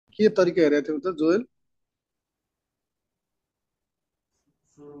के तरिका हेरेको थियौ त जोएल?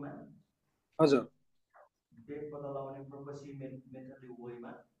 सुरुमा हजुर। डेट पत्ता लगाउने प्रोफेसी मेथडले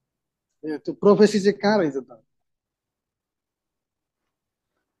वेमा ए त्यो प्रोफेसी चाहिँ कहाँ रहेछ त?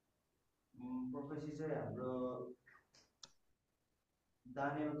 प्रोफेसी चाहिँ हाम्रो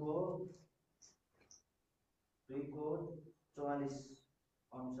दानियलको 2:44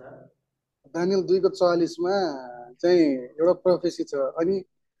 अनुसार। दानियल 2:44 मा चाहिँ एउटा प्रोफेसी छ। अनि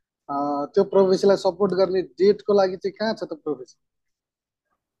त्यो प्रोफेसीलाई सपोर्ट गर्ने डेटको लागि चाहिँ कहाँ छ त प्रोफेसी?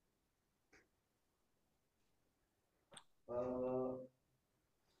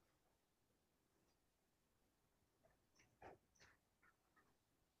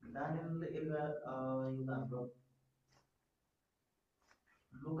 दानियल हाम्रो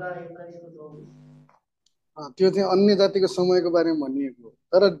लुका 21:24। त्यो चाहिँ अन्य जातिको समयको बारेमा भनिएको हो।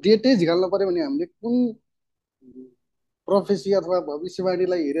 तर डेटै झिकाल्नु पर्यो भने हामीले कुन प्रोफेसी अथवा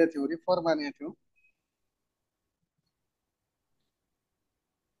भविष्यवाणीलाई हेरेका थियौँ, रिफर मानेका थियौँ?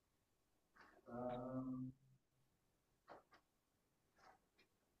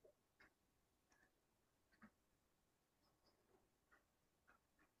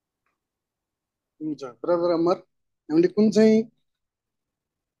 हुन्छ ब्रदर अमर, हामीले कुन चाहिँ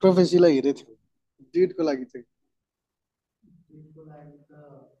प्रोफेसीलाई हेरेको थियौँ डेटको लागि चाहिँ? डेटको लागि त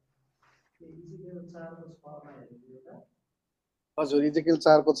इजिकल 4 को फर्ममा हेर्नु त। हजुर, इजेकियल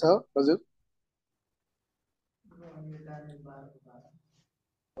 4 को छ। हजुर।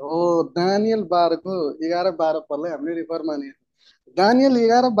 हो, दानियल 12 को 11-12 पदलाई हामीले रिफर मानेको थियौँ। दानियल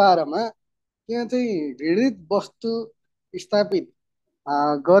 11-12 मा त्यहाँ चाहिँ घृणित वस्तु स्थापित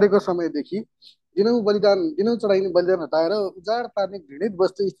गरेको समयदेखि दिनहुँ चढाइने बलिदान हटाएर उजाड पार्ने घृणित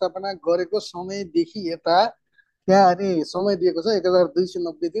वस्तु स्थापना गरेको समयदेखि यता त्यहाँ अनि समय दिएको छ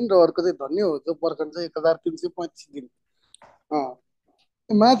 1290 दिन, र अर्को चाहिँ धन्य हो जो पर्खन्छ 1335 दिन।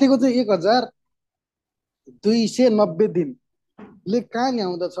 माथिको चाहिँ 1290 दिन ले कहाँ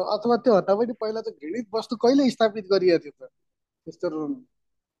ल्याउँदछ? अथवा त्योभन्दा पनि पहिला चाहिँ घृणित वस्तु कहिले स्थापित गरिएको थियो त त्यस्तो?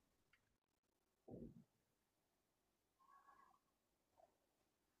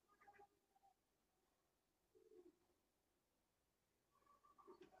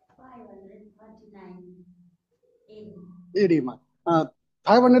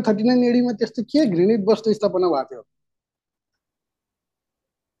 539 एडीमा त्यस्तो के घृणित वस्तु स्थापना भएको थियो?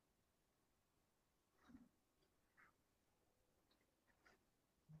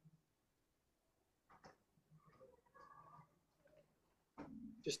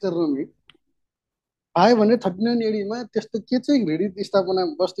 त्यस्तो रुमी 539 एडीमा त्यस्तो के चाहिँ घृणित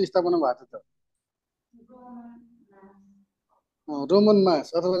वस्तु स्थापना भएको थियो त? रोमन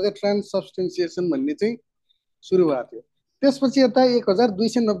मास अथवा चाहिँ ट्रान्ससब्स्टेन्सिएसन भन्ने चाहिँ सुरु भएको थियो। त्यसपछि यता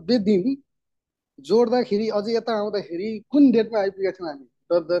 1290 दिन जोड्दाखेरि अझै यता आउँदाखेरि कुन डेटमा आइपुगेका थियौँ हामी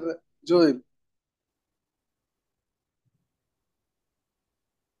ब्रदर जोएल?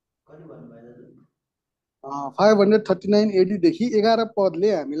 539 एडीदेखि 11 पदले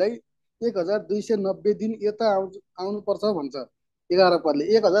हामीलाई 1290 दिन यता आउनुपर्छ भन्छ। 11 पदले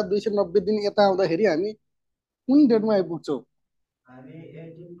 1290 दिन यता आउँदाखेरि हामी कुन डेटमा आइपुग्छौँ? हामी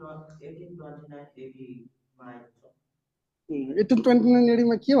 1829 एडीमा आइपुग्छौँ। 1829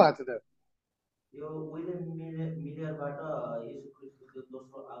 एडीमा के भएको थियो त? यो विलियम मिलियरबाट येशू ख्रीष्टको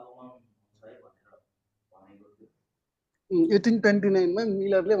दोस्रो आगमन हुन्छ है भनेर भनेको थियो। 1829 मा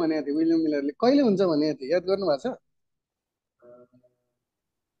मिलरले भनेको थियो, विलियम मिलरले। कहिले हुन्छ भनेको थियो, याद गर्नु भएको छ?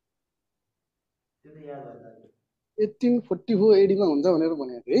 त्यो त याद भएन। 1844 एडीमा हुन्छ भनेर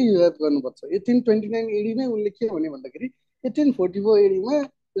भनेको थियो है, यो याद गर्नुपर्छ। 1829 एडीमै उनले के भने भन्दाखेरि 1844 एडीमा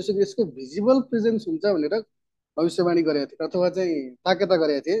यसो यसको भिजिबल प्रेजेन्स हुन्छ भनेर भविष्यवाणी गरेका थिए, अथवा चाहिँ ताकेता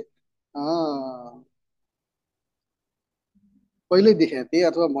गरेका थिए। पहिल्यै देखाएको थिए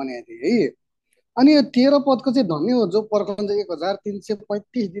अथवा भनेको थिए है। अनि यो 13 पदको चाहिँ धन्य हो जो पर्खन्छ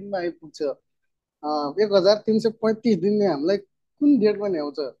 1335 दिनमा आइपुग्छ। 1335 दिनले हामीलाई कुन डेटमा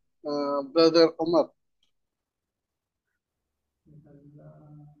ल्याउँछ ब्रदर अमर?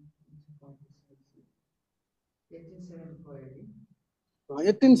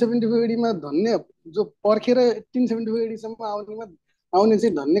 1874 एडीमा धन्य जो पर्खेर 1874 एडीसम्म आउने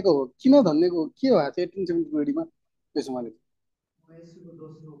चाहिँ धन्यको हो। किन धन्यको हो, के भएको थियो 1874 एडीमा? त्यसो भने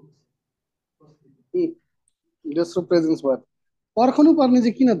दोस्रो प्रेजेन्स भयो। पर्खनु पर्ने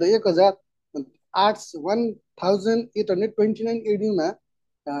चाहिँ किन त? 1829 एडीमा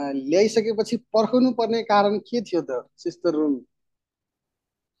ल्याइसकेपछि पर्खनु पर्ने कारण के थियो त सिस्टर रुमी?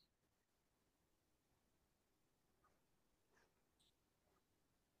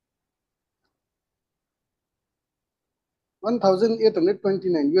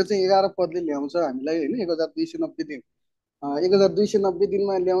 1829 यो चाहिँ 11 पदले ल्याउँछ हामीलाई होइन, 1290 दिन। 1290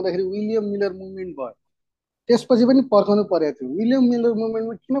 दिनमा ल्याउँदाखेरि विलियम मिलर मुभमेन्ट भयो। त्यसपछि पनि पर्खनु परेको थियो। विलियम मिलर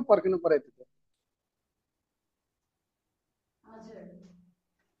मुभमेन्टमा किन पर्खनु परेको थियो?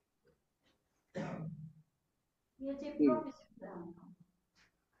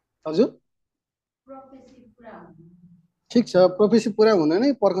 हजुर ठिक छ, प्रोफेसी पुरा हुन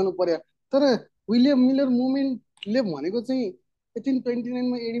नै पर्खनु पर्यो। तर विलियम मिलर मुभमेन्टले भनेको चाहिँ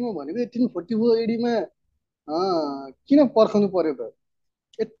 1829 एडीमा भनेको 1844 एडीमा किन पर्खनु पर्यो त?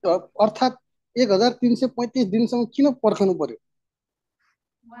 अर्थात् 1335 दिनसम्म किन पर्खनु पर्यो?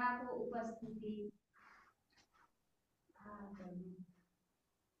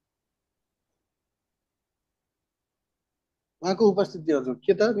 उहाँको उपस्थिति हजुर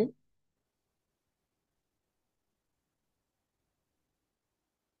के त नि?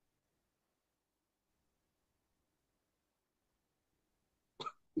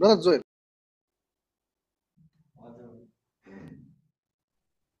 ब्रदर जोयल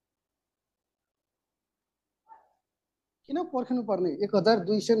किन पर्खनु पर्ने?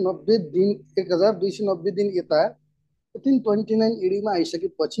 1290 दिन 1290 दिन यता 1829 एडीमा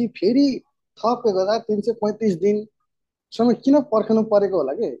आइसकेपछि फेरि थप 1335 दिनसम्म किन पर्खनु परेको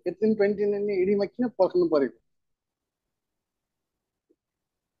होला के? 1829 एडीमा किन पर्खनु परेको?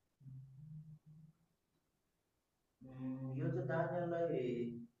 यो चाहिँ दानिएललाई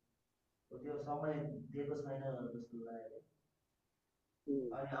त्यो समय दिएको छैन जस्तो लाग्यो।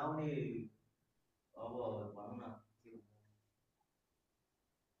 अनि आउने अब भनौँ न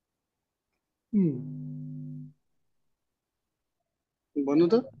के भन्नु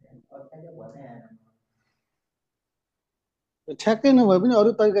त भन्ने आएन। ठ्याक्कै नभए पनि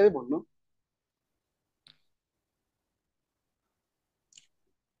अरू तरिकाले भन्नु।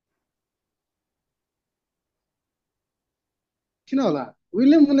 किन होला?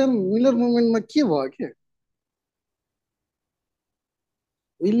 विलियम मिलर मुभमेन्टमा के भयो के?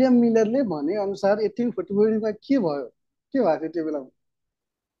 विलियम मिलरले भने अनुसार 1844 के भयो? के भएको थियो त्यो बेलामा?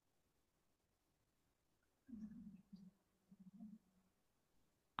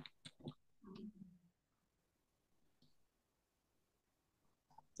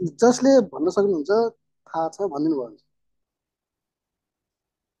 जसले भन्न सक्नुहुन्छ थाहा छ भनिदिनु भयो।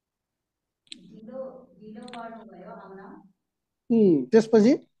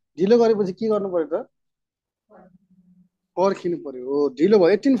 त्यसपछि ढिलो गरेपछि के गर्नु पर्यो त? पर्खिनु पर्यो। हो ढिलो भयो।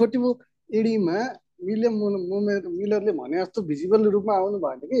 1844 एडीमा विलियम मिलरले भने जस्तो भिजिबल रूपमा आउनु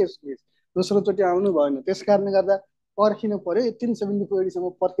भएन कि यसको दोस्रोचोटि आउनु भएन। त्यस कारणले गर्दा पर्खिनु पर्यो। 1874 एडीसम्म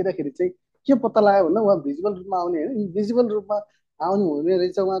पर्खिँदाखेरि चाहिँ के पत्ता लाग्यो भन्दा उहाँ भिजिबल रूपमा आउने होइन, इन्भिजिबल रूपमा आउनु हुने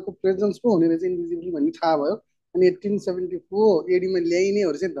रहेछ। उहाँको प्रेजेन्स पो हुने रहेछ इन्भिजिबली भन्ने थाहा भयो। अनि 1874 एडीमा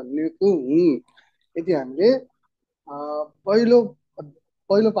ल्याइनेहरू चाहिँ धन्यको हुन्। यदि हामीले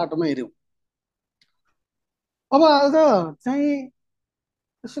पहिलो पाटोमा हेऱ्यौँ। अब आज चाहिँ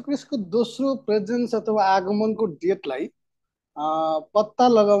यीशु ख्रीष्टको दोस्रो प्रेजेन्स अथवा आगमनको डेटलाई पत्ता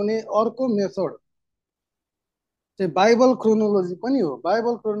लगाउने अर्को मेथड चाहिँ बाइबल क्रोनोलोजी पनि हो।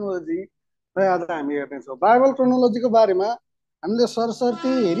 बाइबल क्रोनोलोजी आज हामी हेर्नेछौँ। बाइबल क्रोनोलोजीको बारेमा हामीले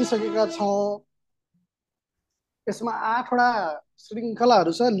सरसर्ती हेरिसकेका छौँ। यसमा 8वटा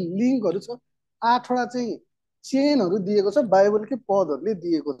श्रृङ्खलाहरू छ, लिङ्कहरू छ। 8वटा चाहिँ चेनहरू दिएको छ, बाइबलकै पदहरूले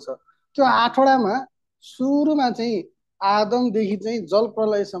दिएको छ। त्यो 8वटामा सुरुमा चाहिँ आदमदेखि चाहिँ जल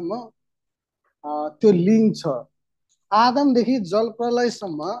प्रलयसम्म त्यो लिङ्क छ। आदमदेखि जल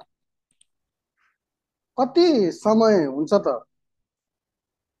प्रलयसम्म कति समय हुन्छ त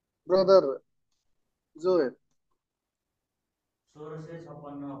ब्रदर जोयल?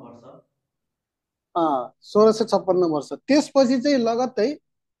 1656 वर्ष। 1656 वर्ष। त्यसपछि चाहिँ लगत्तै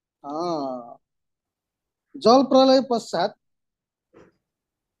जल प्रलय पश्चात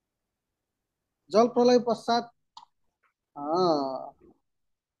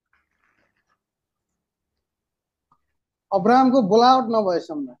अब्राहमको बोलावट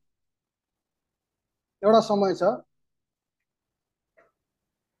नभएसम्म एउटा समय छ।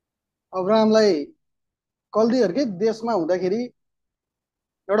 अब्राहमलाई कल्दीहरूकै देशमा हुँदाखेरि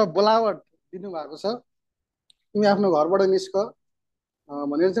एउटा बोलावट दिनुभएको छ, तिमी आफ्नो घरबाट निस्क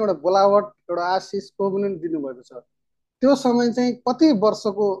भनेर चाहिँ एउटा बोलावट, एउटा आशिष, कोभेनेन्ट दिनुभएको छ। त्यो समय चाहिँ कति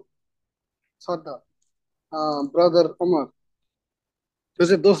वर्षको छ त ब्रदर अमर? त्यो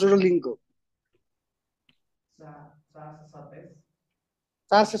चाहिँ दोस्रो लिङ्क हो।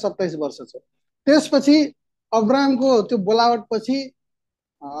 427 वर्ष छ। त्यसपछि अब्राहमको त्यो बोलावट पछि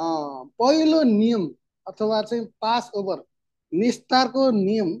पहिलो नियम अथवा चाहिँ पास ओभर निस्तारको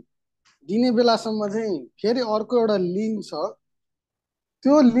नियम दिने बेलासम्म चाहिँ फेरि अर्को एउटा लिङ्क छ।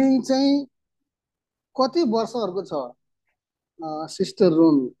 त्यो लिङ्क चाहिँ कति वर्षहरूको छ सिस्टर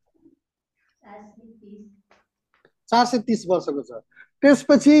रोमी? 430 वर्षको छ।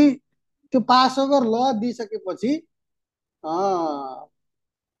 त्यसपछि त्यो पास ओभर ल दिइसकेपछि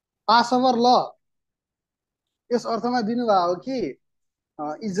पास ओभर ल यस अर्थमा दिनुभएको हो कि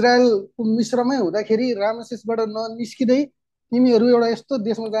इजरायलको मिश्रमै हुँदाखेरि रामसेसबाट ननिस्किँदै तिमीहरू एउटा यस्तो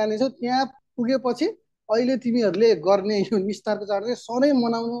देशमा जानेछौ, त्यहाँ पुगेपछि अहिले तिमीहरूले गर्ने यो निस्तारको चाड चाहिँ सधैँ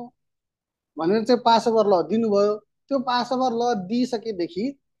मनाउनु भनेर चाहिँ पास ओभर ल दिनुभयो। त्यो पास ओभर ल दिइसकेदेखि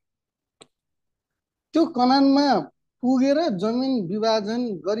त्यो कनानमा पुगेर जमिन विभाजन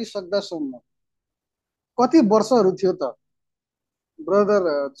गरिसक्दासम्म कति वर्षहरू थियो त ब्रदर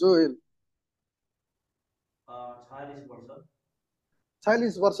जोएल? 46 वर्ष।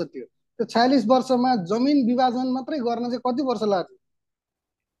 46 वर्ष थियो। त्यो 46 वर्षमा जमिन विभाजन मात्रै गर्न चाहिँ कति वर्ष लाग्यो?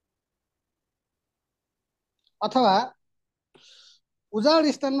 अथवा उजाड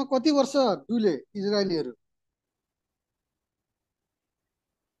स्थानमा कति वर्ष डुले इजरायलीहरू?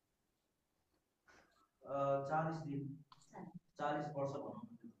 40 दिन, 40 वर्ष भनौँ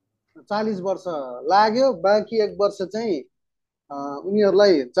न। 40 वर्ष लाग्यो। बाँकी 1 वर्ष चाहिँ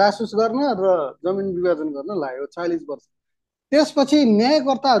उनीहरूलाई जासुस गर्न र जमिन विभाजन गर्न लाग्यो। 40 वर्ष। त्यसपछि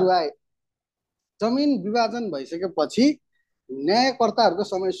न्यायकर्ताहरू आए। जमिन विभाजन भइसकेपछि न्यायकर्ताहरूको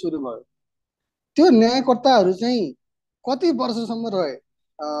समय सुरु भयो। त्यो न्यायकर्ताहरू चाहिँ कति वर्षसम्म रहे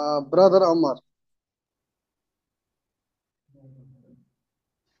ब्रदर अमर?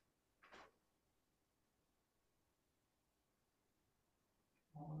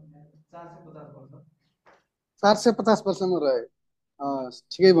 450 वर्ष। 450 वर्षसम्म रहे।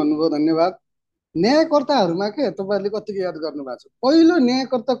 ठिकै भन्नुभयो, धन्यवाद। न्यायकर्ताहरूमा के तपाईँहरूले कतिको याद गर्नु भएको छ? पहिलो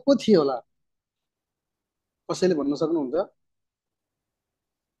न्यायकर्ता को थियो होला? कसैले भन्न सक्नुहुन्छ?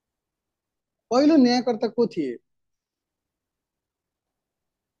 पहिलो न्यायकर्ता को थिए?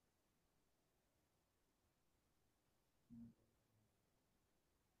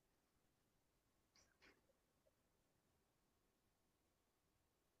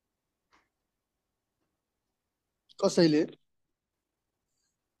 कसैले?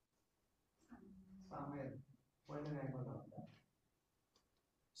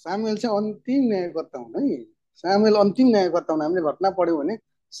 सामुएल चाहिँ अन्तिम न्यायकर्ता हुन् है। सामुएल अन्तिम न्यायकर्ता हुन्। हामीले घटना पढ्यौँ भने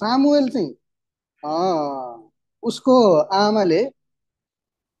सामुएल चाहिँ उसको आमाले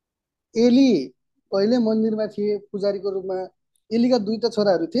एली पहिले मन्दिरमा थिए पुजारीको रूपमा। एलीका दुईटा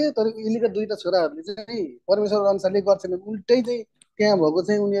छोराहरू थिए, तर एलीका दुईटा छोराहरूले चाहिँ परमेश्वर अनुसारले गर्छन्। उल्टै चाहिँ त्यहाँ भएको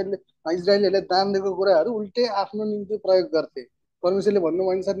चाहिँ उनीहरूले इजरायलीहरूले दान दिएको कुराहरू उल्टै आफ्नो निम्ति प्रयोग गर्थे। परमेश्वरले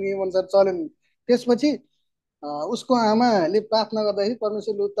भन्नुअनुसार नियम अनुसार चलेन। त्यसपछि उसको आमाले प्रार्थना गर्दाखेरि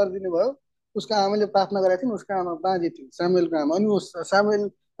परमेश्वरले उत्तर दिनुभयो। उसको आमाले प्रार्थना गरेका थिइन्। उसको आमा बाँझी थिइन्, सामुएलको आमा। अनि उस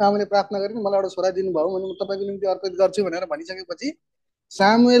सामुएलको आमाले प्रार्थना गरिन्, मलाई एउटा छोरा दिनुभयो भने म तपाईँको निम्ति अर्पित गर्छु भनेर भनिसकेपछि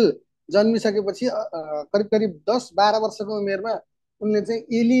सामुएल जन्मिसकेपछि करिब करिब 10-12 वर्षको उमेरमा उनले चाहिँ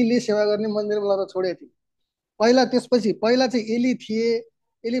एलीले सेवा गर्ने मन्दिरमा लगेर छोडेको थिए। पहिला चाहिँ एली थिए।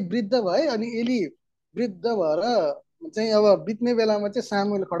 एली वृद्ध भए अनि एली वृद्ध भएर चाहिँ अब बित्ने बेलामा चाहिँ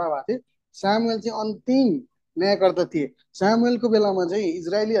सामुएल खडा भएको थियो। सामुएल चाहिँ अन्तिम न्यायकर्ता थिए। सामुएलको बेलामा चाहिँ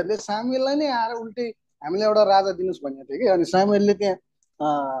इजरायलीहरूले सामुएललाई नै आएर उल्टै हामीलाई एउटा राजा दिनुहोस् भनेको थियो कि। अनि सामुएलले त्यहाँ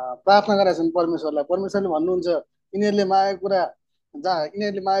प्रार्थना गरेका छन् परमेश्वरलाई। परमेश्वरले भन्नुहुन्छ यिनीहरूले मागेको कुरा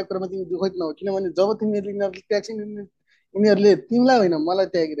यिनीहरूले मागेको कुरामा तिमी दुखित नहो, किनभने जब तिमीहरूले यिनीहरूले त्याग्छन् यिनीहरूले तिमीलाई होइन मलाई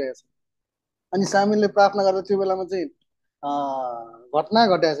त्यागिरहेछ। अनि सामुएलले प्रार्थना गर्दा त्यो बेलामा चाहिँ घटना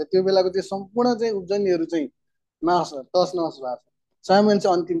घटेको छ। त्यो बेलाको चाहिँ सम्पूर्ण चाहिँ उब्जनीहरू चाहिँ तस नस भएको छ। सामुएल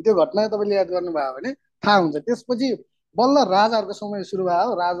चाहिँ अन्तिम। त्यो घटना तपाईँले याद गर्नुभयो भने थाहा हुन्छ। त्यसपछि बल्ल राजाहरूको समय सुरु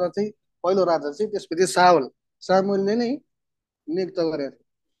भयो। राजा चाहिँ पहिलो राजा चाहिँ त्यसपछि सामुएलले नै नियुक्त गरेको थियो।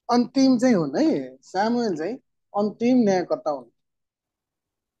 अन्तिम चाहिँ हुन् है। सामुएल चाहिँ अन्तिम न्यायकर्ता हुन्।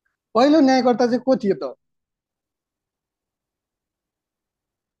 पहिलो न्यायकर्ता चाहिँ को थियो त?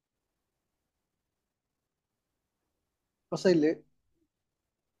 कसैले?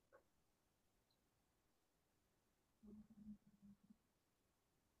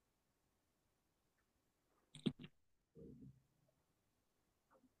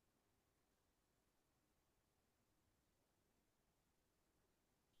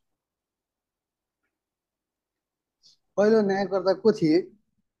 पहिलो न्यायकर्ता को थिए?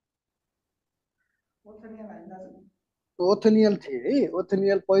 ओथनियल थिए है।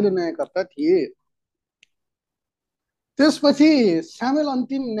 ओथनियल पहिलो न्यायकर्ता थिए। त्यसपछि सामुएल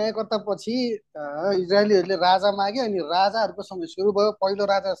अन्तिम न्यायकर्ता पछि इजरायलीहरूले राजा मागे। अनि राजाहरूको समय सुरु भयो। पहिलो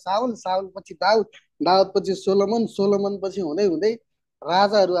राजा साउल, साउल पछि दाउद, दाउद पछि सोलोमन, सोलोमन पछि हुँदै हुँदै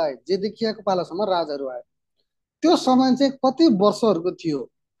राजाहरू आए। जेदेखियाको पालासम्म राजाहरू आए। त्यो समय चाहिँ कति वर्षहरूको थियो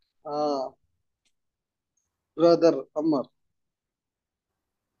ब्रदर अमर?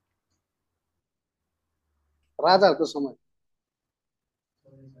 राजाहरूको समय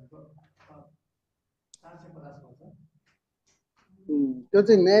 450 वर्ष। त्यो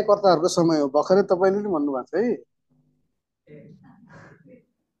चाहिँ न्यायकर्ताहरूको समय हो, भर्खरै तपाईँले नि भन्नुभएको छ है।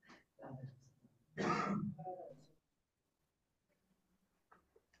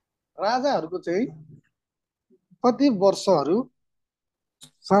 राजाहरूको चाहिँ कति वर्षहरू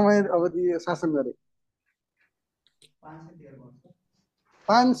समय अवधि शासन गरे?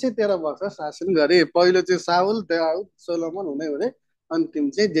 513 वर्ष शासन गरे। पहिलो चाहिँ साउल, दाउद, सोलोमन हुँदै हुँदै अन्तिम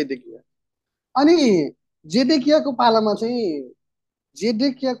चाहिँ जेडेकिया। अनि जेडेकियाको पालामा चाहिँ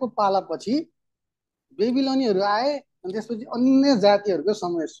जेडेकियाको पालापछि बेबिलोनीहरू आए अनि त्यसपछि अन्य जातिहरूको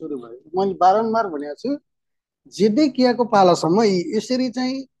समय सुरु भयो। मैले बारम्बार भनेको छु, जेडेकियाको पालासम्म यसरी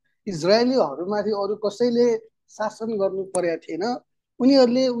चाहिँ इजरायलीहरूमाथि अरू कसैले शासन गर्नु परेको थिएन।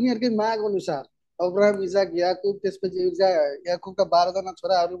 उनीहरूकै माग अनुसार अब्राहम, इजाक, याकुब, त्यसपछि याकुबका 12जना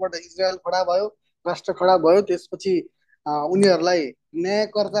छोराहरूबाट इजरायल खडा भयो, राष्ट्र खडा भयो। त्यसपछि उनीहरूलाई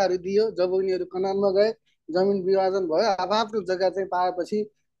न्यायकर्ताहरू दियो। जब उनीहरू कनानमा गए, जमिन विभाजन भयो, आफ्नो जग्गा चाहिँ पाएपछि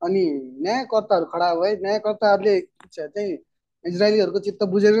अनि न्यायकर्ताहरू खडा भए। न्यायकर्ताहरूले चाहिँ इजरायलीहरूको चित्त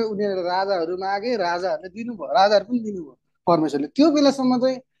बुझेर उनीहरूले राजाहरू मागे, राजाहरूले दिनुभयो, राजाहरू पनि दिनुभयो परमेश्वरले। त्यो बेलासम्म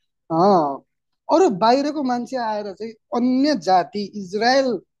चाहिँ अरू बाहिरको मान्छे आएर चाहिँ अन्य जाति इजरायल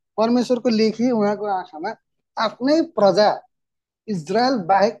परमेश्वरको लेखी उहाँको आँखामा आफ्नै प्रजा इजरायल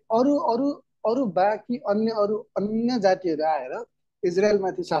बाहेक अरू अरू अरू बाँकी अन्य जातिहरू आएर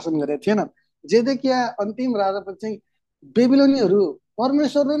इजरायलमाथि शासन गरेका थिएनन्। जेडेकिया अन्तिम राजापछि चाहिँ बेबिलोनीहरू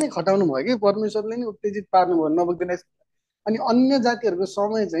परमेश्वरले नै खटाउनु भयो कि परमेश्वरले नै उत्तेजित पार्नुभयो नबुकदनेस्सर। अनि अन्य जातिहरूको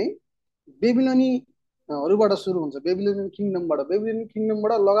समय चाहिँ बेबिलोनीहरूबाट सुरु हुन्छ, बेबिलोनियन किङडमबाट। बेबिलोनियन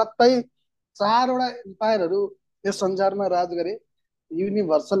किङडमबाट लगातार 4वटा एम्पायरहरू यस संसारमा राज गरे,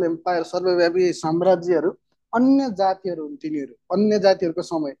 युनिभर्सल एम्पायर, सर्वव्यापी साम्राज्यहरू। अन्य जातिहरू हुन् तिनीहरू, अन्य जातिहरूको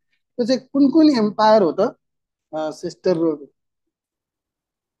समय। त्यो चाहिँ कुन कुन एम्पायर हो त सिस्टर?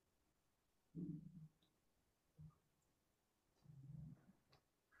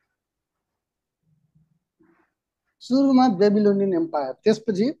 सुरुमा बेबिलोनियन एम्पायर,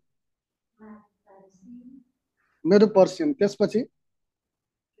 त्यसपछि मेडो पर्सियन, त्यसपछि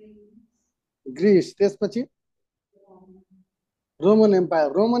ग्रिस, त्यसपछि रोमन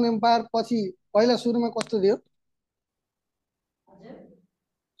एम्पायर। रोमन एम्पायर पछि पहिला सुरुमा कस्तो थियो?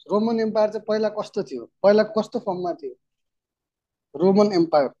 रोमन एम्पायर चाहिँ पहिला कस्तो थियो? पहिला कस्तो फर्ममा थियो रोमन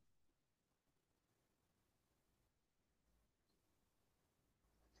एम्पायर?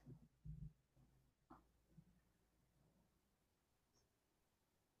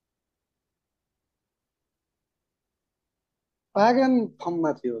 पागन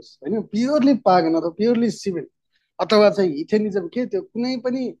फर्ममा थियो होइन, प्योरली पागन अथवा प्योरली सिभिल अथवा चाहिँ हिथेनिजम, के त्यो कुनै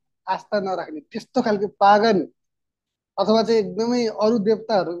पनि आस्था नराख्ने त्यस्तो खालको पागन, अथवा चाहिँ एकदमै अरू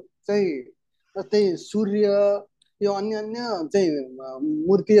देवताहरू चाहिँ जस्तै सूर्य, यो अन्य अन्य चाहिँ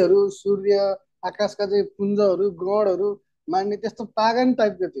मूर्तिहरू, सूर्य, आकाशका चाहिँ पुञ्जहरू, गणहरू मान्ने त्यस्तो पागन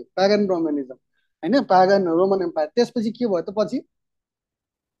टाइपको थियो पागन रोमनिजम होइन, पागन रोमन एम्पायर। त्यसपछि के भयो त? पछि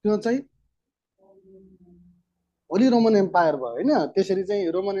त्यो चाहिँ होली रोमन एम्पायर भयो होइन। त्यसरी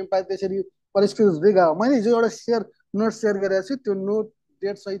चाहिँ रोमन एम्पायर त्यसरी परिष्कृत हुँदै गयो। मैले हिजो एउटा नोट सेयर गरेको छु, त्यो नोट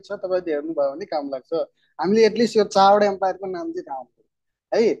डेट सहित छ, तपाईँले हेर्नुभयो भने काम लाग्छ। हामीले एटलिस्ट यो 4वटा एम्पायरको नाम चाहिँ थाहा हुन्छ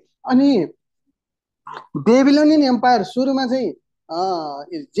है। अनि बेबिलोनियन एम्पायर सुरुमा चाहिँ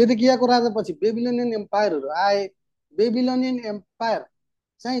जेडेकियाको राजापछि बेबिलोनियन एम्पायरहरू आए। बेबिलोनियन एम्पायर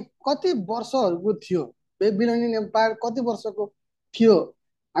चाहिँ कति वर्षहरूको थियो? बेबिलोनियन एम्पायर कति वर्षको थियो?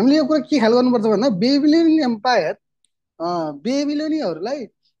 हामीले यो कुरा के ख्याल गर्नुपर्छ भन्दा बेबिलोनियन एम्पायर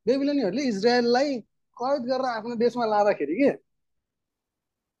बेबिलोनीहरूले इजरायललाई कैद गरेर आफ्नो देशमा लाँदाखेरि के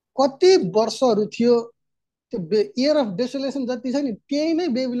कति वर्षहरू थियो? त्यो इयर अफ डेसोलेसन जति छ नि, त्यही नै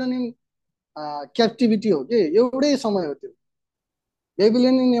बेबिलोनियन क्याप्टिभिटी हो कि एउटै समय हो त्यो।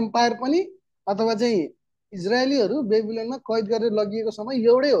 बेबिलोनियन एम्पायर पनि अथवा चाहिँ इजरायलीहरू बेबिलोनमा कैद गरेर लगिएको समय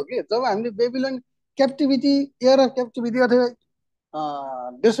एउटै हो कि। जब हामीले बेबिलोन क्याप्टिभिटी, इयर अफ क्याप्टिभिटी अथवा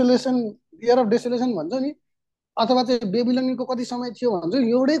डेसोलेसन, इयर अफ डेसोलेसन भन्छौँ नि, अथवा चाहिँ बेबिलोनीको कति समय थियो भन्छौँ,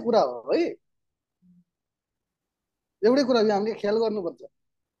 एउटै कुरा हो है, एउटै कुरा हो। हामीले ख्याल गर्नुपर्छ।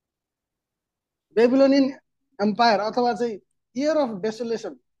 बेबिलोनियन एम्पायर अथवा चाहिँ इयर अफ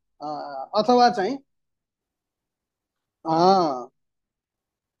डेसोलेसन अथवा चाहिँ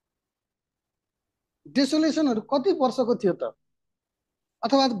डेसोलेसनहरू कति वर्षको थियो त?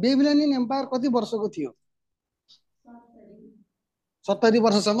 अथवा बेबिलोनियन एम्पायर कति वर्षको थियो? 70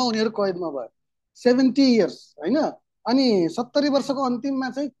 वर्षसम्म उनीहरू कैदमा भयो, 70 इयर्स होइन। अनि 70 वर्षको अन्तिममा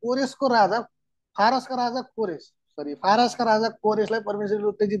चाहिँ कोरेसको राजा, फारसका राजा कोरेसलाई परमेश्वरले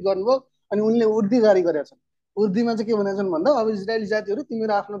उत्तेजित गर्नुभयो अनि उनले उर्दी जारी गरेका छन्। उर्दीमा चाहिँ के भनेका छन् भन्दा अब इजरायली जातिहरू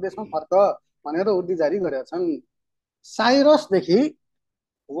तिमीहरू आफ्नो देशमा फर्क भनेर उर्दी जारी गरेका छन्। साइरसदेखि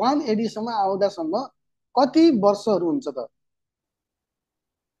 1 AD सम्म आउँदासम्म कति वर्षहरू हुन्छ त?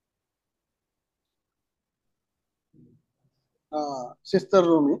 सिस्टर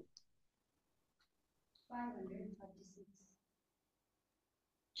रोमी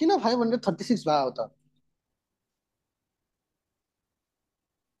किन 536 भयो त?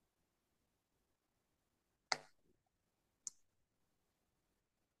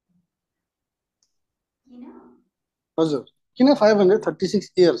 हजुर, किन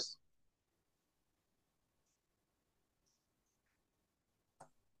 536 इयर्स?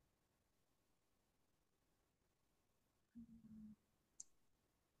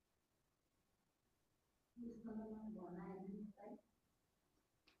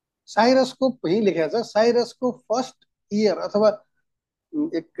 साइरसको यही लेखेको छ, साइरसको फर्स्ट इयर अथवा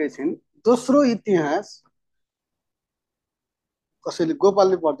एकैछिन दोस्रो इतिहास, कसैले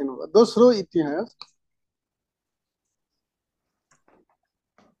गोपालले पढिदिनु भयो। दोस्रो इतिहास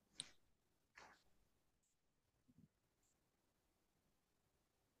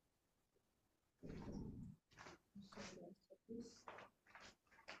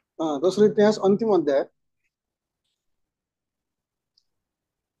दोस्रो इतिहास अन्तिम अध्याय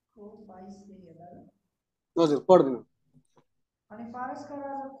हजुर पढिदिनु। अनि फारसका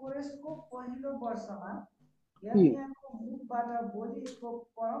राजा कोरेसको पहिलो वर्षमा यज्ञको मुखबाट बोलिएको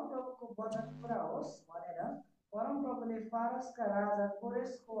परमप्रभुको वचन पूरा होस् भनेर परमप्रभुले फारसका राजा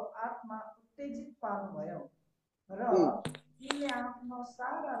कोरेसको आत्मा उत्तेजित पार्नुभयो र तिनले आफ्नो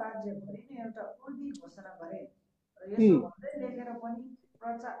सारा राज्यभरि नै एउटा उर्दी घोषणा गरे र यसो भन्दै लेखेर पनि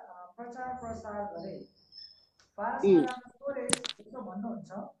प्रचार प्रसार गरे। फारसका राजा कोरेस यसो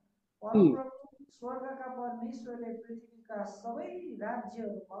भन्नुहुन्छ, परमप्रभु स्वर्गका परमेश्वरले पृथ्वीका सबै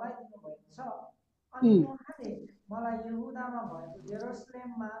राज्यहरू मलाई दिनुभएको छ अनि उहाँले मलाई यहुदामा भएको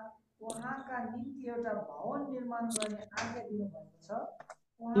जेरुसलेममा उहाँका निम्ति एउटा भवन निर्माण गर्ने आज्ञा दिनुभएको छ।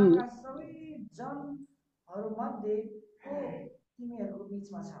 उहाँका सबै जनहरूमध्ये को तिमीहरूको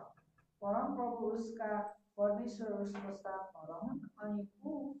बिचमा छ। परमप्रभु उसका परमेश्वर उसको साथमा रहन् अनि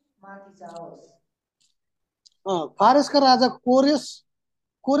ऊ माथि जाओस्। फारसका राजा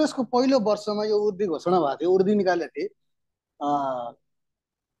कोरेसको पहिलो वर्षमा यो उर्दी घोषणा भएको थियो, उर्दी निकालेको थिए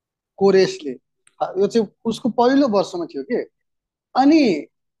कोरेसले। यो चाहिँ उसको पहिलो वर्षमा थियो के, अनि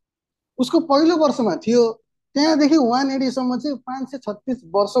उसको पहिलो वर्षमा थियो। त्यहाँदेखि 180 चाहिँ 536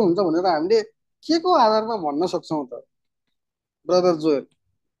 वर्ष हुन्छ भनेर हामीले के को आधारमा भन्न सक्छौँ त ब्रदर जोयल?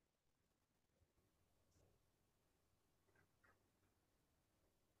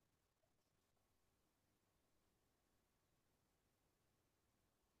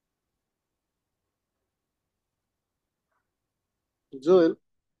 जोयल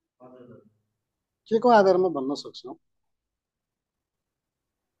के को आधारमा भन्न सक्छौँ?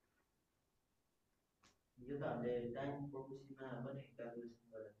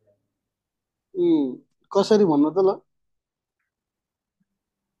 कसरी भन्नु त ल?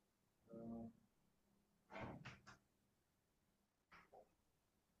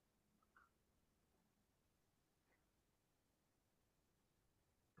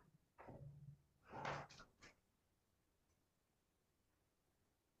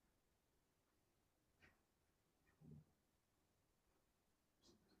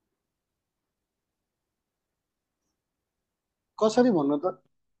 कसरी भन्नु त?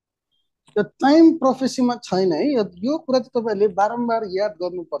 यो टाइम प्रोफेसीमा छैन है। यो कुरा चाहिँ तपाईँहरूले बारम्बार याद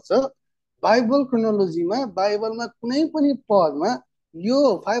गर्नुपर्छ। बाइबल क्रोनोलोजीमा, बाइबलमा कुनै पनि पदमा यो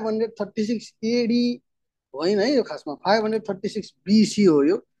 536 एडी होइन है। यो खासमा 536 बिसी हो।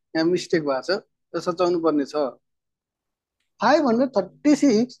 यो यहाँ मिस्टेक भएको छ, यो सच्याउनु पर्ने छ।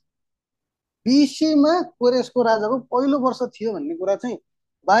 536 बिसीमा कोरेसको राजाको पहिलो वर्ष थियो भन्ने कुरा चाहिँ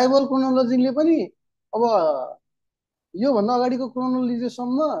बाइबल क्रोनोलोजीले पनि अब योभन्दा अगाडिको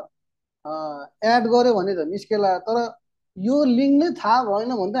क्रोनोलोजीसम्म एड गर्यो भने त निस्केला। तर यो लिङ्क नै थाहा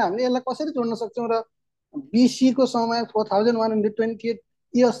भएन भने त हामीले यसलाई कसरी जोड्न सक्छौँ र बिसीको समय 4128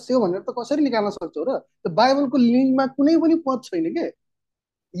 इयर्स थियो भनेर त कसरी निकाल्न सक्छौँ र? त्यो बाइबलको लिङ्कमा कुनै पनि पद छैन के।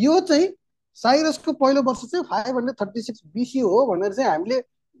 यो चाहिँ साइरसको पहिलो वर्ष चाहिँ 536 बिसी हो भनेर चाहिँ हामीले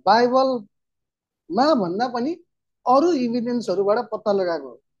बाइबलमा भन्दा पनि अरू इभिडेन्सहरूबाट पत्ता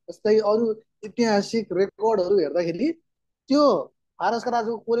लगाएको। जस्तै अरू ऐतिहासिक रेकर्डहरू हेर्दाखेरि त्यो फारसका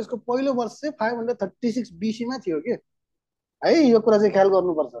राजाको कोरेसको पहिलो वर्ष चाहिँ 536 बिसीमा थियो कि है। यो कुरा चाहिँ ख्याल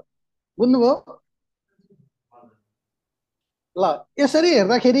गर्नुपर्छ। बुझ्नुभयो? ल यसरी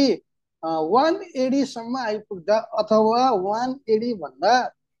हेर्दाखेरि 180सम्म आइपुग्दा अथवा 180 भन्दा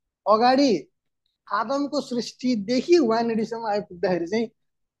अगाडि आदमको सृष्टिदेखि 180सम्म आइपुग्दाखेरि चाहिँ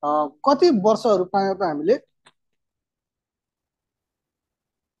कति वर्षहरू पायौँ त हामीले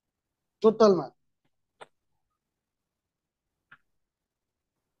टोटलमा?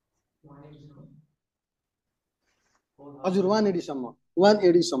 हजुर 180सम्म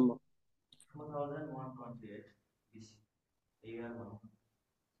 180सम्म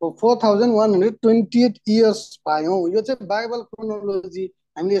 4128 इयर्स पायौँ। यो चाहिँ बाइबल क्रोनोलोजी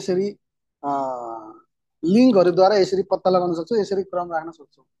हामीले यसरी लिङ्कहरूद्वारा यसरी पत्ता लगाउन सक्छौँ, यसरी क्रम राख्न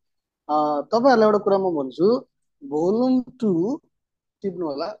सक्छौँ। तपाईँहरूलाई एउटा कुरा म भन्छु, भोल्युम 2 टिप्नु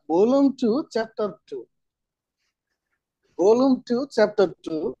होला, volume 2 chapter 2, volume 2 chapter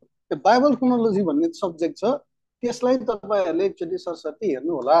 2 Bible क्रोनोलोजी भन्ने सब्जेक्ट छ, त्यसलाई तपाईँहरूले एकचोटि सरस्वती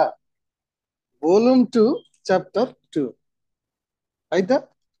हेर्नु होला। भोल्युम 2 च्याप्टर 2 है त।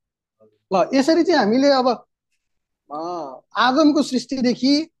 ल यसरी चाहिँ हामीले अब आदमको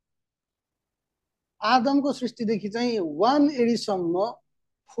सृष्टिदेखि चाहिँ 180 सम्म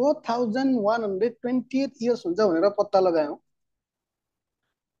 4128 इयर्स हुन्छ भनेर पत्ता लगायौँ।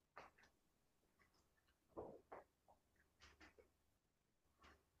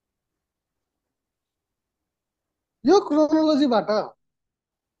 यो क्रोनोलोजीबाट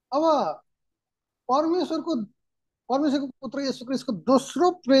अब परमेश्वरको पुत्र येशू क्रिस्टको दोस्रो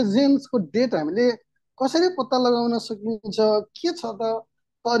प्रेजेन्सको डेट हामीले कसरी पत्ता लगाउन सकिन्छ, के छ त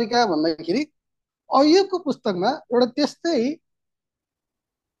तरिका भन्दाखेरि अय्युबको पुस्तकमा एउटा त्यस्तै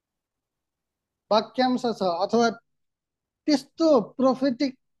वाक्यांश छ अथवा त्यस्तो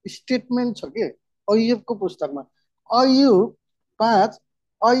प्रोफेटिक स्टेटमेन्ट छ के अय्युबको पुस्तकमा। अय्युब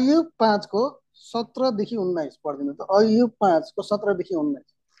 5 को 17 देखि 19 पढ्दिनु त। अय्युब 5 को 17 देखि 19।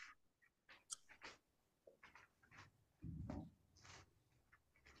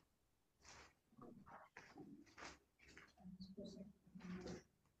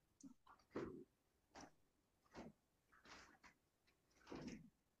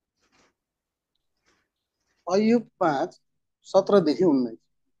 अय्युब 5 17 देखि 19।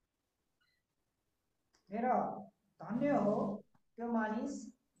 मेरा धन्य हो त्यो मानिस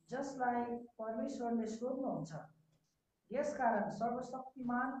जसलाई परमेश्वरले सोध्नुहुन्छ, यसकारण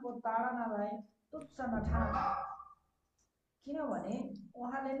सर्वशक्तिमानको ताडनालाई तुच्छ नठान, किनभने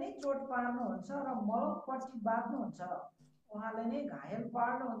उहाँले नै चोट पार्नुहुन्छ र मलमपट्टी बाँध्नुहुन्छ, उहाँले नै घायल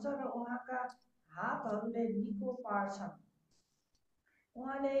पार्नुहुन्छ र उहाँका हातहरूले निको पार्छन्।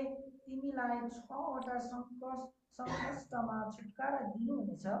 उहाँले तिमीलाई 6वटा सङ्कष्टमा छुटकारा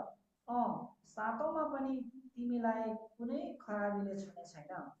दिनुहुनेछ, सातौँमा पनि तिमीलाई कुनै खराबीले छुने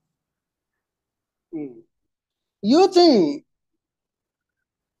छैन। यो चाहिँ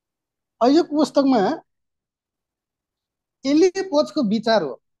अय्युब पुस्तकमा एलिपजको विचार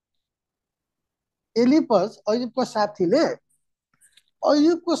हो। एलिपज अय्युबको साथीले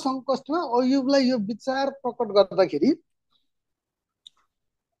अय्युबको सङ्कष्टमा अय्युबलाई यो विचार प्रकट गर्दाखेरि,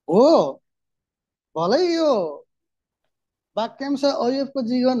 हो भलै यो वाक्यांश अय्युबको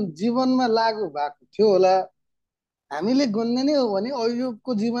जीवनमा लागू भएको थियो होला, हामीले गन्ने नै हो भने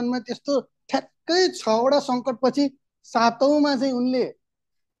अय्युबको जीवनमा त्यस्तो ठ्याक्कै 6वटा सङ्कटपछि 7औँमा चाहिँ उनले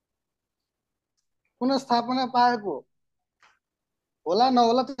पुनर्स्थापना पाएको होला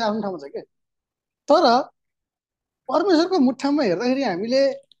नहोला त्यो आफ्नो ठाउँमा छ के। तर परमेश्वरको मुठामा हेर्दाखेरि हामीले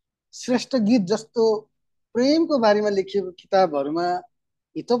श्रेष्ठ गीत जस्तो प्रेमको बारेमा लेखिएको किताबहरूमा,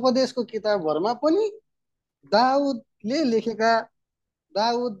 हितोपदेशको किताबहरूमा पनि दाउदले लेखेका,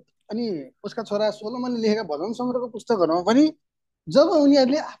 दाउद अनि उसका छोरा सोलोमनले लेखेका भजन सङ्ग्रहको पुस्तकहरूमा पनि जब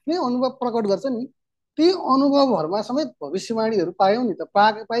उनीहरूले आफ्नै अनुभव प्रकट गर्छन् नि, ती अनुभवहरूमा समेत भविष्यवाणीहरू पायौँ नि त,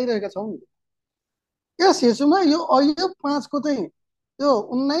 पाइरहेका छौँ नि। यस हेतुमा यो अय्युब 5 को चाहिँ यो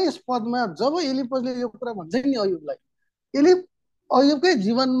 19 पदमा जब एलिपजले यो कुरा भन्छ नि अय्युबलाई, अय्युबकै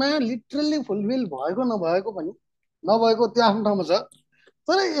जीवनमा लिटरल्ली फुलफिल भएको नभएको त्यो आफ्नो ठाउँमा छ।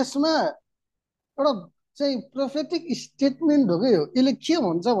 तर यसमा एउटा चाहिँ प्रोफेटिक स्टेटमेन्ट हो कि यसले के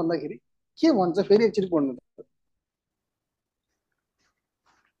भन्छ भन्दाखेरि, के भन्छ फेरि एकचोटि पढ्नु।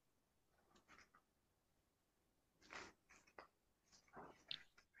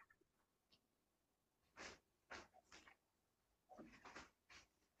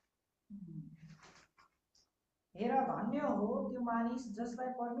 हेर धन्य हो त्यो मानिस जसलाई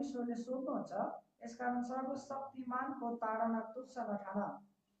परमेश्वरले सोध्नुहुन्छ, यसकारण सर्वशक्तिमानको ताडना तुच्छ नठान,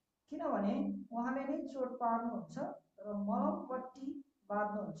 किनभने उहाँले नै चोट पार्नुहुन्छ र मलमपट्टी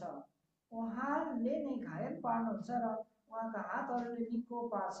बाँध्नुहुन्छ, उहाँले नै घायल पार्नुहुन्छ र उहाँका हातहरूले निको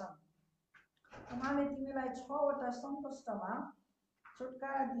पार्छन्। उहाँले तिमीलाई 6वटा सङ्कष्टमा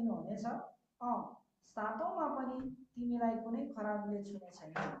छुटकारा दिनुहुनेछ, सातौँमा पनि तिमीलाई कुनै खराबीले छुने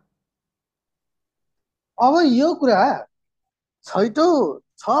छैन। अब यो कुरा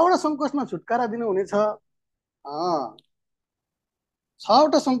 6वटा सङ्कष्टमा छुटकारा दिनुहुनेछ,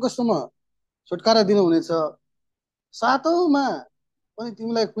 6वटा सङ्कष्टमा छुटकारा दिनुहुनेछ, सातौँमा पनि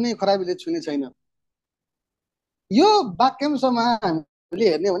तिमीलाई कुनै खराबीले छुने छैन। यो वाक्यांशमा हामीले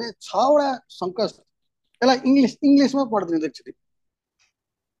हेर्ने हो भने 6वटा सङ्कष्ट, यसलाई इङ्ग्लिसमा पढ्दिनु एकचोटि।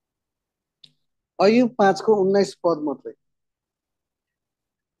 अय्युब 5 को 19 पद मात्रै।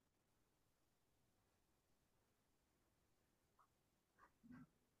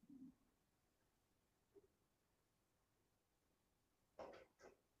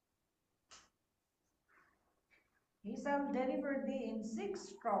 He shall deliver thee in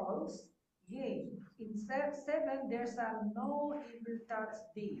 6 troubles, yea, in 7 there shall no evil touch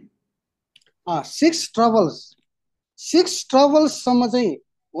thee. 6 troubles 6 ट्रबल्ससम्म चाहिँ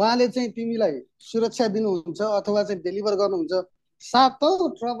उहाँले चाहिँ तिमीलाई सुरक्षा दिनुहुन्छ अथवा चाहिँ डेलिभर गर्नुहुन्छ। 7औं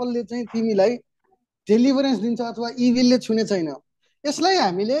ट्रबलले चाहिँ तिमीलाई डेलिभरेन्स दिन्छ अथवा इभिलले छुने छैन। यसलाई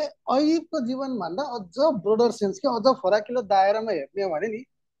हामीले अयुबको जीवनभन्दा अझ ब्रोडर सेन्स के अझ फराकिलो दायरामा हेर्ने हो भने नि,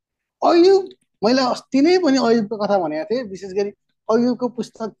 अयुब, मैले अस्ति नै पनि अयुबको कथा भनेको थिएँ। विशेष गरी अयुबको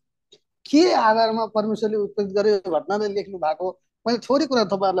पुस्तक के आधारमा परमेश्वरले उत्प्रेरित गरेको घटनाले लेख्नु भएको मैले थोरै कुरा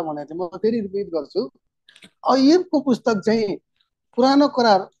तपाईँहरूलाई भनेको थिएँ। म फेरि रिपिट गर्छु। अयुबको पुस्तक चाहिँ पुरानो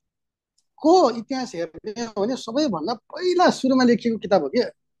करारको इतिहास हेर्ने हो भने सबैभन्दा पहिला सुरुमा लेखिएको किताब हो कि।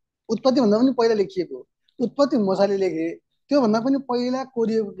 उत्पत्तिभन्दा पनि पहिला लेखिएको। उत्पत्ति मोसाले लेखे, त्योभन्दा पनि पहिला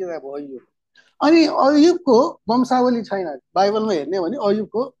कोरिएको किताब हो अयुब। अनि अयुबको वंशावली छैन बाइबलमा हेर्ने हो भने।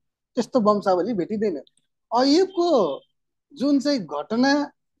 अयुबको त्यस्तो वंशावली भेटिँदैन। अयुबको जुन चाहिँ घटना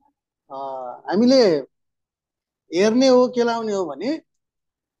हामीले हेर्ने हो, केलाउने हो भने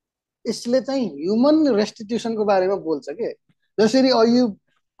यसले चाहिँ ह्युमन रेस्टिट्युसनको बारेमा बोल्छ के। जसरी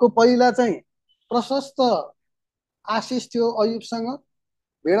अयुबको पहिला चाहिँ प्रशस्त आशिष थियो अयुबसँग,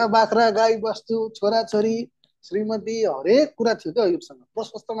 भेडा बाख्रा गाई बस्तु छोराछोरी श्रीमती हरेक कुरा थियो क्या अयुबसँग,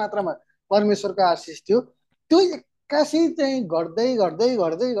 प्रशस्त मात्रामा परमेश्वरको आशिष थियो। त्यो एक्कासी चाहिँ घट्दै घट्दै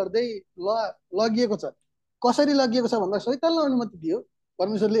घट्दै घट्दै लगिएको छ। कसरी लगिएको छ भन्दा शैतानलाई अनुमति दियो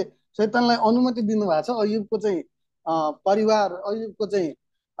परमेश्वरले। शैतानलाई अनुमति दिनुभएको छ अयुबको चाहिँ परिवार, अयुबको चाहिँ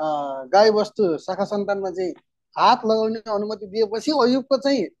गाई वस्तु शाखा सन्तानमा चाहिँ हात लगाउने अनुमति दिएपछि अयुबको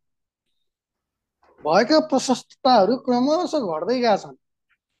चाहिँ भएका प्रशस्तताहरू क्रमशः घट्दै गएका छन्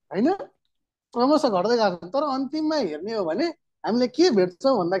होइन, क्रमशः घट्दै गएका छन्। तर अन्तिममा हेर्ने हो भने हामीले के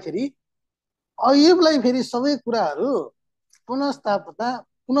भेट्छौँ भन्दाखेरि अयुबलाई फेरि सबै कुराहरू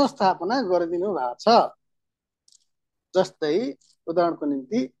पुनस्थापना गरिदिनु भएको छ। जस्तै उदाहरणको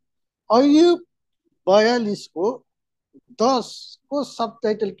निम्ति अयुब 42को 10 को सब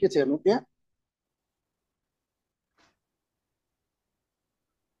टाइटल के छ हेर्नु त्यहाँ।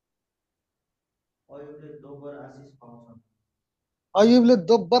 अयुबले दोब्बर आशिष पाउँछन्। अयुबले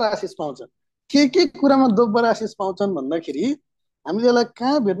दोब्बर आशिष पाउँछन्। के कुरामा दोब्बर आशिष पाउँछन् भन्दाखेरि हामीले यसलाई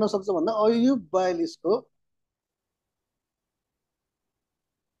कहाँ भेट्न सक्छौँ भन्दा अयुब 42को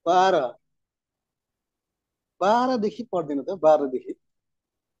 12 देखि पढ्दिनु त, 12 देखि।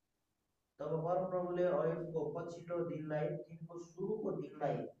 तब परमप्रभुले अयुबको पछिल्लो दिनलाई तिनको सुरुको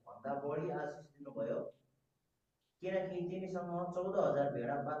दिनलाई भन्दा बढी आशिष दिनुभयो, किनकि तिनीसँग 14,000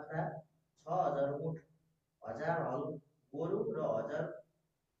 भेडा बाख्रा, 6,000 ऊँट, 1,000 हल गोरु र 1,000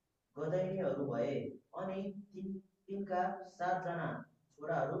 गदहिनीहरू भए, अनि तिनका 7 जना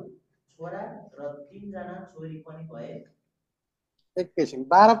छोरा र 3 जना छोरी पनि भए। एकैछिन,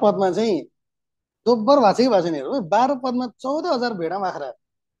 12 पदमा चाहिँ दोब्बर भएको छ कि भएको छैन हेरौँ है। 12 पदमा 14,000 भेडा बाख्रा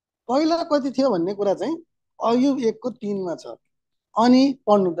पहिला कति थियो भन्ने कुरा चाहिँ अयुब 1को 3मा छ। अनि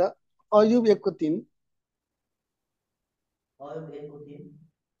पढ्नु त अयुब 1को 3। अयुब 1को 3।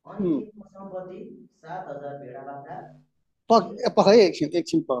 अनि तिनको सम्पत्ति 7,000 भेडा बाख्रा। पखै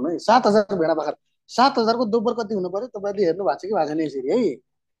एकछिन पढ्नु है। 7,000 भेडा बाख्रा, 7,000 को दोब्बर कति हुनु पर्यो तपाईँले हेर्नु भएको छ कि भएको छैन यसरी है।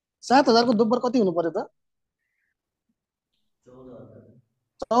 7,000 को दोब्बर कति हुनु पर्यो त?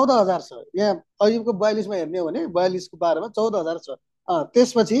 14,000 छ। यहाँ अयुबको 42मा हेर्ने हो भने 42को 12मा 14,000 छ।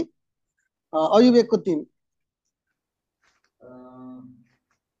 त्यसपछि अयुब 1को 3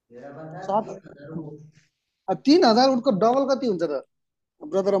 3,000 उठको डबल कति हुन्छ त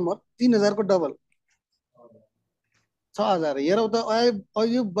ब्रदर अमर? 3,000 को डबल 6,000। हेरौँ त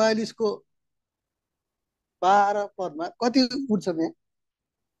अयुब 42को 12 पदमा कति उठ्छ त्यहाँ?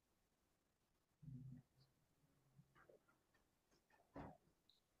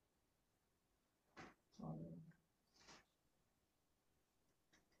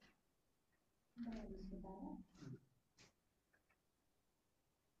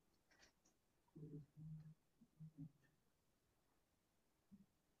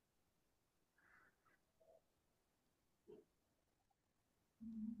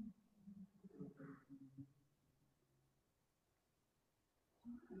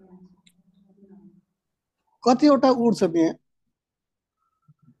 कतिवटा उठ्छ त्यहाँ?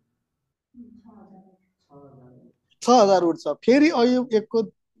 6,000 उठ्छ। फेरि अयुब 1को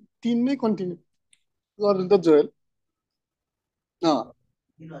 3 नै कन्टिन्यू गर्नु त जोएल।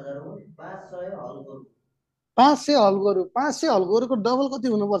 3,000 ऊँट, 500 हल गोरु। 500 हल गोरु, 500 हल गोरुको डबल कति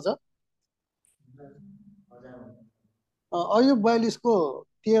हुनुपर्छ? 1,000। अयुब 42को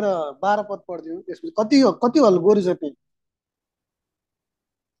 13 12 पद पढ्दिनु। त्यसपछि कति हल गोरु छ त्यहाँ?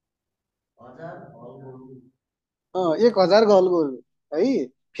 1,000 हल गोरु। 1,000 को हल गोरु है।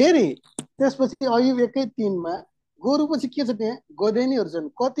 फेरि त्यसपछि अयुब 1कै 3मा गोरु पछि के छ त्यहाँ गदेनीहरू छन्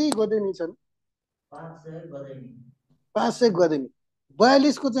कति गदेनी छन् 500 गदैनी 500 गदेनी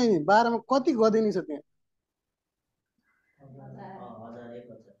 42 को चाहिँ 12 मा कति गदेनी छ त्यहाँ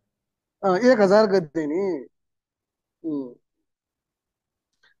 1000 गदेनी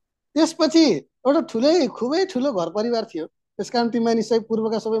त्यसपछि एउटा खुबै ठुलो घर परिवार थियो त्यसकारण ती मानिस चाहिँ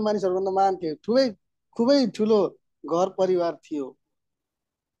पूर्वका सबै मानिसहरूभन्दा महान थियो खुबै ठुलो घर परिवार थियो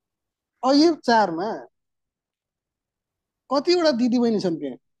अयुब 4 मा कतिवटा दिदीबहिनी छन्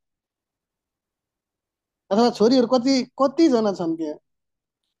त्यहाँ अथवा छोरीहरू कति जना छन् त्यहाँ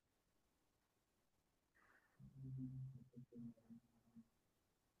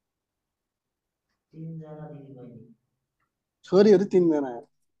छोरीहरू 3 जना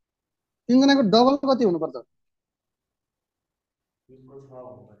 3 जनाको डबल कति हुनुपर्छ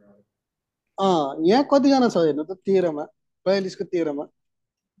यहाँ कतिजना छ हेर्नु त 13 मा 42 को 13 मा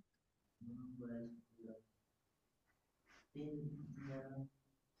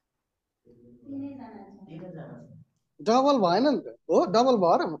डबल भएन नि त हो डबल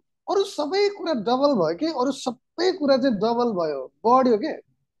भयो र अरू सबै कुरा डबल भयो कि अरू सबै कुरा चाहिँ डबल भयो बढ्यो के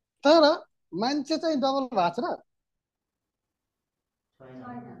तर मान्छे चाहिँ डबल भएको छ र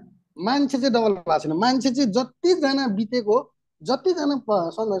मान्छे चाहिँ डबल भएको छैन मान्छे चाहिँ जतिजना बितेको जतिजना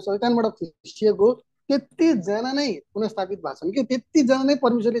शैतानबाट खुसिएको त्यतिजना नै पुनस्थापित भएको छन् कि त्यतिजना नै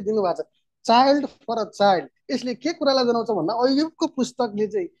परमेश्वरले दिनुभएको छ चाइल्ड फर अ चाइल्ड यसले के कुरालाई जनाउँछ भन्दा अयुबको पुस्तकले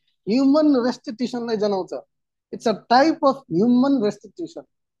चाहिँ ह्युमन रेस्टिट्युसनलाई जनाउँछ it's a type of human restitution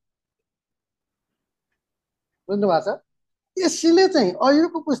बुझ्नु भएको छ यसले चाहिँ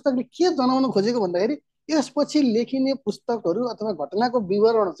अयुबको पुस्तकले के जनाउन खोजेको भन्दाखेरि यसपछि लेखिने पुस्तकहरू अथवा घटनाको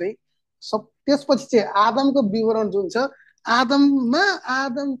विवरण चाहिँ त्यसपछि चाहिँ आदमको विवरण जुन छ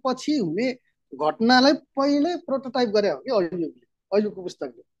आदम पछि हुने घटनालाई पहिल्यै प्रोटोटाइप गरे हो कि अयुबको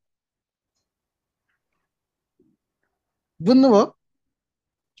पुस्तकले बुझ्नुभयो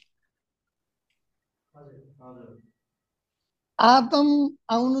आदम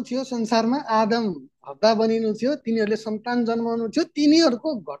आउनु थियो संसारमा आदम हप्ता बनिनु थियो तिनीहरूले सन्तान जन्माउनु थियो तिनीहरूको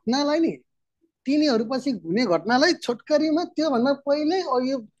घटनालाई नि तिनीहरू पछि हुने घटनालाई छोटकरीमा त्योभन्दा पहिल्यै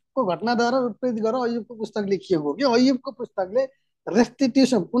अयुबको घटनाद्वारा उत्प्रेरित गरेर अयुबको पुस्तक लेखिएको हो कि अयुबको पुस्तकले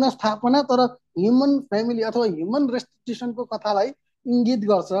रेस्टिट्युसन पुनस्थापना तर ह्युमन फ्यामिली अथवा ह्युमन रेस्टिट्युसनको कथालाई इङ्गित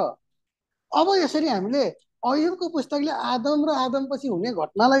गर्छ अब यसरी हामीले अयुबको पुस्तकले आदम र आदमपछि हुने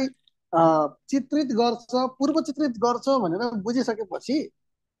घटनालाई चित्रित गर्छ पूर्व चित्रित गर्छ भनेर बुझिसकेपछि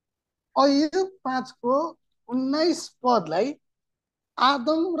अयुब 5 को 19 पदलाई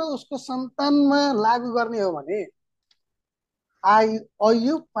आदम र उसको सन्तानमा लागू गर्ने हो भने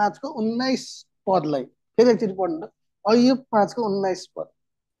अयुब 5 को 19 पदलाई फेरि एकचोटि पढ्नु अयुब 5 को 19 पद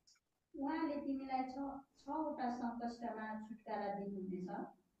उहाँले तिमीलाई 6वटा सङ्कष्टमा छुटकारा दिनुहुनेछ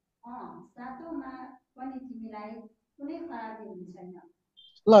सातौँमा पनि तिमीलाई कुनै खराबी हुने छैन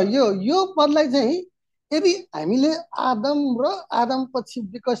ल यो पदलाई चाहिँ यदि हामीले आदम र आदम पछि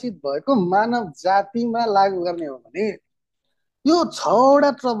विकसित भएको मानव जातिमा लागू गर्ने हो भने यो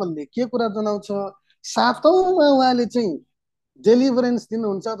 6वटा ट्रबलले के कुरा जनाउँछ सातौँमा उहाँले चाहिँ डेलिभरेन्स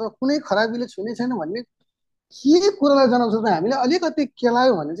दिनुहुन्छ अथवा कुनै खराबीले छुने छैन भन्ने के कुरालाई जनाउँछ त हामीले अलिकति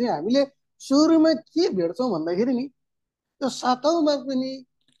केलायो भने चाहिँ हामीले सुरुमा के भेट्छौँ भन्दाखेरि नि त्यो सातौँमा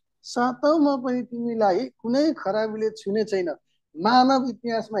पनि तिमीलाई कुनै खराबीले छुने छैन मानव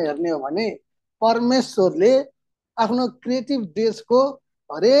इतिहासमा हेर्ने हो भने परमेश्वरले आफ्नो क्रिएटिभ डेजको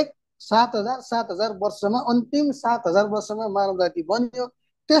हरेक 7,000 वर्षमा अन्तिम 7,000 वर्षमा मानव जाति बन्यो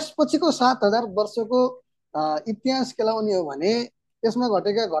त्यसपछिको 7,000 वर्षको इतिहास केलाउने हो भने त्यसमा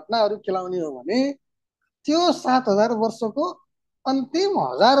घटेका घटनाहरू केलाउने हो भने त्यो 7,000 वर्षको अन्तिम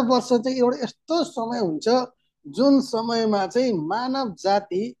 1000 वर्ष चाहिँ एउटा यस्तो समय हुन्छ जुन समयमा चाहिँ मानव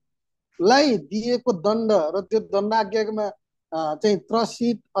जातिलाई दिएको दण्ड र त्यो दण्डाज्ञामा चाहिँ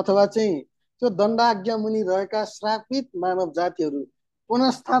त्रसित अथवा चाहिँ त्यो दण्डाज्ञा मुनि रहेका श्रापित मानव जातिहरू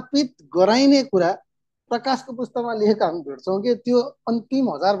पुनस्थापित गराइने कुरा प्रकाशको पुस्तकमा लेखेका हामी भेट्छौँ कि त्यो अन्तिम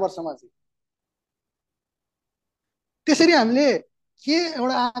 1000 वर्षमा चाहिँ त्यसरी हामीले के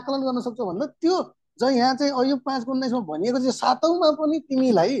एउटा आकलन गर्न सक्छौँ भन्दा त्यो यहाँ चाहिँ अयुब 5 को 19 मा भनिएको चाहिँ सातौँमा पनि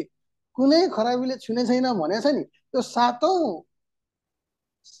तिमीलाई कुनै खराबीले छुने छैन भनेको छ नि त्यो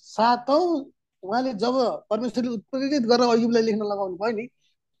सातौँ उहाँले जब परमेश्वरले उत्प्रेरित गरेर अयुबलाई लेख्न लगाउनु भयो नि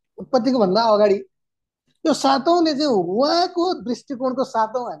उत्पत्तिको भन्दा अगाडि त्यो सातौँले चाहिँ उहाँको दृष्टिकोणको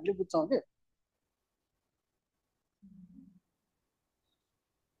सातौँ हामीले बुझ्छौँ के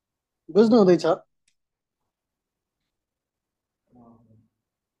बुझ्नु हुँदैछ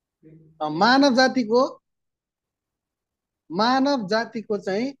मानव जातिको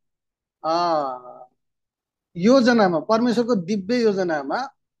चाहिँ योजनामा परमेश्वरको दिव्य योजनामा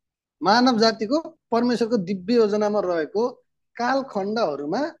मानव जातिको परमेश्वरको दिव्य योजनामा रहेको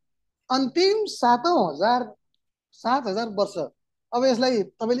कालखण्डहरूमा अन्तिम 7,000 वर्ष। अब यसलाई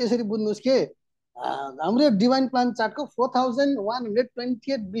तपाईँले यसरी बुझ्नुहोस् के हाम्रो डिभाइन प्लान चार्टको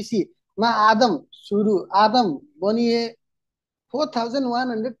 4128 BC मा आदम बनिए।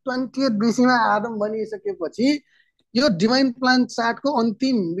 4128 BC मा आदम बनिसकेपछि यो डिभाइन प्लान चार्टको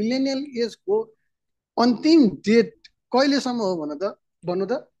अन्तिम मिलेनियल एजको अन्तिम डेट कहिलेसम्म हो भन्नु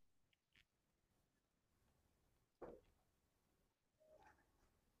त?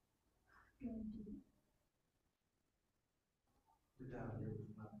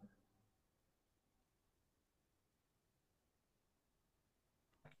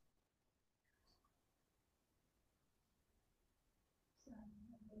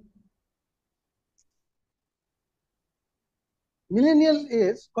 मिलेनियल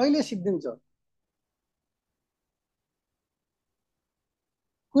एज कहिले सिद्धिन्छ?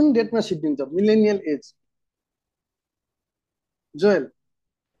 कुन डेटमा सिद्धिन्छ मिलेनियल एज? जोएल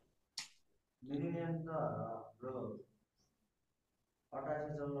मिलेनियम त हाम्रो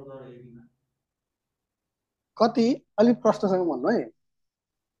 2814 एडीमा। कति अलिक प्रश्नसँग भन्नु है।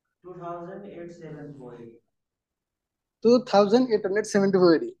 2874 एडी।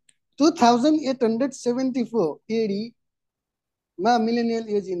 2874 एडी। 2874 एडी मा मिलेनियल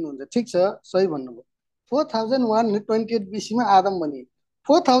एज इन हुन्छ। ठिक छ, सही भन्नुभयो। 4128 BC मा आदम बनिए।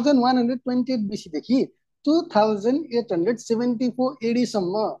 4128 BC देखि 2874 एडी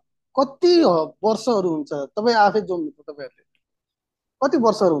सम्म कति वर्षहरू हुन्छ? तपाईँ आफै जोड्नु, तपाईँहरूले कति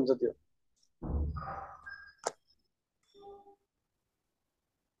वर्षहरू हुन्छ त्यो?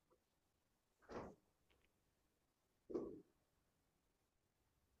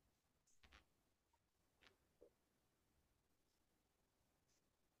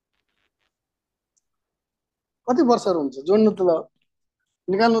 कति वर्षहरू हुन्छ? जोड्नु त, ल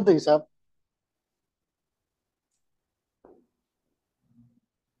निकाल्नु त हिसाब।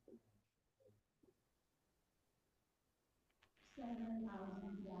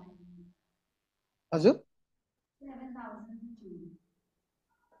 हजुर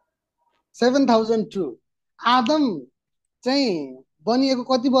 7002। आदम चाहिँ बनिएको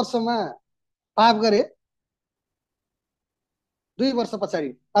कति वर्षमा पाप गरे? 2 वर्ष पछाडि,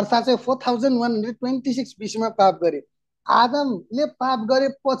 अर्थात् चाहिँ 4126 BC मा पाप गरे। आदमले पाप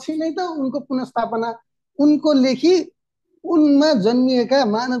गरेपछि नै त उनको पुनर्स्थापना, उनको लेखी उनमा जन्मिएका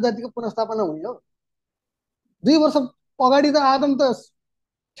मानव जातिको पुनर्स्थापना हुने हो। 2 वर्ष अगाडि त आदम त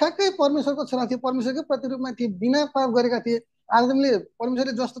ठ्याक्कै परमेश्वरको छोरा थिए, परमेश्वरकै प्रतिरूपमा थिए, बिना पाप गरेका थिए। आदमले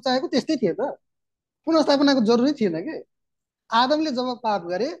परमेश्वरले जस्तो चाहेको त्यस्तै थिए त, पुनर्स्थापनाको जरुरी थिएन के। आदमले जब पाप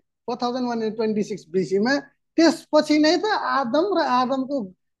गरे 4126 BC मा, त्यसपछि नै त आदम र आदमको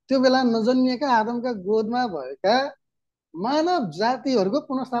त्यो बेला नजन्मिएका आदमका गोदमा भएका मानव जातिहरूको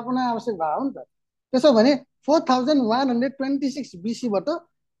पुनर्स्थापना आवश्यक भयो नि त। त्यसो भने 4126 BC बाट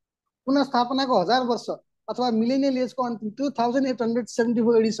पुनर्स्थापनाको 1000 वर्ष अथवा मिलेनियल एजको अन्तिम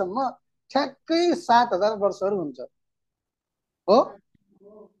 2874 एडी सम्म ठ्याक्कै 7000 वर्षहरू हुन्छ हो।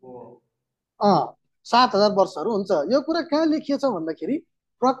 7000 वर्षहरू हुन्छ। यो कुरा कहाँ लेखिएको छ भन्दाखेरि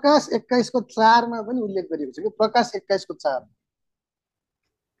प्रकाश 21 को 4 मा पनि उल्लेख गरिएको छ कि प्रकाश 21 को 4।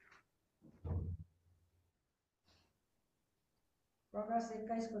 प्रकाश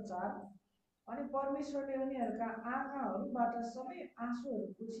 21 को 4। अनि परमेश्वरले उनीहरूका आँखाहरूबाट सबै आँसुहरू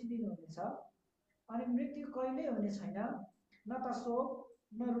पुछिदिनुहुनेछ, अनि मृत्यु कहिल्यै हुने छैन, न त शोक,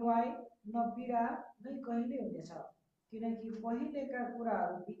 न रुवाई, न पीडा नै कहिल्यै हुनेछ, किनकि पहिलेका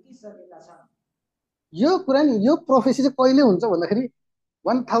कुराहरू बितिसकेका छन्। यो कुरा नि, यो प्रोफेसी चाहिँ कहिले हुन्छ भन्दाखेरि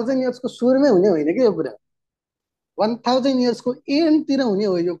 1000 इयर्सको सुरुमै हुने होइन कि यो कुरा। 1000 इयर्सको एन्डतिर हुने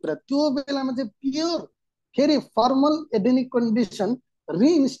हो यो कुरा। त्यो बेलामा चाहिँ प्योर फेरि फर्मल एडेनिक कन्डिसन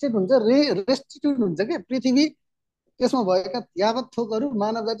रिइन्स्टेट हुन्छ, रेस्टिट्युट हुन्छ के पृथ्वी। त्यसमा भएका यावत थोकहरू,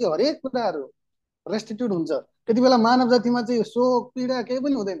 मानव जाति हरेक कुराहरू रेस्टिट्युट हुन्छ। त्यति बेला मानव जातिमा चाहिँ शोक पीडा केही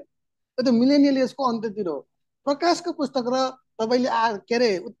पनि हुँदैन। त्यो मिलेनियल एजको अन्त्यतिर हो। प्रकाशको पुस्तक र तपाईँले के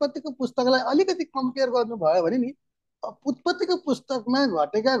अरे उत्पत्तिको पुस्तकलाई अलिकति कम्पेयर गर्नुभयो भने नि, उत्पत्तिको पुस्तकमा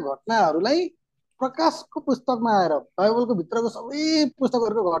घटेका घटनाहरूलाई प्रकाशको पुस्तकमा आएर, बाइबलको भित्रको सबै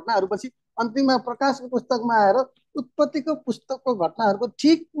पुस्तकहरूको घटनाहरूपछि अन्तिममा प्रकाशको पुस्तकमा आएर उत्पत्तिको पुस्तकको घटनाहरूको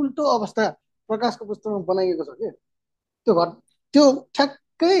ठिक उल्टो अवस्था प्रकाशको पुस्तकमा बनाइएको छ के। त्यो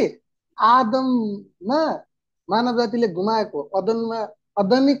ठ्याक्कै आदममा मानव जातिले गुमाएको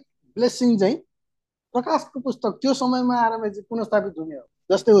अदनिक ब्लेसिङ चाहिँ प्रकाशको पुस्तक त्यो समयमा आएर चाहिँ पुनर्स्थापित हुने हो।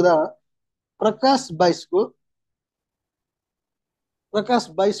 जस्तै उदाहरण प्रकाश 22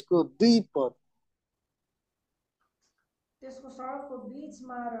 को 2 पद। त्यसको सडकको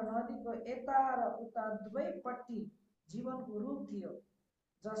बीचमा र नदीको यता र उता दुवैपट्टि जीवनको रूप थियो।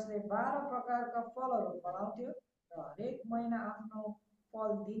 जसले 12 प्रकारका फलहरू फलाउँथ्यो र हरेक महिना आफ्नो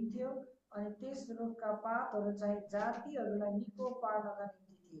फल दिन्थ्यो अनि त्यस रुखका पातहरू चाहिँ जातिहरूलाई निको पार्नका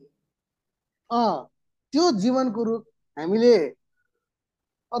निम्ति थिए। त्यो जीवनको रुख हामीले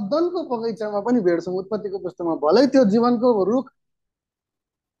अदनको बगैँचामा पनि भेट्छौँ। उत्पत्तिको पुस्तकमा भलै त्यो जीवनको रुख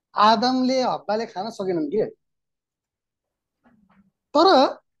आदमले हब्बाले खान सकेनन् के, तर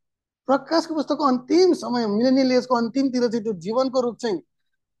प्रकाशको पुस्तकको अन्तिम समय मिलेनियल एजको अन्तिमतिर चाहिँ त्यो जीवनको रुख चाहिँ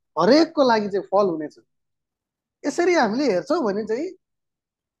हरेकको लागि चाहिँ फल हुनेछ। यसरी हामीले हेर्छौँ भने चाहिँ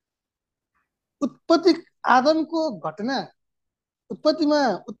उत्पत्ति आदमको घटना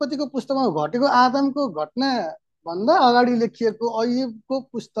उत्पत्तिको पुस्तकमा घटेको आदमको घटना भन्दा अगाडि लेखिएको अयुबको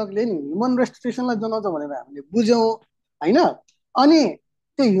पुस्तकले नि ह्युमन रेस्टिट्युसनलाई जनाउँछ भनेर हामीले बुझ्यौँ होइन। अनि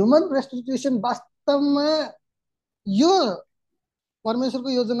त्यो ह्युमन रेस्टिट्युसन वास्तवमा यो परमेश्वरको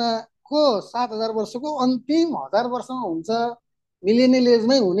योजनाको 7000 वर्षको अन्तिम 1000 वर्षमा हुन्छ, मिलेनियल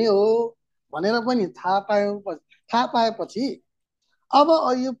एजमै हुने हो भनेर पनि थाहा पाएपछि अब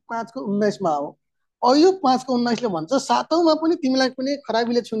अयुब 5:19 हो। अयुब 5:19 भन्छ, सातौँमा पनि तिमीलाई कुनै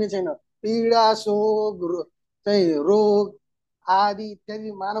खराबीले छुने छैन, पीडा शोक चाहिँ रोग आदि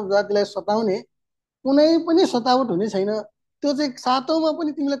इत्यादि मानव जातिलाई सताउने कुनै पनि सतावट हुने छैन। त्यो चाहिँ सातौँमा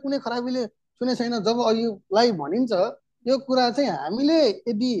पनि तिमीलाई कुनै खराबीले छुने छैन। जब अयुबलाई भनिन्छ यो कुरा चाहिँ हामीले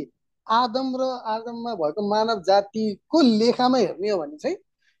यदि आदम र आदममा भएको मानव जातिको लेखामा हेर्ने हो भने चाहिँ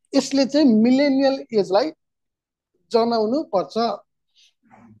यसले चाहिँ मिलेनियल एजलाई जनाउनु पर्छ।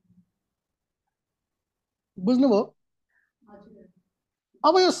 बुझ्नुभयो?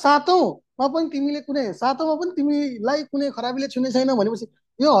 अब यो सातौँमा पनि तिमीलाई कुनै खराबीले छुने छैन भनेपछि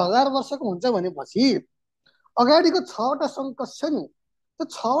यो 1000 वर्षको हुन्छ भनेपछि अगाडिको 6वटा सङ्कस छ नि, त्यो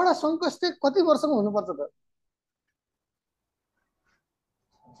 6वटा सङ्कस चाहिँ कति वर्षको हुनुपर्छ त?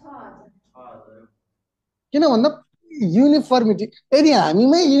 किन भन्दा युनिफर्मिटी, यदि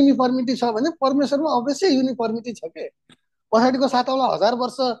हामीमै युनिफर्मिटी छ भने परमेश्वरमा अवश्य युनिफर्मिटी छ के। पछाडिको 7औँलाई 1000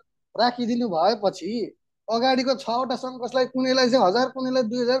 वर्ष राखिदिनु भएपछि अगाडिको 6वटा सङ्कसलाई कुनैलाई चाहिँ 1000, कुनैलाई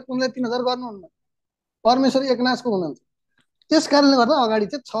 2000, कुनैलाई 3000 गर्नुहुन्न। परमेश्वर एकनाशको हुनुहुन्छ। त्यस कारणले गर्दा अगाडि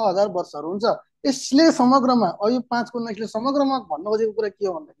चाहिँ 6000 वर्षहरू हुन्छ। यसले समग्रमा अयुब 5:19ले समग्रमा भन्नु खोजेको कुरा के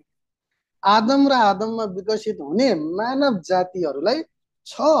हो भन्दाखेरि आदम र आदममा विकसित हुने मानव जातिहरूलाई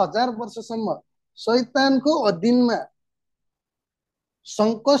 6000 वर्षसम्म शैतानको अधीनमा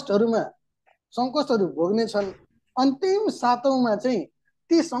सङ्कष्टहरू भोग्नेछन्। अन्तिम सातौँमा चाहिँ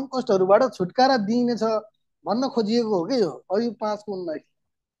ती सङ्कष्टहरूबाट छुटकारा दिइनेछ भन्न खोजिएको हो कि यो अयुब 5:19।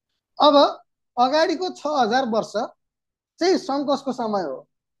 अब अगाडिको 6000 वर्ष चाहिँ सङ्कष्टको समय हो,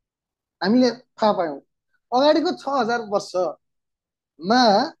 हामीले थाहा पायौँ। अगाडिको 6000 वर्ष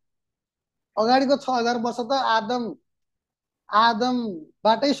त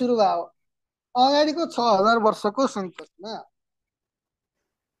आदमबाटै सुरु भयो। अगाडिको 6000 वर्षको सङ्कष्टमा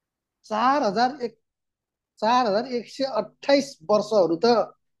 4128 वर्षहरू त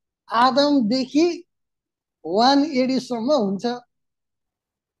आदमदेखि 180 सम्म हुन्छ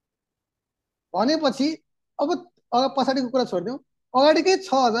भनेपछि अब पछाडिको कुरा छोडिदिउँ। अगाडिकै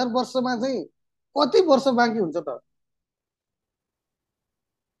 6000 वर्षमा चाहिँ कति वर्ष बाँकी हुन्छ त?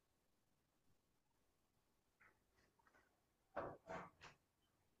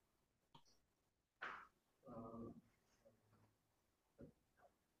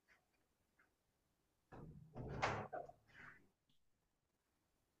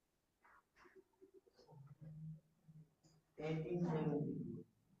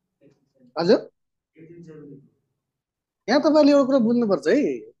 हजुर, यहाँ तपाईँले एउटा कुरा बुझ्नुपर्छ है।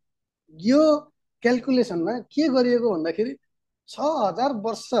 यो क्यालकुलेसनमा के गरिएको भन्दाखेरि 6000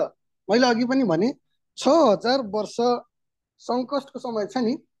 वर्ष, मैले अघि पनि भने 6000 वर्ष सङ्कष्टको समय छ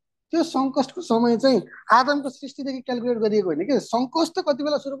नि, त्यो सङ्कष्टको समय चाहिँ आदमको सृष्टिदेखि क्यालकुलेट गरिएको होइन कि। सङ्कष्ट कति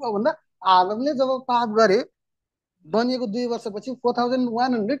बेला सुरु भयो भन्दा आदमले जब पाप गरे बनिएको 2 वर्षपछि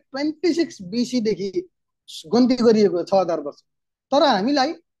 4126 BC देखि गन्ती गरिएको 6000 वर्ष। तर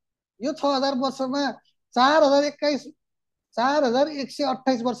हामीलाई यो 6000 वर्षमा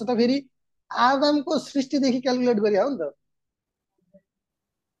 4128 वर्ष त फेरि आदमको सृष्टिदेखि क्यालकुलेट गरियो नि त।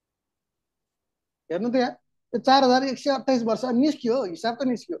 हेर्नु त यहाँ त्यो 4128 वर्ष निस्कियो, हिसाब त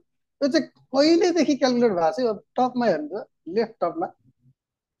निस्कियो। त्यो चाहिँ कहिलेदेखि क्यालकुलेट भएको छ? यो टपमा हेर्नु त, लेफ्ट टपमा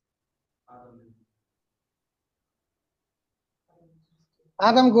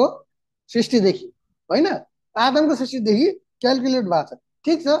आदमको सृष्टिदेखि होइन, आदमको सृष्टिदेखि क्यालकुलेट भएको छ।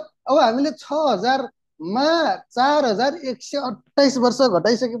 ठिक छ, अब हामीले 6000मा 4128 वर्ष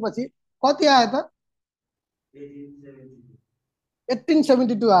घटाइसकेपछि कति आयो त?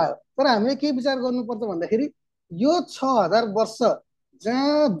 1872 आयो। तर हामीले के विचार गर्नुपर्छ भन्दाखेरि यो 6000 वर्ष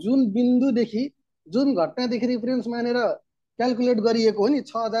जहाँ जुन बिन्दुदेखि जुन घटनादेखि रिफरेन्स मानेर क्यालकुलेट गरिएको हो नि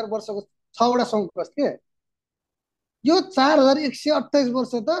 6000 वर्षको 6वटा सङ्कस के यो 4128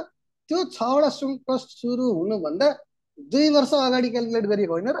 वर्ष त त्यो 6वटा सङ्कस सुरु हुनुभन्दा 2 वर्ष अगाडि क्यालकुलेट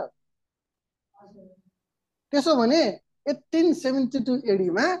गरिएको होइन र त्यसो भने 1872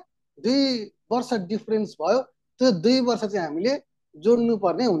 एडीमा 2 वर्ष डिफरेन्स भयो त्यो 2 वर्ष चाहिँ हामीले जोड्नु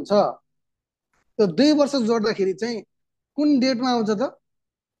पर्ने हुन्छ त्यो 2 वर्ष जोड्दाखेरि चाहिँ कुन डेटमा आउँछ त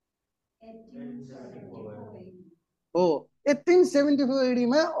हो 1874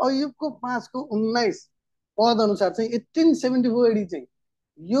 एडीमा अयुबको 5 को 19 पद अनुसार चाहिँ 1874 एडी चाहिँ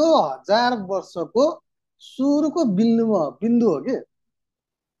यो 1000 वर्षको सुरुको बिन्दु हो के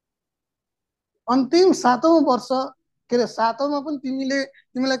अन्तिम 7औं वर्ष के अरे 7औंमा पनि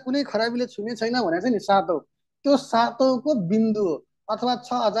तिमीलाई कुनै खराबीले छुने छैन भनेको छ नि 7औं त्यो 7औंको बिन्दु हो अथवा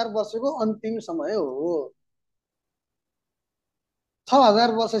 6000 वर्षको अन्तिम समय हो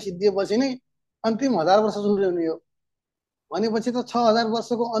 6000 वर्ष सिद्धिएपछि नै अन्तिम 1000 वर्ष सुरु हुने हो भनेपछि त 6000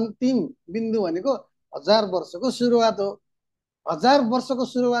 वर्षको अन्तिम बिन्दु भनेको 1000 वर्षको सुरुवात हो 1000 वर्षको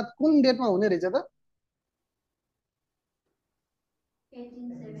सुरुवात कुन डेटमा हुने रहेछ त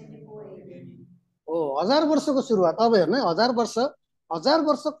 1874 हो 1000 वर्षको सुरुवात अब हेर्नु 1000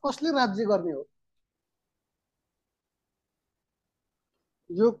 वर्ष कसले राज्य गर्ने हो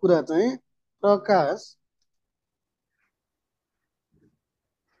यो कुरा चाहिँ प्रकाश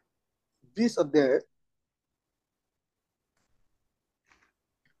 20 अध्याय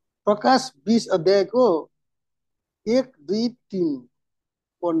प्रकाश 20 अध्यायको 1 2 3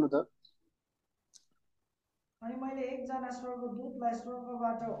 पढ्नु त अनि मैले एकजना स्वर्गदूतलाई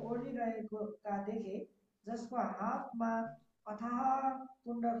स्वर्गबाट ओर्लिरहेका देखे जसको हातमा अथाह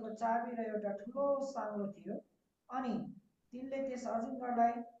कुण्डको चाबी र एउटा ठुलो साङ्लो थियो अनि तिनले त्यस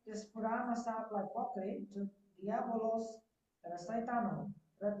अजिङ्गरलाई त्यस पुरानो साँपलाई पक्रे जो दियाबोलोस र शैतान हो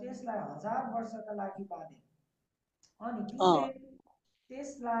र त्यसलाई 1000 वर्षका लागि बाँधे अनि तिनले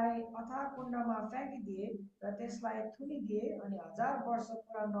त्यसलाई अथाह कुण्डमा फ्याँकिदिए र त्यसलाई थुनिदिए अनि 1000 वर्ष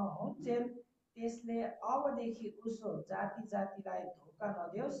पुरा नहुन्जेल त्यसले अबदेखि उसो जाति जातिलाई धोका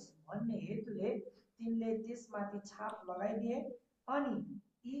नदेओस् भन्ने हेतुले तिनले त्यसमाथि छाप लगाइदिए अनि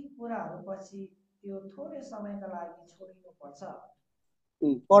यी कुराहरूपछि त्यो थोरै समयका लागि छोडिनुपर्छ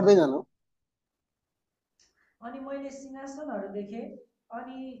पढ्दै जानु अनि मैले सिंहासनहरू देखे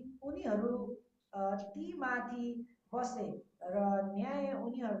अनि उनीहरू ती माथि बसे र न्याय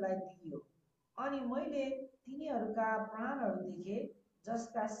उनीहरूलाई दिइयो अनि मैले तिनीहरूका प्राणहरू देखे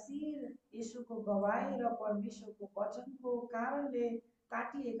जसका शिर यीशुको गवाही र परमेश्वरको वचनको कारणले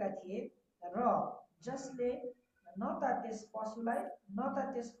काटिएका थिए र जसले न त त्यस पशुलाई न त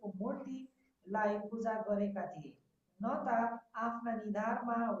त्यसको मूर्तिलाई पूजा गरेका थिए न त आफ्ना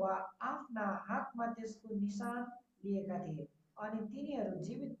निधारमा वा आफ्ना हातमा त्यसको निशान लिएका थिए अनि तिनीहरू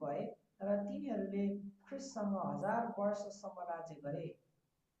जीवित भए र तिनीहरूले ख्रिस्टसँग 1000 वर्षसम्म राज्य गरे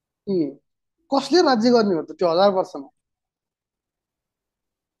कसले राज्य गर्ने हो त त्यो 1000 वर्षमा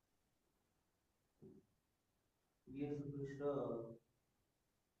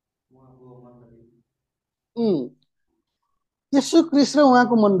येशू ख्रिस्ट र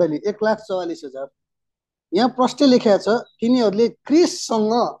उहाँको मण्डली 1,44,000 यहाँ प्रश्न लेखेको छ तिनीहरूले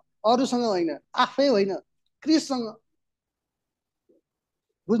क्रिससँग अरूसँग होइन आफै होइन क्रिससँग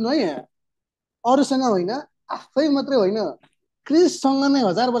बुझ्नु है यहाँ अरूसँग होइन आफै मात्रै होइन क्रिससँग नै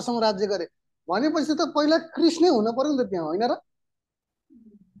 1000 वर्षमा राज्य गरे भनेपछि त पहिला क्रिस नै हुन पर्यो नि त त्यहाँ होइन र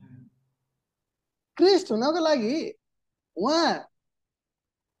क्रिस्ट हुनको लागि उहाँ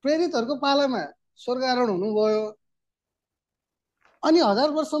प्रेरितहरूको पालामा स्वर्ग आरोहण हुनुभयो अनि 1000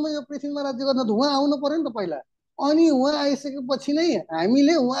 वर्षमा यो पृथ्वीमा राज्य गर्न त उहाँ आउनु पर्यो नि त पहिला अनि उहाँ आइसकेपछि नै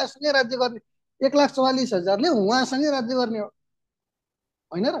हामीले उहाँसँगै राज्य गर्ने 1,44,000ले उहाँसँगै राज्य गर्ने हो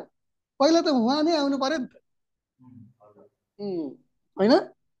होइन र पहिला त उहाँ नै आउनु पर्यो नि त होइन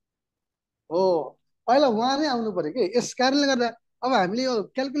हो पहिला उहाँ नै आउनु पर्यो कि यस कारणले गर्दा अब हामीले यो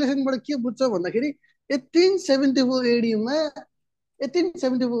क्यालकुलेसनबाट के बुझ्छौँ भन्दाखेरि 1874 एडीमा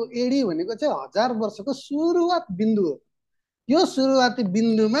 1874 एडी भनेको चाहिँ 1000 वर्षको सुरुवात बिन्दु हो यो सुरुवाती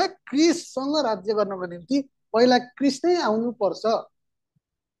बिन्दुमा क्रिससँग राज्य गर्नको निम्ति पहिला क्रिस नै आउनु पर्छ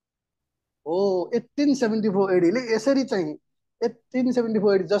हो 1874 एडीले यसरी चाहिँ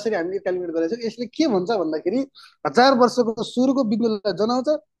 1874 एडी जसरी हामीले क्यालकुलेट गरेको छौँ यसले के भन्छ भन्दाखेरि 1000 वर्षको सुरुको बिन्दुलाई जनाउँछ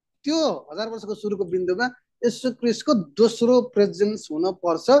त्यो 1000 वर्षको सुरुको बिन्दुमा येशू क्रिस्टको दोस्रो प्रेजेन्स हुन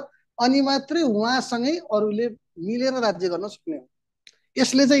पर्छ अनि मात्रै उहाँसँगै अरूले मिलेर राज्य गर्न सक्ने हो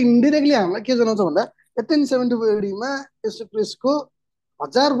यसले चाहिँ इन्डिरेक्टली हामीलाई के जनाउँछ भन्दा 1874 एडीमा येशू क्रिस्टको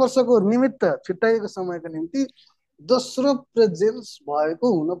 1000 वर्षको निमित्त छुट्याइएको समयको निम्ति दोस्रो प्रेजेन्स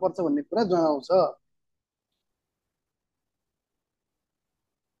भएको हुनुपर्छ भन्ने कुरा जनाउँछ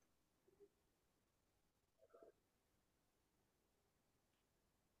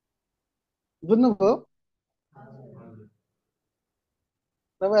बुझ्नुभयो? हजुर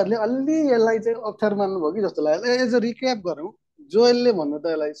तपाईँहरूले अलि यसलाई चाहिँ अप्ठ्यारो मान्नुभयो कि जस्तो लाग्यो। एज अ रिक्याप गरौँ, जोएलले भन्नु त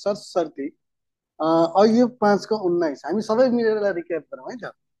यसलाई सरसर्ती अयुब 5:19 हामी सबै मिलेर यसलाई रिक्याप गरौँ है त।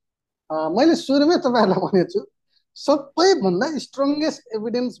 मैले सुरुमै तपाईँहरूलाई भनेको छु, सबैभन्दा स्ट्रङ्गेस्ट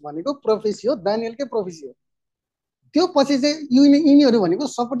एभिडेन्स भनेको प्रोफेसी हो, दानियलकै प्रोफेसी हो। त्यो पछि चाहिँ यिनीहरू भनेको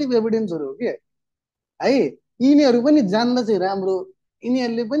सपोर्टिभ एभिडेन्सहरू हो कि है। यिनीहरू पनि जान्दा चाहिँ राम्रो,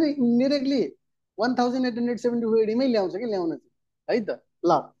 यिनीहरूले पनि इन्डिरेक्टली 1874 एडीमै ल्याउँछ कि ल्याउन चाहिँ है त।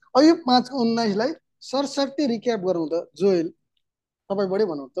 ल अयुब 5:19लाई सरसर्ती रिक्याप गरौँ त। जोएल तपाईँबाटै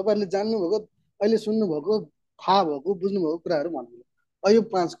भनौँ, तपाईँहरूले जान्नुभएको, अहिले सुन्नुभएको, थाहा भएको, बुझ्नुभएको कुराहरू भन्नु। अयुब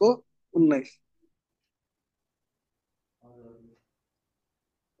 5:19। हजुर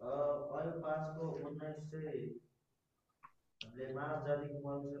अयो 5:19 चाहिँ हामीले मानव जातिको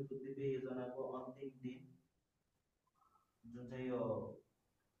मनुष्यको दिव्य योजनाको अन्तिम दिन जुन चाहिँ यो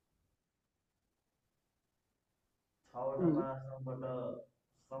 6वटा महासङ्कट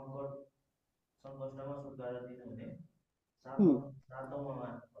सङ्कटमा छुटकारा दिनुहुने सातौँमा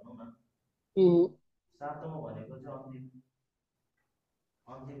भनौँ न, सातौँ भनेको चाहिँ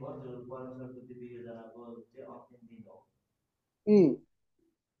अन्तिम हो, जो परमेश्वरको दिव्य योजनाको चाहिँ अन्तिम दिन हो।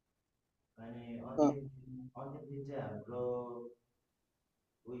 अनि अन्तिम दिन चाहिँ हाम्रो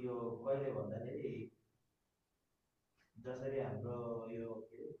उयो कहिले भन्दाखेरि जसरी हाम्रो यो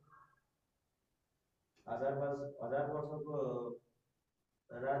के हजार वर्षको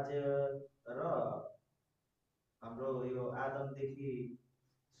राज्य र हाम्रो यो आदमदेखि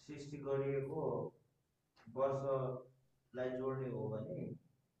सृष्टि गरिएको वर्षलाई जोड्ने हो भने,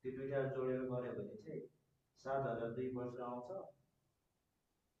 त्यो दुईटा जोडेर गऱ्यो भने चाहिँ 7002 वर्ष आउँछ।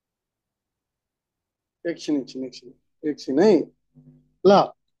 एकछिन है। ल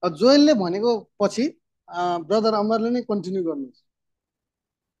जोएलले भनेको पछि ब्रदर अमरले नै कन्टिन्यू गर्नुहोस्।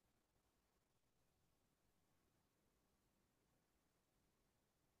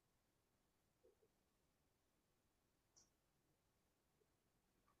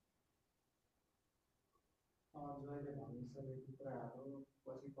 जोएलले भनिसकेको कुराहरू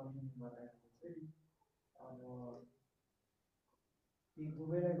पछि कन्टिन्यू गर्दाखेरि चाहिँ अब यी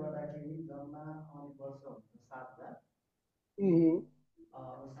दुवैलाई गर्दाखेरि जम्मा आउने वर्ष हुन्छ 7000।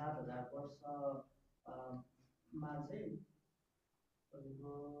 7000 वर्षमा चाहिँ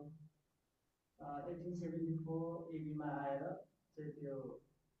तपाईँको 1874 एडीमा आएर चाहिँ त्यो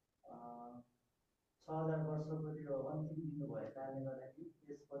 6000 वर्षको त्यो अन्तिम दिनु भएको कारणले गर्दाखेरि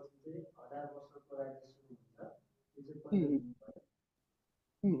त्यसपछि चाहिँ 1000 वर्षको राज्य सुरु हुन्छ। त्यो चाहिँ पहिलो दिनु भयो।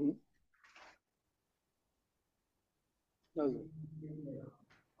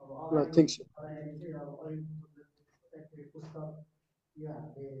 अब अगाडि चाहिँ अब अलिक पुस्तक यो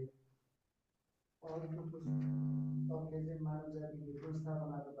हामीले अरूको पुस्तकले चाहिँ मानव जातिको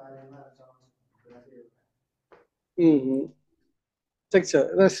पुनर्स्थापनाको बारेमा जनाउँछ कुरा चाहिँ एउटा। ठिक छ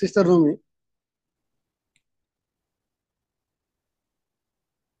र सिस्टर रुमी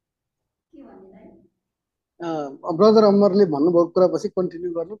ब्रदर अमरले भन्नुभएको कुरा पछि कन्टिन्यू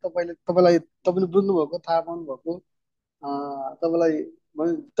गर्नु। तपाईँले बुझ्नुभएको, थाहा पाउनुभएको,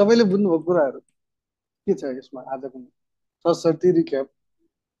 तपाईँले बुझ्नुभएको कुराहरू के छ यसमा आजको सरसर्ती रिक्याप।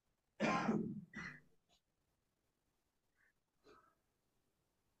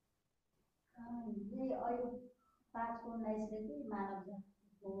 अयुब 5:19ले चाहिँ मानव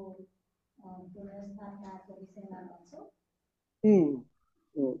जातिको पुनर्स्थापनाको विषयमा भन्छ।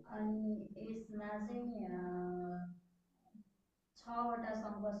 अनि यसमा चाहिँ 6वटा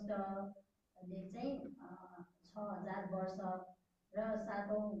सङ्कष्टले चाहिँ 6000 वर्ष र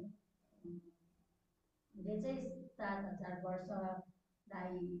सातौँले चाहिँ 7000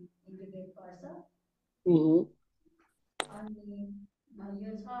 वर्षलाई इन्डिकेट गर्छ। अनि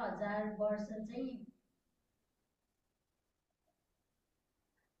यो 6000 वर्ष चाहिँ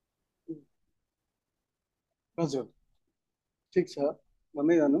हजुर ठिक छ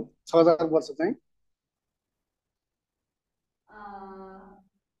भन्दै जानु। 6000 वर्ष चाहिँ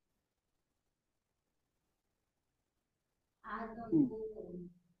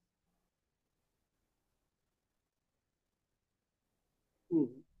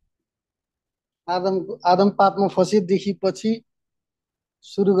आदम पापमा फसेदेखि पछि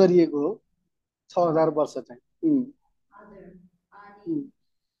सुरु गरिएको हो 6000 वर्ष चाहिँ। हजुर अनि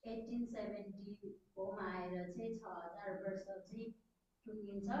 1874 मा आएर चाहिँ 6000 वर्ष चाहिँ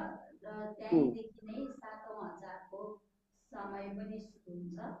टुङ्गिन्छ र त्यहीँदेखि नै 7000को समय पनि सुरु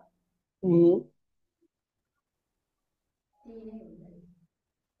हुन्छ।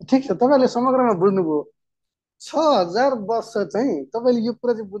 ठिक छ, तपाईँले समग्रमा बुझ्नुभयो। 6000 वर्ष चाहिँ तपाईँले यो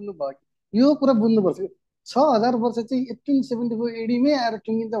कुरा चाहिँ बुझ्नुभयो कि यो कुरा बुझ्नुपर्छ। 6000 वर्ष चाहिँ 1874 एडीमै आएर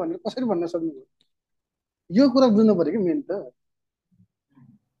टुङ्गिन्छ भनेर कसरी भन्न सक्नुभयो? यो कुरा बुझ्नु पर्यो कि मेन त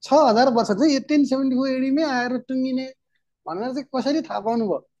 6000 वर्ष चाहिँ 1874 एडीमै आएर टुङ्गिने भनेर चाहिँ कसरी थाहा पाउनु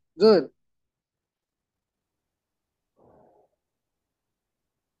भयो? जो यो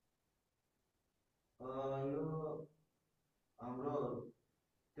हाम्रो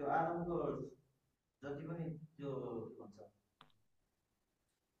त्यो आदमको जति पनि त्यो के भन्छ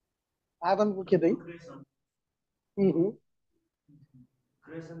आदमको के चाहिँ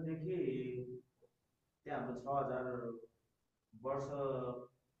क्रिएसनदेखि त्यहाँ हाम्रो 6000 वर्ष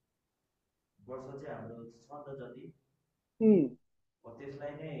चाहिँ हाम्रो छ त जति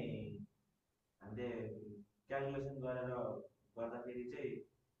त्यसलाई नै हामीले क्यालकुलेसन गरेर गर्दाखेरि चाहिँ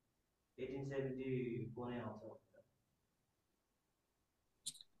 1874 नै आउँछ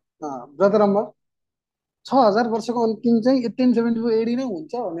ब्रदरम्बर 6000 वर्षको अन्तिम चाहिँ 1874 एडी नै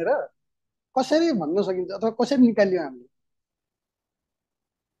हुन्छ भनेर कसरी भन्न सकिन्छ अथवा कसरी निकालियो हामीले?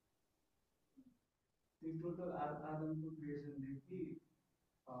 टोटल आदमको क्रिएसनदेखि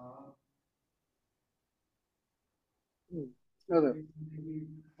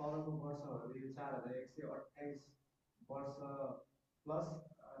तलको वर्षहरू 4128 वर्ष प्लस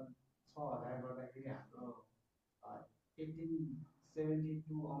 6000 गर्दाखेरि हाम्रो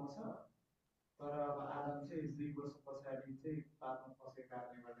 1872 आउँछ। तर अब आदम चाहिँ 2 वर्ष पछाडि चाहिँ पापमा फसेको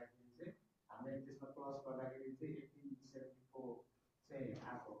कारणले गर्दाखेरि चाहिँ हामीले त्यसमा प्लस गर्दाखेरि चाहिँ 1874 चाहिँ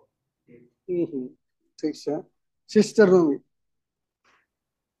आएको डेट। ठिक छ सिस्टर रुमी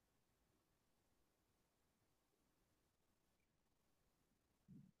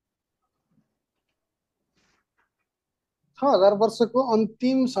 6000 वर्षको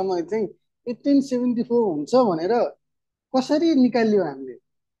अन्तिम समय चाहिँ 1874 हुन्छ भनेर कसरी निकालियो हामीले?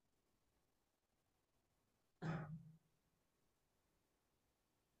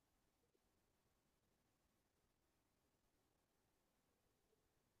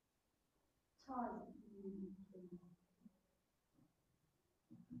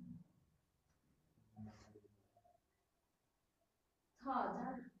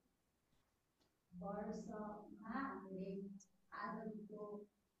 वर्षमा हामीले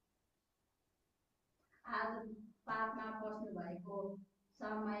आदम पापमा पस्नु भएको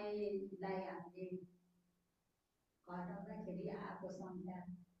समयलाई हामीले घटाउँदाखेरि आएको संख्या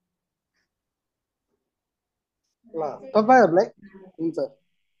ल तपाईहरुलाई हुन्छ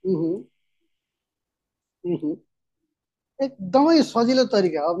एकदमै सजिलो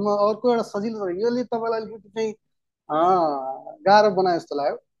तरिका। अब म अर्को एउटा सजिलो तरिका यसले तपाईलाई अलिकति चाहिँ गाह्रो बनाए जस्तो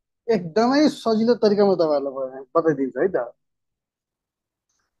लाग्यो। एकदमै सजिलो तरिकामा तपाईहरुलाई बताइदिन्छु है त।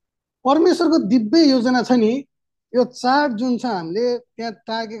 परमेश्वरको दिव्य योजना छ नि यो चार्ट जुन छ हामीले त्यहाँ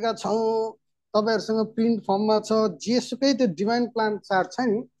टाकेका छौँ तपाईहरुसँग प्रिन्ट फर्ममा छ जेसुकै त्यो डिभाइन प्लान चार्ट छ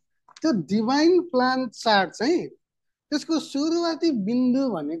नि त्यो डिभाइन प्लान चार्ट चाहिँ त्यसको सुरुवाती बिन्दु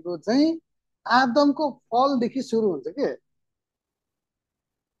भनेको चाहिँ आदमको फलदेखि सुरु हुन्छ के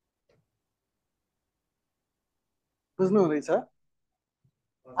बुझ्नु हुँदैछ?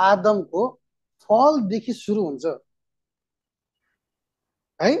 आदमको फलदेखि सुरु हुन्छ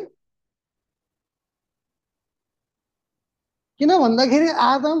है। किन भन्दाखेरि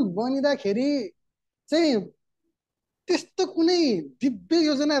आदम बनिँदाखेरि चाहिँ त्यस्तो कुनै दिव्य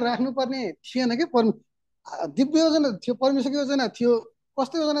योजना राख्नुपर्ने थिएन के दिव्य योजना थियो परमेश्वरको योजना थियो।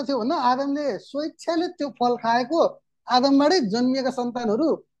 कस्तो योजना थियो भन्दा आदमले स्वेच्छाले त्यो फल खाएको आदमबाटै जन्मिएका सन्तानहरू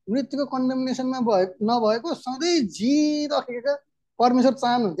मृत्युको कन्डेमनेसनमा नभएको सधैँ जिइरहेका परमेश्वर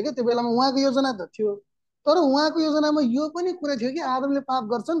चाहनुहुन्थ्यो कि त्यो बेलामा उहाँको योजना त थियो। तर उहाँको योजनामा यो पनि कुरा थियो कि आदमले पाप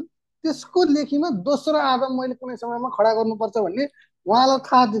गर्छन् त्यसको लेखीमा दोस्रो आदम मैले कुनै समयमा खडा गर्नुपर्छ भन्ने उहाँलाई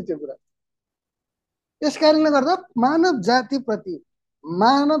थाहा थियो त्यो कुरा। यस कारणले गर्दा मानव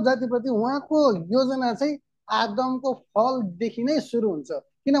जातिप्रति उहाँको योजना चाहिँ आदमको फलदेखि नै सुरु हुन्छ।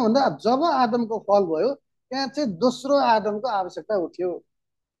 किन भन्दा जब आदमको फल भयो त्यहाँ चाहिँ दोस्रो आदमको आवश्यकता उठ्यो।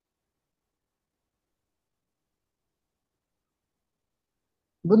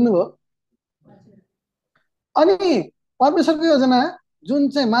 बुझ्नुभयो? अनि परमेश्वरको योजना जुन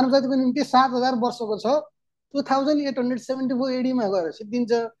चाहिँ मानव जातिको निम्ति 7000 वर्षको छ 2874 एडीमा गएर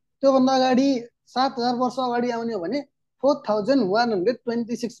सिद्धिन्छ। त्योभन्दा अगाडि 7000 वर्ष अगाडि आउने हो भने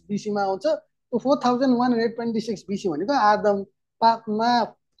 4126 बीसीमा आउँछ। त्यो 4126 बीसी भनेको आदम पापमा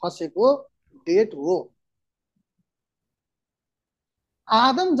फसेको डेट हो।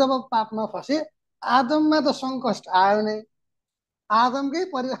 आदम जब पापमा फसे आदममा त सङ्कष्ट आयो नै, आदमकै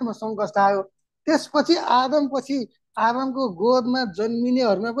परिवारमा सङ्कष्ट आयो। त्यसपछि आदमको गोदमा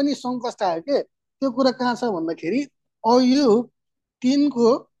जन्मिनेहरूमा पनि सङ्कष्ट आयो के। त्यो कुरा कहाँ छ भन्दाखेरि अयुब 3को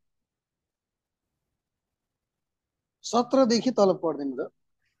 17 देखि तल पढ्दिनु त।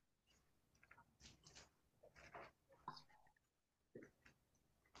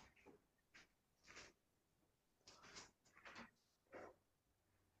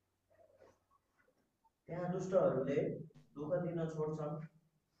 दुष्टहरूले दुःख दिन छोड्छन्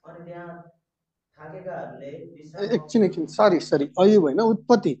अनि त्यहाँ थाकेकाहरूले विश्राम एकछिन सरी अयुब होइन,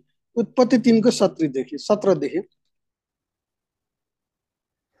 उत्पत्ति 3 को 17देखि 17देखि।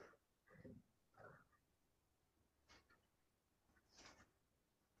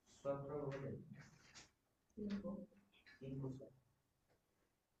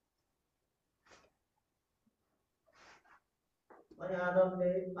 अनि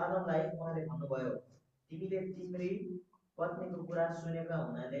आदमलाई उहाँले भन्नुभयो, तिमीले तिम्री पत्नीको कुरा सुनेका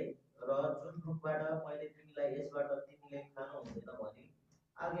हुनाले र जुन रुखबाट मैले तिमीलाई यसबाट तिमीले खानु हुँदैन भनी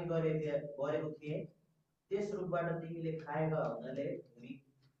आज्ञा गरेको थिएँ, त्यस रुखबाट तिमीले खाएका हुनाले भूमि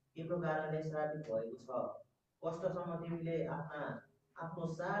तिम्रो कारणले श्रापित भएको छ। कष्टसम्म तिमीले आफ्नो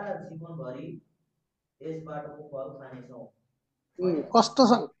सारा जीवनभरि यसबाटको फल खानेछौ।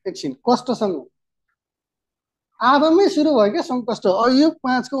 कष्टसँग आदममै सुरु भयो क्या सङ्कष्ट। अयुब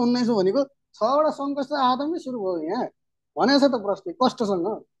 5 को 19 भनेको 6वटा सङ्कष्ट आदममै सुरु भयो यहाँ भनेको छ त प्रश्न, कष्टसँग।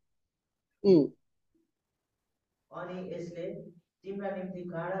 अनि यसले तिम्रा निम्ति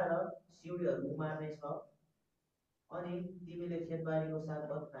काँडा र सिउडीहरू उमार्नेछ अनि तिमीले खेतबारीको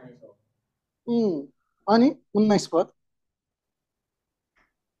सागपात खानेछौ। अनि 19 पद,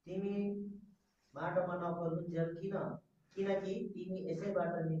 तिमी माटोमा नफल्नुन्जेल किनकि तिमी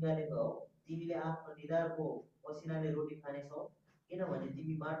यसैबाट निकालेको हौ। तिमीले आफ्नो निधारको पसिनाले रोटी खानेछौ, किनभने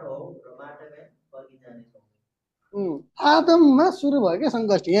तिमी माटो हौ र माटोमै फर्किजानेछौ। आदममा सुरु भयो क्या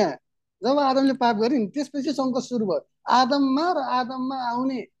सङ्कष्ट यहाँ। जब आदमले पाप गरे नि त्यसपछि सङ्कष्ट सुरु भयो। आदममा र आदममा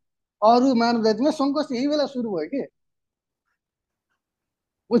आउने अरू मानव जातिमा सङ्कष्ट यही बेला सुरु भयो कि।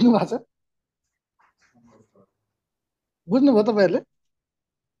 बुझ्नु भएको छ? बुझ्नुभयो तपाईँहरूले?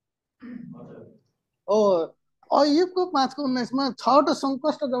 अयुबको 5 को 19 6वटा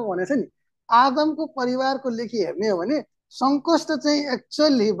सङ्कष्ट जब भनेछ नि, आदमको परिवारको लेखी हेर्ने हो भने सङ्कष्ट चाहिँ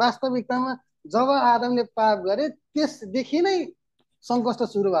एक्चुअली वास्तविकतामा जब आदमले पाप गरे त्यसदेखि नै सङ्कष्ट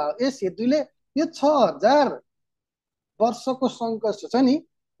सुरु भयो। यस हेतुले यो 6000 वर्षको सङ्कष्ट छ नि,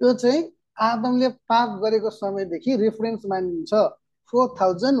 त्यो चाहिँ आदमले पाप गरेको समयदेखि रेफरेन्स मानिन्छ।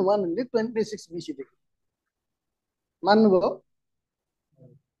 4126 BC देखि। मान्नुभयो?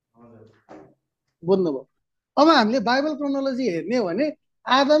 बुझ्नुभयो? अब हामीले बाइबल क्रोनोलोजी हेर्ने हो भने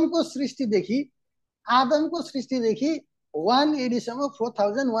आदमको सृष्टिदेखि 1 AD सम्म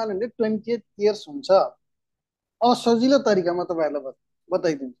 4128 इयर्स हुन्छ। सजिलो तरिकामा तपाईँहरूलाई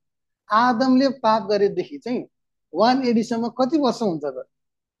बताइदिन्छु, आदमले पाप गरेदेखि चाहिँ 1 AD सम्म कति वर्ष हुन्छ त?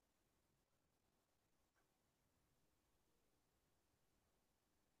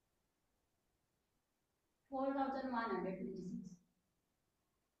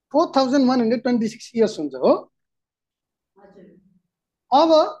 4126 इयर्स हुन्छ हो। अब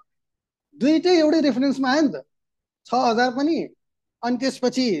दुईटै एउटै रेफरेन्समा आयो नि त, 6000 पनि अनि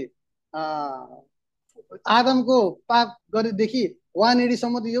त्यसपछि आदमको पाप गरेदेखि 1 AD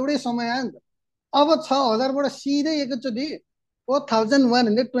सम्म त एउटै समय आयो नि त। अब 6000बाट सिधै एकैचोटि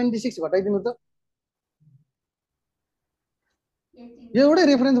 4126 घटाइदिनु त, एउटै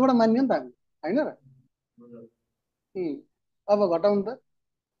रेफरेन्सबाट मान्यो नि त हामी, होइन र? अब घटाउनु त।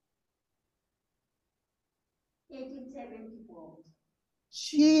 1874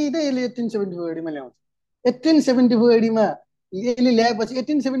 सिधै यसले 1874 AD-मा ल्याउँछ। 1874 AD-मा यसले ल्याएपछि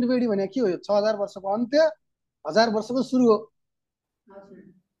 1874 AD भने के हो? 6000 वर्षको अन्त्य, 1000 वर्षको सुरु हो।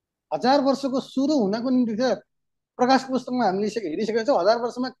 1000 वर्षको सुरु हुनको निम्ति त प्रकाश पुस्तकमा हामीले हेरिसकेका छौँ, 1000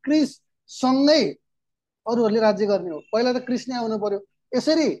 वर्षमा क्रिससँगै अरूहरूले राज्य गर्ने हो। पहिला त क्रिस नै आउनु पर्यो।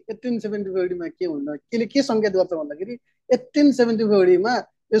 यसरी 1874 AD-मा केले के सङ्केत गर्छ भन्दाखेरि 1874 AD-मा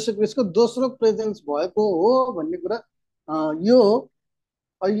येशू क्रिस्टको दोस्रो प्रेजेन्स भएको हो भन्ने कुरा यो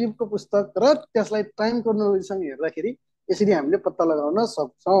अयुबको पुस्तक र त्यसलाई टाइम क्रोनोलोजीसँग हेर्दाखेरि यसरी हामीले पत्ता लगाउन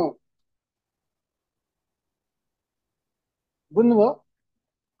सक्छौँ। बुझ्नुभयो?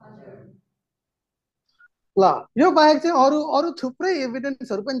 ल, यो बाहेक चाहिँ अरू थुप्रै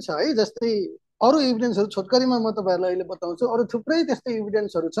एभिडेन्सहरू पनि छ है। जस्तै अरू एभिडेन्सहरू छोटकरीमा म तपाईँहरूलाई अहिले बताउँछु। अरू थुप्रै त्यस्तै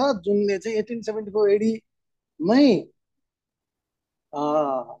एभिडेन्सहरू छ जुनले चाहिँ 1874 AD-मै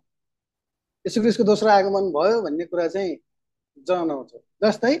येशू क्रिस्टको दोस्रो आगमन भयो भन्ने कुरा चाहिँ जनाउँछ।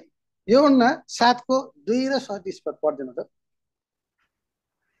 जस्तै यूहन्ना 7 को 2 र 37 पद पढ्दिनु त।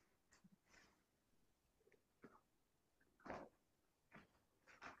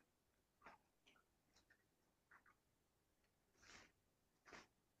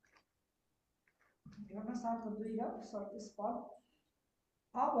 यूहन्ना 7 को 2 र 37 पद।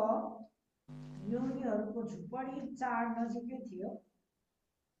 अब यहुदीहरूको झुपडी चाड नजिकै थियो।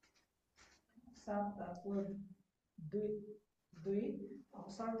 7 को 2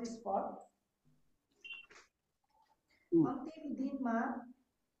 37 पद। अन्तिम दिनमा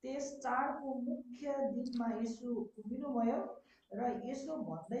त्यस चाडको मुख्य दिनमा यसो उभिनुभयो र यसो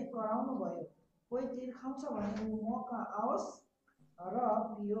भन्दै कराउनुभयो, कोही तिर्खाउँछ भने ऊ मका आओस् र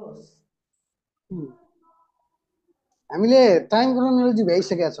पियोस्। हामीले टाइम क्रोनोलोजी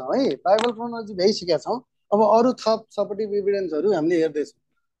भ्याइसकेका छौँ है, बाइबल क्रोनोलोजी भ्याइसकेका छौँ। अब अरू थप सपोर्टिभ इभिडेन्सहरू हामीले हेर्दैछौँ।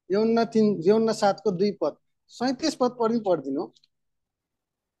 यूहन्ना 7 को 2 पद 37 पद पढिदिनु।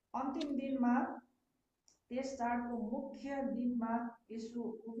 अन्तिम दिनमा त्यस चाडको मुख्य दिनमा यसो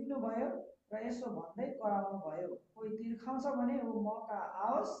उभिनुभयो र यसो भन्दै कराउनुभयो, कोही तिर्खाउँछ भने ऊ मका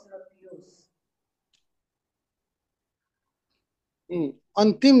आओस् र पियोस्।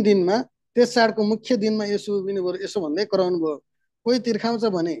 अन्तिम दिनमा त्यस चाडको मुख्य दिनमा यसो उभिनुभयो, यसो भन्दै कराउनु भयो, कोही तिर्खाउँछ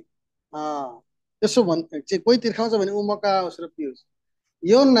भने कोही तिर्खाउँछ भने ऊ मका आओस् र पियोस्।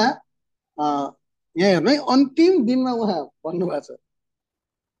 यूहन्ना यहाँ हेर्नु है, अन्तिम दिनमा उहाँ भन्नुभएको छ।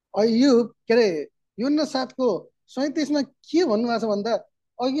 यो के अरे यूहन्ना 7 को 37 मा के भन्नुभएको छ भन्दा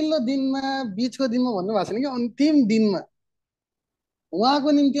अघिल्लो दिनमा, बिचको दिनमा भन्नुभएको छैन कि अन्तिम दिनमा।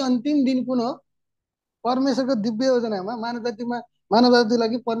 उहाँको निम्ति अन्तिम दिन कुन हो? परमेश्वरको दिव्य योजनामा, मानव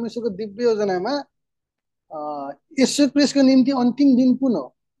जातिलाई परमेश्वरको दिव्य योजनामा यीशु क्रिस्टको निम्ति अन्तिम दिन कुन हो?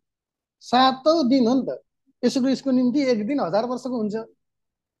 7औं दिन हो नि त। यीशु क्रिस्टको निम्ति एक दिन 1000 वर्षको हुन्छ।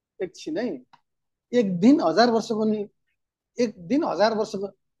 एकछिन है, एक दिन 1000 वर्षको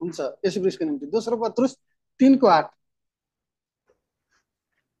हुन्छ यीशु क्रिस्टको निम्ति। दोस्रो पत्रुस 3 को 8।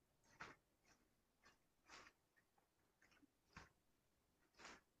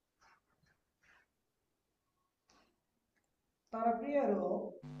 तर प्रियहरू,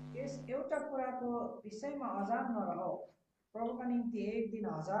 यस एउटा कुराको विषयमा अजान नरहौ, प्रभुका निम्ति एक दिन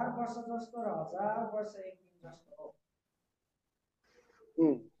 1000 वर्ष जस्तो र 1000 वर्ष एक दिन जस्तो हो।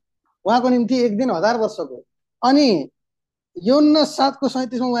 उहाँको निम्ति एक दिन 1000 वर्षको। अनि यूहन्ना 7 को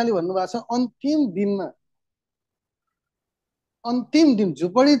 37 मा उहाँले भन्नुभएको छ अन्तिम दिन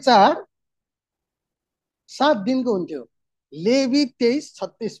झुपडी चाड 7 दिनको हुन्थ्यो। लेवी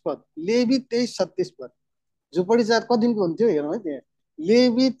 23:36 पद, लेवी 23:36 पद। झुपडी चाड कति दिनको हुन्थ्यो हेरौँ है, त्यहाँ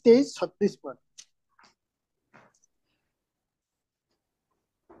लेवी 23:36 पद।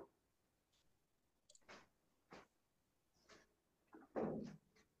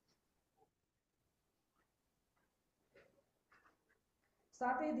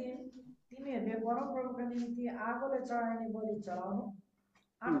 सातै दिन तिमीहरूले परमप्रभुका निम्ति आगोले चढाइने बलि चढाउनु।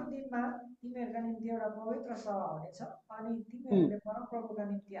 8औं दिनमा तिमीहरूका निम्ति एउटा पवित्र सभा हुनेछ अनि तिमीहरूले परमप्रभुका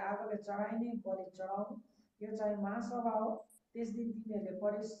निम्ति आगोले चढाइने बलि चढाउनु। यो चाहिँ महासभा हो। त्यस दिन तिमीहरूले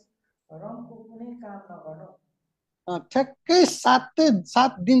परिश्रमको कुनै काम नगर्नु। ठ्याक्कै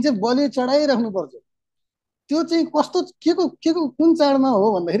 7 दिन चाहिँ बलि चढाइराख्नु पर्छ। त्यो चाहिँ कस्तो के को कुन चाडमा हो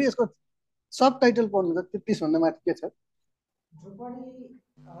भन्दाखेरि यसको सब टाइटल पढ्नु त 33 भन्दा माथि के छ?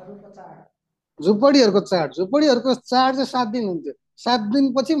 झुपडीहरूको चाड चाहिँ 7 दिन हुन्थ्यो। 7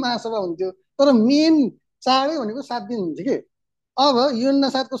 दिनपछि महासभा हुन्थ्यो। तर मेन चाडै भनेको 7 दिन हुन्थ्यो कि। अब यूहन्ना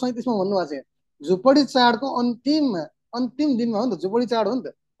 7 को 37 मा भन्नुभएको छ झुपडी चाडको अन्तिम दिनमा हो नि त, झुपडी चाड हो नि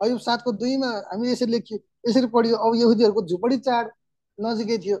त। अब 7 को 2 मा हामी यसरी पढ्यो। अब यहुदीहरूको झुपडी चाड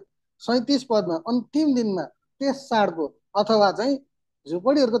नजिकै थियो। 37 पदमा अन्तिम दिनमा त्यस चाडको अथवा चाहिँ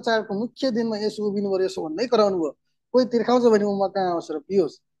झुपडीहरूको चाडको मुख्य दिनमा यसो उभिनुभयो, यसो भन्दै कराउनु भयो, कोही तिर्खाउँछ भने म कहाँ आओस् र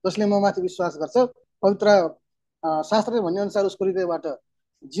पियोस्। जसले म माथि विश्वास गर्छ, पवित्र शास्त्रले भन्ने अनुसार उसको हृदयबाट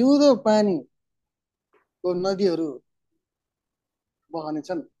जिउँदो पानीको नदीहरू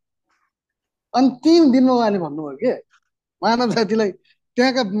बहनेछन्। अन्तिम दिनमा उहाँले भन्नुभयो के मानव जातिलाई,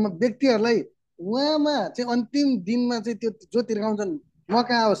 त्यहाँका व्यक्तिहरूलाई उहाँमा चाहिँ अन्तिम दिनमा चाहिँ त्यो जो तिर्खाउँछन् म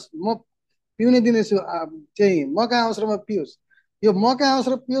कहाँ आओस्, म पिउने दिनेछु, चाहिँ म कहाँ आओस् र म पियोस्। यो म कहाँ आओस्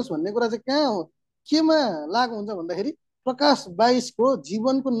र पियोस् भन्ने कुरा चाहिँ कहाँ हो, केमा लागु हुन्छ भन्दाखेरि प्रकाश 22 को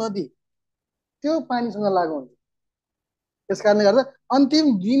जीवनको नदी त्यो पानीसँग लागु हुन्छ। त्यस कारणले गर्दा अन्तिम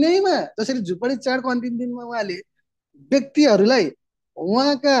दिनैमा जसरी झुपडी चाडको अन्तिम दिनमा उहाँले व्यक्तिहरूलाई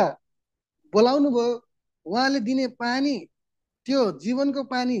उहाँका बोलाउनु भयो, उहाँले दिने पानी त्यो जीवनको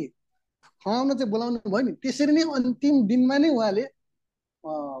पानी खुवाउन चाहिँ बोलाउनु भयो नि, त्यसरी नै अन्तिम दिनमा नै उहाँले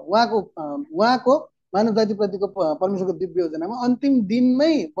उहाँको मानव जातिप्रतिको परमेश्वरको दिव्य योजनामा अन्तिम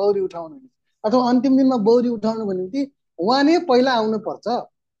दिनमै बौरी उठाउनु अथवा अन्तिम दिनमा बौरी उठाउनुको निम्ति उहाँ नै पहिला आउनु पर्छ।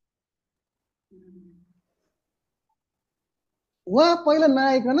 उहाँ पहिला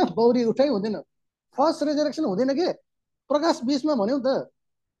नआइकन बौरी उठाइ हुँदैन। फर्स्ट रेजरेक्सन हुँदैन के। प्रकाश 20 मा भन्यो त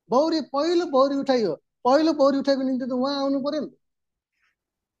पहिलो बौरी उठाइयो। पहिलो बौरी उठाइको निम्ति त उहाँ आउनु पर्यो नि।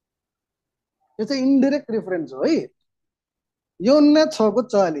 यो चाहिँ इन्डाइरेक्ट रेफरेन्स हो है। यूहन्ना 6 को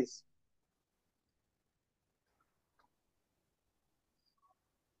 44।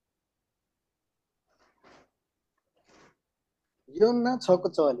 यूहन्ना 6 को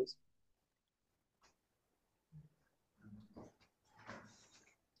 44।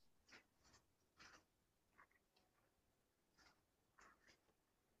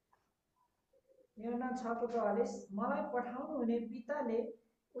 योना 6:44 मलाई पठाउनु हुने पिताले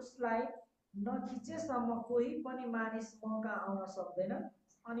उसलाई नखिचेसम्म कोही पनि मानिस म कहाँ आउन सक्दैन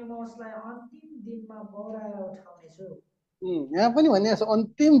अनि म उसलाई अन्तिम दिनमा बौराएर उठाउनेछु। यहाँ पनि भनिएको छ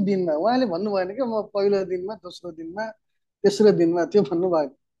अन्तिम दिनमा। उहाँले भन्नु भएन कि म पहिलो दिनमा, दोस्रो दिनमा, तेस्रो दिनमा, त्यो भन्नु भएन।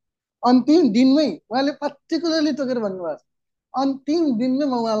 अन्तिम दिनमै उहाँले पर्टिकुलरली तोकेर भन्नुभएको छ अन्तिम दिनमै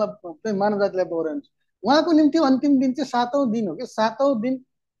म उहाँलाई मानव जातिलाई पौराउँछु। उहाँको निम्ति अन्तिम दिन चाहिँ 7औं दिन हो कि 7औं दिन,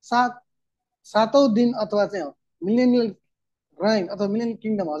 7औं दिन अथवा चाहिँ मिलेनियल राइन अथवा मिलेनियल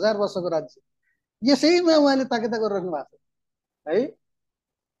किङडम, 1000 वर्षको राज्य। यसैमा उहाँले ताकेता गरिराख्नु भएको छ है।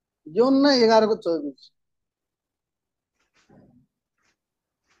 योना 11:24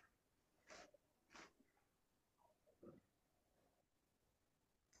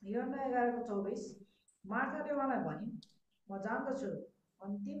 योना 11:24 मार्थाले उहाँलाई भनिन् म जान्दछु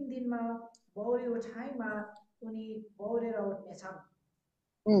अन्तिम दिनमा बौरी उठाइमा उनी बौरेर उठ्नेछन्।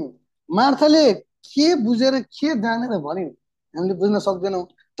 मार्थाले के बुझेर के जानेर भनिन् हामीले बुझ्न सक्दैनौँ।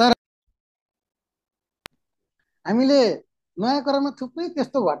 तर हामीले नयाँ करारमा थुप्रै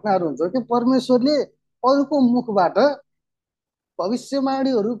त्यस्तो घटनाहरू हुन्छ कि परमेश्वरले अरूको मुखबाट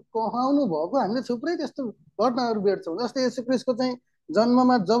भविष्यवाणीहरू कहाउनु भएको हामीले थुप्रै त्यस्तो घटनाहरू भेट्छौँ। जस्तै यीशु ख्रीष्टको चाहिँ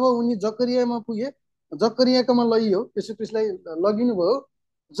जन्ममा जब उनी जकरियामा पुगे, जकरियाकोमा लगियो, यीशु ख्रीष्टलाई लगिनु भयो,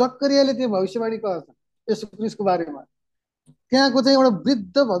 जकरियाले त्यो भविष्यवाणी गर्छ यीशु ख्रीष्टको बारेमा। त्यहाँको चाहिँ एउटा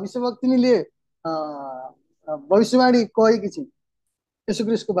वृद्ध भविष्यवक्तिनीले भविष्यवाणी कहेकी छिन् यीशु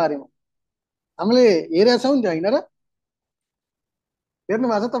ख्रीष्टको बारेमा। हामीले हेरेका छौँ नि, होइन र? हेर्नु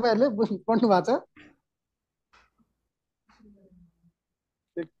भएको छ तपाईँहरूले, पढ्नु भएको छ?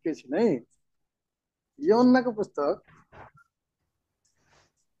 एकैछिन है। योन्नाको पुस्तक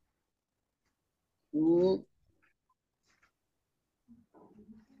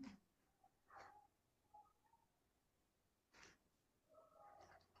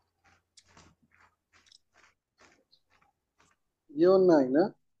योना होइन,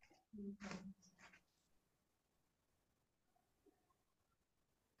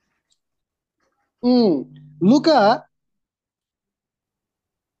 लुका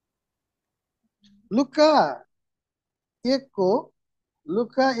एकको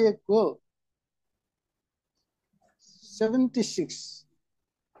 76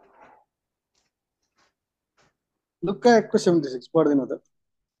 लुका 1:76 पढ्दिनु त।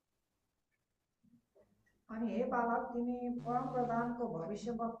 अनि हे बालक तिमी परमप्रधानको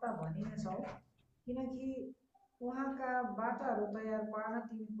भविष्यवक्ता भनिनेछौ किनकि उहाँका बाटाहरू तयार पार्न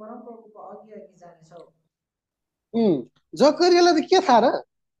तिमी परमप्रभुको अघि अघि जानेछौ। जकरियालाई त के थाहा र?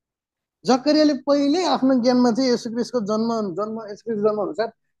 जकरियाले पहिल्यै आफ्नो ज्ञानमा चाहिँ यीशु ख्रीष्टको जन्म यीशु ख्रीष्ट जन्म अनुसार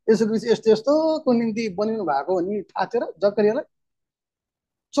यीशु ख्रीष्ट यस्तो यस्तोको निम्ति बनिनु भएको हो नि थाहा थियो र? जकरियालाई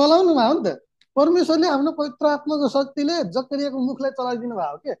चलाउनु भयो नि त। परमेश्वरले आफ्नो पवित्र आत्माको शक्तिले जकरियाको मुखलाई चलाइदिनु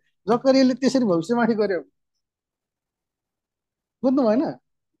भएको के। जकरियाले त्यसरी भविष्यवाणी गर्यो, बुझ्नु भएन?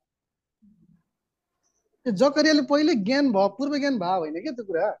 जकरियाले पहिले ज्ञान भयो, पूर्व ज्ञान भयो होइन क्या त्यो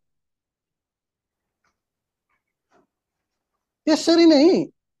कुरा। त्यसरी नै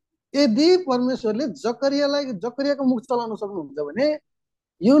यदि परमेश्वरले जकरियाको मुख चलाउन सक्नुहुन्छ भने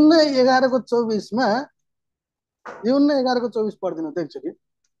योना 11:24 योना 11:24 पढ्दिनु त एकचोटि।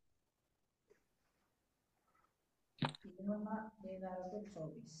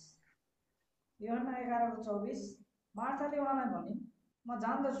 योना 11:24 मार्थाले उहाँलाई भनिन् म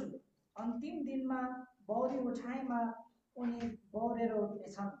जान्दछु अन्तिम दिनमा बौरी उठाइमा उनी बौरेर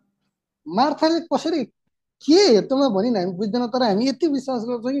उठ्नेछन्। मार्थाले कसरी के हेतुमा भनिन् हामी बुझ्दैनौँ, तर हामी यति विश्वास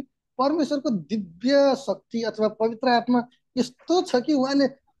गर्छौँ कि परमेश्वरको दिव्य शक्ति अथवा पवित्र आत्मा यस्तो छ कि उहाँले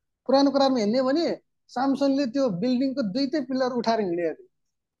पुरानो करारमा हेर्ने भने सामसनले त्यो बिल्डिङको 2 पिलर उठाएर हिँडेको थियो।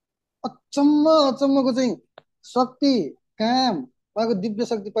 अचम्मको चाहिँ शक्ति काम, उहाँको दिव्य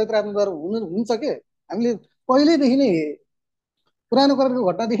शक्ति पवित्र आत्माद्वारा हुन्छ के। हामीले पहिल्यैदेखि नै पुरानो करारको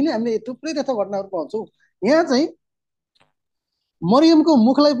घटनादेखि नै हामीले थुप्रै त्यस्ता घटनाहरू पाउँछौँ। यहाँ चाहिँ मरियमको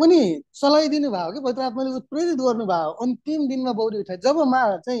मुखलाई पनि चलाइदिनु भयो कि पवित्र आत्माले प्रेरित गर्नुभयो। अन्तिम दिनमा बौरी उठाए जब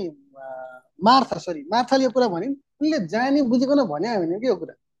मार्थाले यो कुरा भनिन्, उनले जानी बुझिकन भने होइन कि यो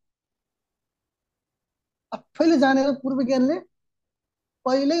कुरा, आफैले जानेर पूर्व ज्ञानले।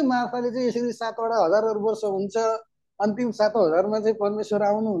 पहिल्यै मार्थाले चाहिँ यसरी 7वटा हजार वर्ष हुन्छ, अन्तिम 7,000मा चाहिँ परमेश्वर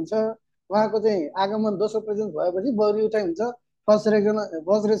आउनुहुन्छ, उहाँको चाहिँ आगमन दोस्रो प्रेजेन्स भएपछि बौरी उठाइ हुन्छ, फर्स्ट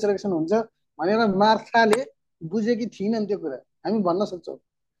रेजरेक्सन हुन्छ भनेर मार्थाले बुझेकी थिएनन्। त्यो कुरा हामी भन्न सक्छौँ।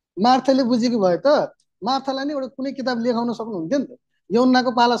 मार्थाले बुझेको भए त मार्थालाई नै एउटा कुनै किताब लेखाउन सक्नुहुन्थ्यो नि त।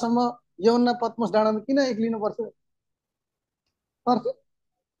 यौन्नाको पालासम्म यौन्ना पद्मस डाँडामा किन एक्लिनु पर्थ्यो?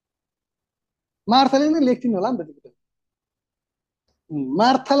 मार्थाले नै लेख्थिन् होला नि त त्यो किताब।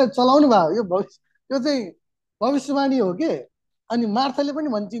 मार्थाले चलाउनु भयो। यो चाहिँ भविष्यवाणी हो के। अनि मार्थाले पनि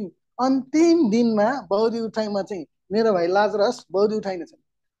भन्छन् अन्तिम दिनमा बौरी उठाइमा चाहिँ मेरो भाइ लाजरस बौरी उठाइने छ।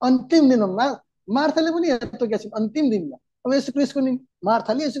 अन्तिम दिनमा मार्थाले पनि यस्तो क्या छिन् अन्तिम दिनमा। अब यसु क्रिस्टको निम्ति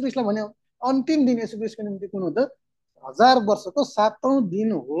मार्थाले यसु क्रिस्टलाई भन्यो अन्तिम दिन यसु क्रिस्टको निम्ति कुन हो त? 1000 वर्षको 7औं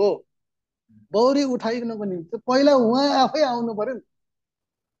दिन हो। बौरी उठाइनको निम्ति पहिला उहाँ आफै आउनु पर्यो नि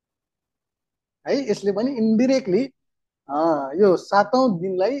है। यसले पनि इन्डिरेक्टली यो 7औं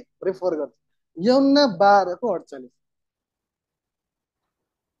दिनलाई रेफर गर्छ। यौना 12:48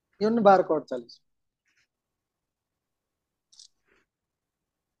 यौना 12:48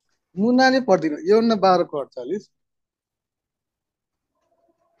 मुनाले पढ्दिनु यौना 12:48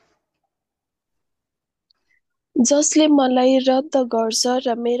 जसले मलाई रद्द गर्छ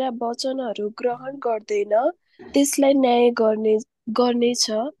र मेरा वचनहरू ग्रहण गर्दैन त्यसलाई न्याय गर्नेछ।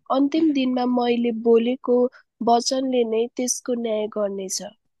 अन्तिम दिनमा मैले बोलेको वचनले नै त्यसको न्याय गर्नेछ।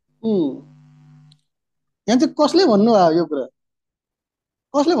 यहाँ चाहिँ कसले भन्नुभयो यो कुरा?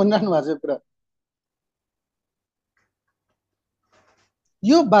 कसले भनिराख्नु भएको छ यो कुरा?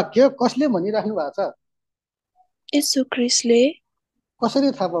 यो वाक्य कसले भनिराख्नु भएको छ? यीशु ख्रीष्टले।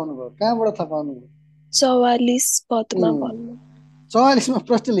 कसरी थाहा पाउनुभयो? कहाँबाट थाहा पाउनुभयो? 44 पदमा भन्नु। 44मा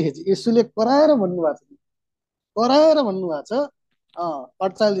प्रश्न लेखेछ। यीशुले कराएर भन्नुभएको छ। कराएर भन्नुभएको छ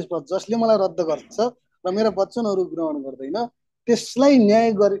 48 पद, जसले मलाई रद्द गर्छ र मेरा वचनहरू ग्रहण गर्दैन त्यसलाई न्याय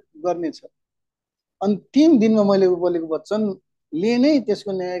गर्नेछ। अन्तिम दिनमा मैले बोलेको वचनले नै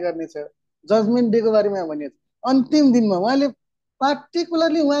त्यसको न्याय गर्नेछ। जजमेन्ट डेको बारेमा भनिएको छ। अन्तिम दिनमा उहाँले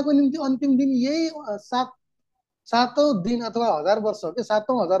पार्टिकुलरली उहाँको निम्ति अन्तिम दिन यही 7औं दिन अथवा 1000 वर्ष हो कि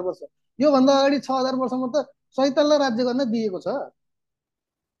 7औं 1000 वर्ष। योभन्दा अगाडि 6000 वर्षमा त शैतानलाई राज्य गर्न दिएको छ।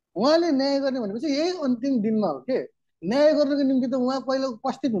 उहाँले न्याय गर्ने भनेपछि यही अन्तिम दिनमा हो के। न्याय गर्नको निम्ति त उहाँ पहिला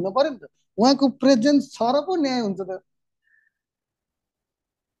उपस्थित हुनु पर्यो नि त। उहाँको प्रेजेन्स छ र पो न्याय हुन्छ त।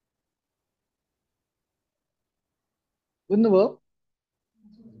 बुझ्नुभयो?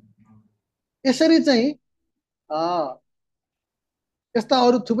 यसरी चाहिँ यस्ता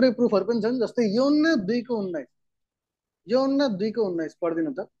अरू थुप्रै प्रुफहरू पनि छन्। जस्तै यौना 2:19 यौना 2:19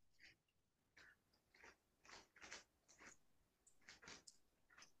 पढ्दिनु त।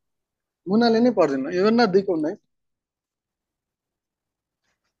 मुनाले नै पढ्दिनु यौना 2:19।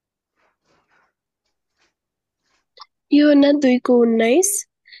 यूहन्ना 2:19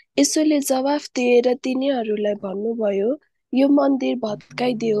 यसोले जवाफ दिएर तिनीहरूलाई भन्नुभयो, यो मन्दिर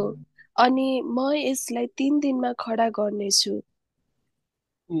भत्काइदियो अनि म यसलाई 3 दिनमा खडा गर्नेछु।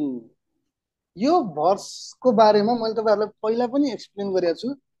 यो भर्सको बारेमा मैले तपाईहरुलाई पहिला पनि एक्सप्लेन गरेको छु।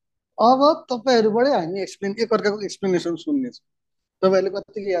 अब तपाईहरुबाटै हामी एकअर्काको एक्सप्लेनेसन सुन्नेछौँ। तपाईहरुले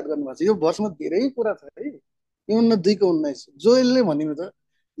कतिको याद गर्नुभएको छ? यो भर्समा धेरै कुरा छ है। यौना 2:19 जोएलले भनेको छ।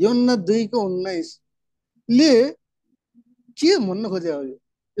 यौना 2:19 ले के भन्न खोजे हो?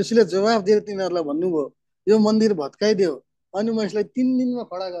 यसले जवाफ दिएर तिनीहरूलाई भन्नुभयो, यो मन्दिर भत्काइदियो अनि म यसलाई 3 दिनमा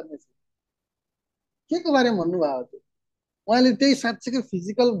खडा गर्नेछु। के को बारेमा भन्नुभएको थियो? उहाँले त्यही साँच्चैकै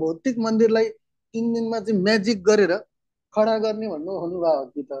फिजिकल भौतिक मन्दिरलाई 3 दिनमा चाहिँ म्याजिक गरेर खडा गर्ने भन्नुभएको हो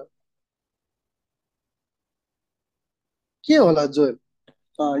कि त के होला जोएल?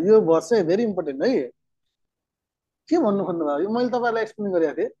 यो भर्स चाहिँ भेरी इम्पोर्टेन्ट है। के भन्नु खोज्नु भयो? यो मैले तपाईहरुलाई एक्सप्लेन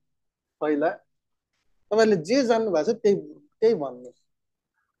गरेको थिएँ पहिला। तपाईहरुले जे जान्नु भएको छ त्यही भन्नु।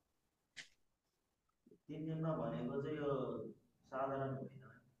 3 दिनमा भनेको चाहिँ यो साधारण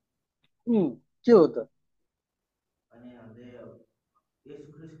होइन। के हो त? अनि हामीले यीशु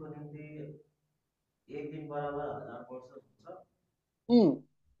ख्रीष्टको निम्ति एक दिन बराबर 1000 वर्ष हुन्छ।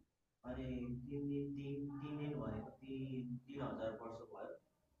 अनि 3 दिन भनेको 3000 वर्ष भयो।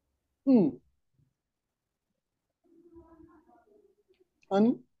 अनि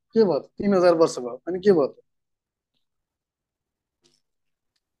के भयो? 3000 वर्ष भयो अनि के भयो?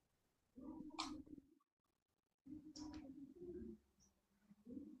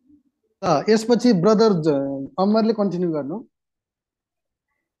 यसपछि ब्रदर अमरले कन्टिन्यू गर्नु।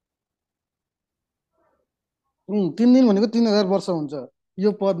 3 दिन भनेको 3000 वर्ष हुन्छ।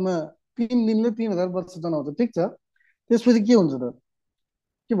 यो पदमा 3 दिनले 3000 वर्ष जनाउँछ। ठिक छ। त्यसपछि के हुन्छ त?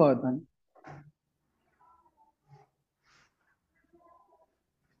 के भयो त?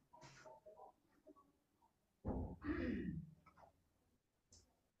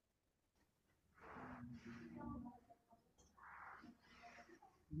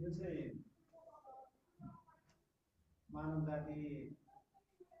 यो चाहिँ मानव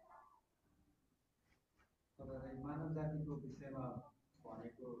जातिको विषयमा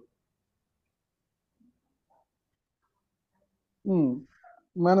भनेको।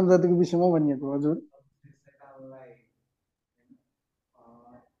 मानव जातिको विषयमा भनिएको हजुर।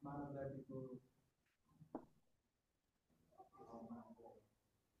 मानव जातिको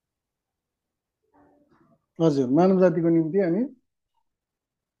हजुर मानव जातिको निम्ति अनि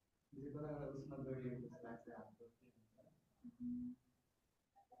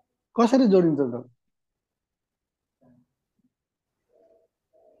कसरी जोडिन्छ त?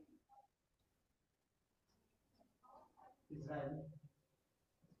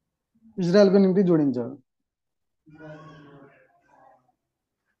 इजरायलको निम्ति जोडिन्छ।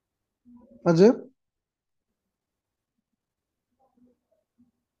 हजुर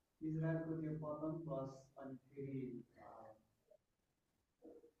इजरायलको त्यो पतन प्लस अनि फेरि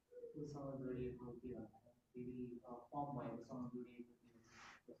उसँग जोडिएको के भन्छ फेरि फर्म भएकोसँग जोडिएको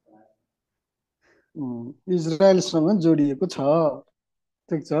जस्तो लाग्छ। इजरायलसँग जोडिएको छ।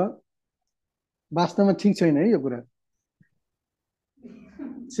 ठिक छ, वास्तवमा ठिक छैन है यो कुरा।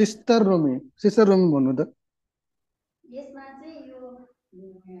 सिस्टर रोमी भन्नु त। यसमा चाहिँ यो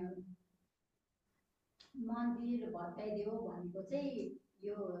मन्दिर भत्काइदेऊ भनेको चाहिँ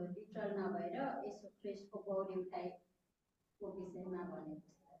यो लिटरल नभएर यसो ख्रिस्टको पौडी उठाइको विषयमा भनेको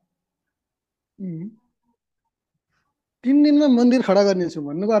छ। 3 दिनमा मन्दिर खडा गर्नेछु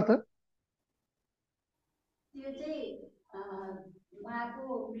भन्नुको अर्थ त्यो चाहिँ उहाँको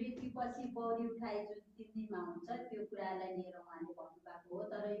मृत्युपछि पौडी उठाइ जुन 3 दिनमा हुन्छ त्यो कुरालाई लिएर उहाँले भन्नुभएको हो।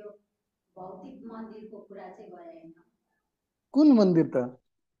 तर यो भौतिक मन्दिरको कुरा चाहिँ गरेन। कुन मन्दिर त?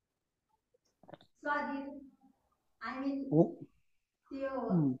 शरीर आई मिन त्यो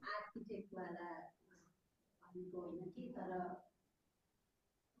आर्किटेक्टवाला भनेको होइन कि, तर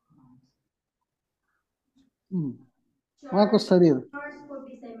उहाँको शरीर चर्चको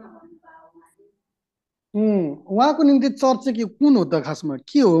विषयमा भन्नुभयो उहाँले। उहाँको निम्ति चर्च चाहिँ के कुन हो त? खासमा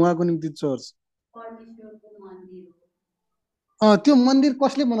के हो उहाँको निम्ति चर्च? परमेश्वरको मन्दिर हो। त्यो मन्दिर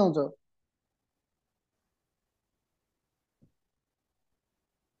कसले बनाउँछ?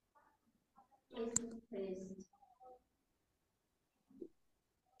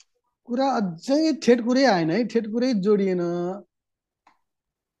 कुरा अझै ठेट कुरै आएन है, ठेट कुरै जोडिएन।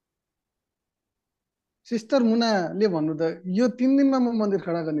 सिस्टर मुनाले भन्नु त यो 3 दिनमा म मन्दिर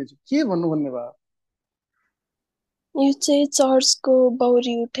खडा गर्नेछु, के भन्नु भन्ने भयो? यो चाहिँ चर्चको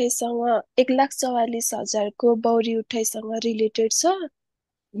बौरी उठाइसँग 1,44,000 को बौरी उठाइसँग रिलेटेड छ।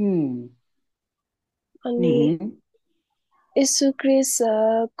 अनि यीशु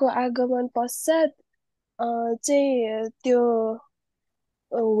ख्रीष्टको आगमन पश्चात चाहिँ त्यो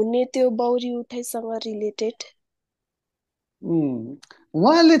हुने त्यो बौरी उठाइसँग रिलेटेड।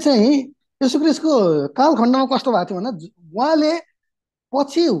 उहाँले चाहिँ यीशु ख्रीष्टको कालखण्डमा कस्तो भएको थियो भन्दा उहाँले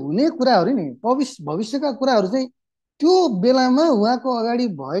पछि हुने कुराहरू नि भविष्यका कुराहरू चाहिँ त्यो बेलामा उहाँको अगाडि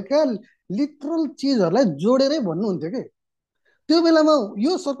भएका लिटरल चिजहरूलाई जोडेरै भन्नुहुन्थ्यो कि। त्यो बेलामा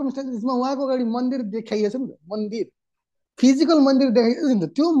यो सर्कमस्टेन्सेसमा उहाँको अगाडि मन्दिर देखाइएछ नि त, मन्दिर फिजिकल मन्दिर देखाइएछ नि त।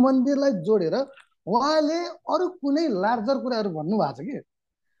 त्यो मन्दिरलाई जोडेर उहाँले अरू कुनै लार्जर कुराहरू भन्नुभएको छ कि।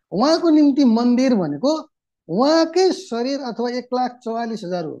 उहाँको निम्ति मन्दिर भनेको उहाँकै शरीर अथवा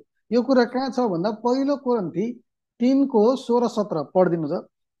 1,44,000 हो। यो कुरा कहाँ छ भन्दा पहिलो कोरिन्थी 3:16-17 पढिदिनु छ।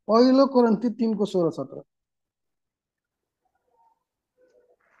 पहिलो कोरिन्थी 3:16-17।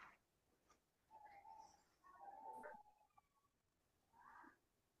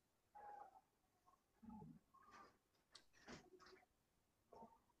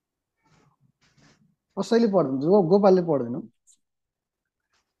 कसैले पढ्दिनु? गोपालले पढ्दिनु।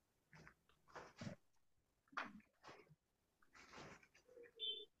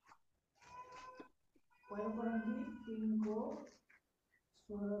 पहिलो कोरिन्थी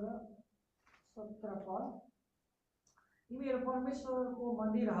 3:16-17 तिमीहरू परमेश्वरको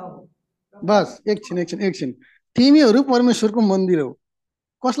मन्दिर हौ। बस एकछिन तिमीहरू परमेश्वरको मन्दिर हौ।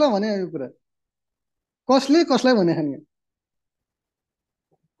 कसलाई भने यो कुरा? कसले कसलाई भने नि?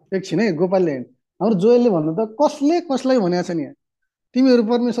 एकछिन है, गोपालले हाम्रो जोयलले भन्नु त कसले कसलाई भनेको छ नि? तिमीहरू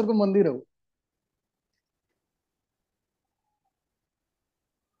परमेश्वरको मन्दिर हौ।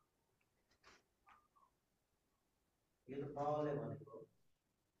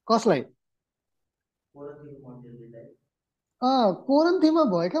 कसलाई? कोरिन्थीमा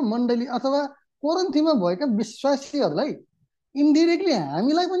भएका मण्डली अथवा कोरिन्थीमा भएका विश्वासीहरूलाई इन्डिरेक्टली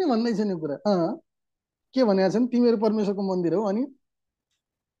हामीलाई पनि भन्दैछ नि कुरा। के भनेका छन्? तिमीहरू परमेश्वरको मन्दिर हौ। अनि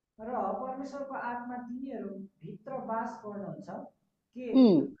र परमेश्वरको आत्मा तिमीहरू भित्र वास गर्नुहुन्छ के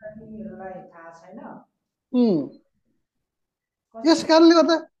तिमीहरूलाई थाहा छैन? यस कारणले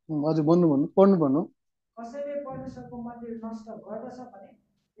गर्दा हजुर पढ्नु कसैले परमेश्वरको मन्दिर नष्ट गर्दछ भने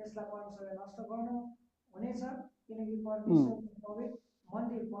त्यसलाई परमेश्वरले नष्ट गर्नु हुनेछ, किनकि परमेश्वरको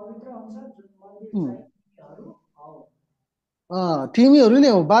मन्दिर पवित्र हुन्छ, जुन मन्दिर चाहिँ तिमीहरू हौ। तिमीहरू नै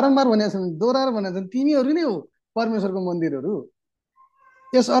हो। बारम्बार भनेका छन्, दोहोऱ्याएर भनेका छन्, तिमीहरू नै हो परमेश्वरको मन्दिरहरू।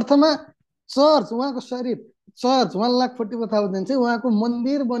 यस अर्थमा चर्च उहाँको शरीर, चर्च 1,44,000 चाहिँ उहाँको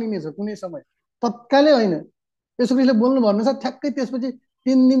मन्दिर बनिनेछ कुनै समय, तत्कालै होइन। यसो ख्रीष्टले बोल्नु भन्नु छ ठ्याक्कै त्यसपछि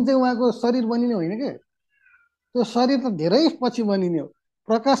 3 दिन चाहिँ उहाँको शरीर बनिने होइन के। त्यो शरीर त धेरै पछि बनिने हो।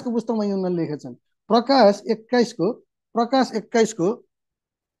 प्रकाशको पुस्तकमा उनीहरूले लेखेछन्। प्रकाश 21को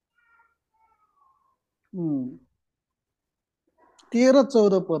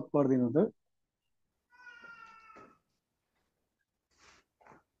 13-14 पद पढिदिनु त।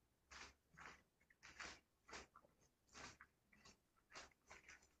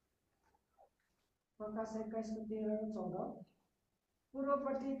 प्रकाश 21 को 13 र 14।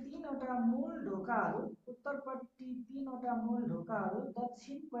 पूर्वपट्टि 3वटा मूल ढोकाहरू, उत्तरपट्टि 3वटा मूल ढोकाहरू,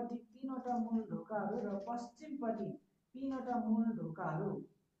 दक्षिणपट्टि 3वटा मूल ढोकाहरू र पश्चिमपट्टि 3वटा मूल ढोकाहरू।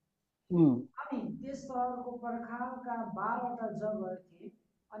 अनि त्यस सहरको पर्खालका 12वटा जगहरू थिए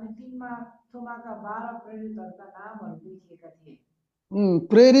अनि तिनमा थोमाका 12 प्रेरितहरूका नामहरू लेखिएका थिए।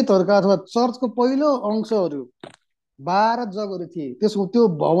 प्रेरितहरूका अथवा चर्चको पहिलो अंशहरू 12 जगहरू थिए। त्यसको त्यो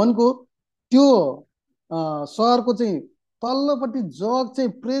भवनको त्यो सहरको चाहिँ तल्लोपट्टि जग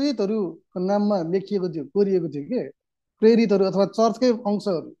चाहिँ प्रेरितहरूको नाममा लेखिएको थियो, कोरिएको थियो के, प्रेरितहरू अथवा चर्चकै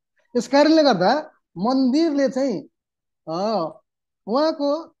अंशहरू। यस कारणले गर्दा मन्दिरले चाहिँ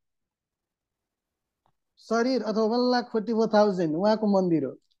उहाँको शरीर अथवा 1,44,000 उहाँको मन्दिर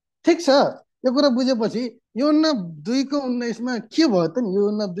हो। ठिक छ, यो कुरा बुझेपछि यूहन्ना 2:19 के भयो त नि?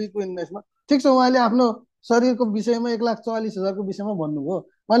 यूहन्ना 2:19 ठिक छ, उहाँले आफ्नो शरीरको विषयमा 1,44,000 विषयमा भन्नुभयो।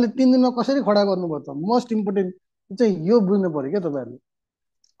 उहाँले 3 दिनमा कसरी खडा गर्नुभयो त? मोस्ट इम्पोर्टेन्ट चाहिँ यो बुझ्नु पर्यो क्या तपाईँहरूले।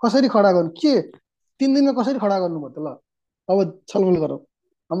 कसरी खडा गर्नु, के 3 दिनमा कसरी खडा गर्नुभयो त? ल अब छलफल गरौँ।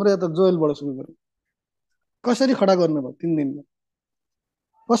 हाम्रो यहाँ त जोएलबाट सुरु गरौँ। कसरी खडा गर्नुभयो 3 दिनमा?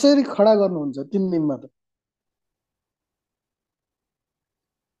 कसरी खडा गर्नुहुन्छ 3 दिनमा त?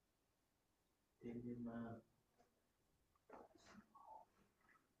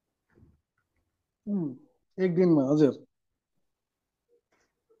 1 दिनमा हजुर।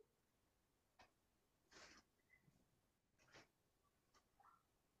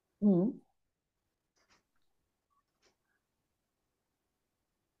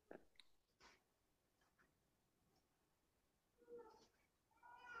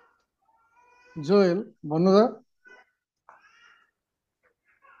 जोएल भन्नु त।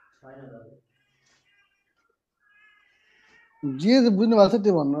 जे बुझ्नु भएको छ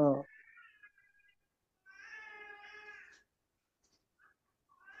त्यो भन्नु।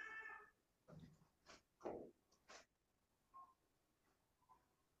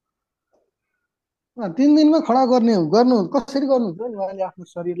 तीन दिनमा खडा गर्नु कसरी गर्नुहुन्छ नि? उहाँले आफ्नो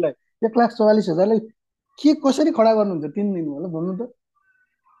शरीरलाई 1,44,000 के कसरी खडा गर्नुहुन्छ 3 दिनमा? ल भन्नु त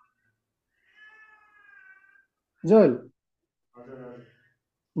जोएल,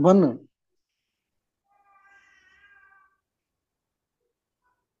 भन्नु।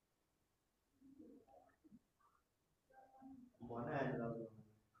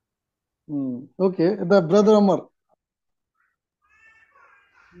 ओके, द ब्रदर अमर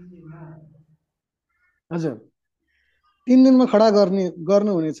हजुर 3 दिनमा खडा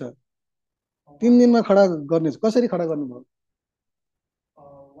गर्नुहुनेछ। 3 दिनमा खडा गर्ने कसरी खडा गर्नुभयो?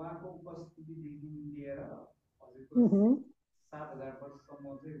 उहाँको उपस्थितिदेखि लिएर हजुरको 7,000 वर्षसम्म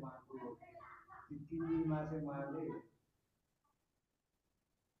चाहिँ उहाँको 3 दिनमा चाहिँ उहाँले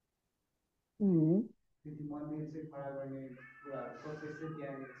मन्दिर चाहिँ खडा गर्ने कुराहरू प्रोसेस चाहिँ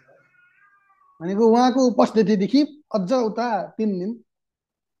त्यहाँनिर छ। भनेको उहाँको उपस्थितिदेखि अझ उता 3 दिन।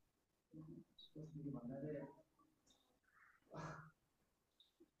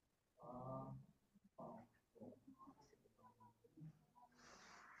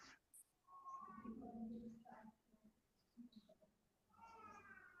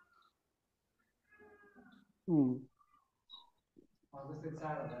 जस्तै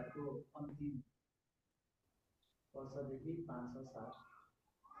 4,000 को अन्तिम वर्षदेखि 507।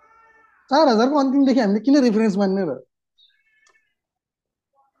 4,000 को अन्तिमदेखि हामीले किन रेफरेन्स मान्ने र?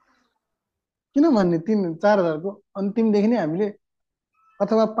 किन मान्ने? 4,000 को अन्तिमदेखि नै हामीले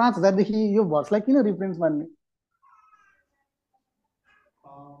अथवा 5,000 देखि यो भर्सलाई किन रेफरेन्स मान्ने?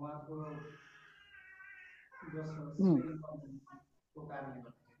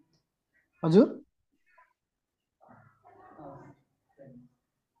 हजुर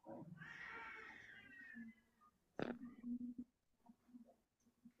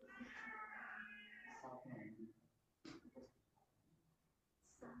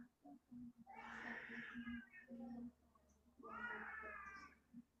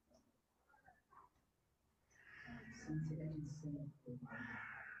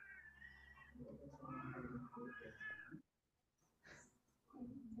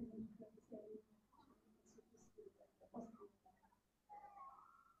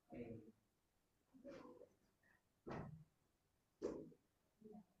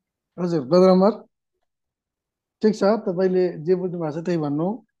हजुर ब्रदर अमर ठिक छ, तपाईँले जे बुझ्नु भएको छ त्यही भन्नु।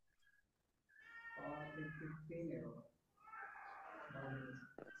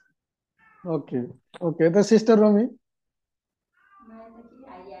 ओके ओके त सिस्टर रोमी मलाई त के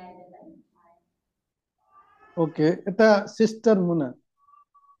आइआएर त ओके यता सिस्टर मुना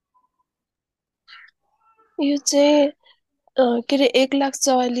यो चाहिँ के अरे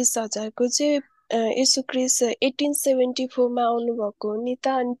 1,44,000को चाहिँ यीशु क्रिस्ट 1874मा आउनुभएको हो नि त।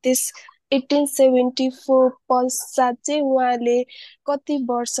 अनि त्यस 1874 पश्चात चाहिँ उहाँले कति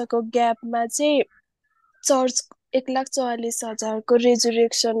वर्षको ग्यापमा चाहिँ चर्च 1,44,000को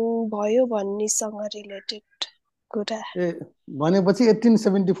रेजुरेक्सन भयो भन्नेसँग रिलेटेड कुरा। ए भनेपछि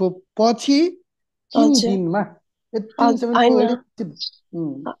 1874 पछि 3 हजुर दिनमा होइन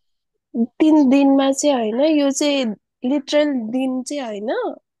 1874 3 दिनमा चाहिँ होइन, यो चाहिँ लिटरल दिन चाहिँ होइन,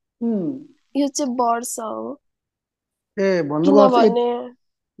 यो चाहिँ वर्ष हो। ए भन्नुको अर्थ किनभने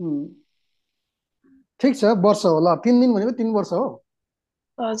ठिक छ वर्ष हो ल 3 दिन भनेको 3 वर्ष हो।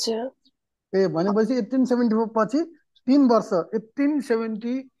 हजुर ए भनेपछि 1874 पछि 3 वर्ष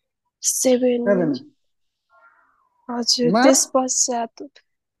 1877 7 हजुर मा त्यस पश्चात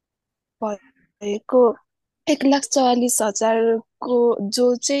भएको 1,44,000को जो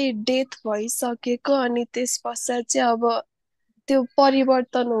चाहिँ डेथ भइसकेको, अनि त्यस पश्चात चाहिँ अब त्यो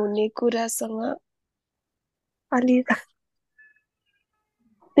परिवर्तन हुने कुरासँग अलि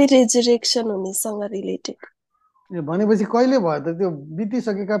रेजुरेक्सन हुनेसँग रिलेटेड। ए भनेपछि कहिले भयो त त्यो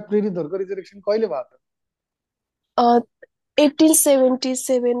बितिसकेका प्रेरितहरूको रिजरेक्सन कहिले भयो त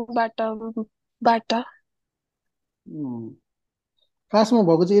 1877बाट खासमा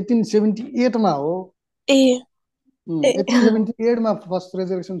भएको चाहिँ 1878 मा हो। ए 1878 मा फर्स्ट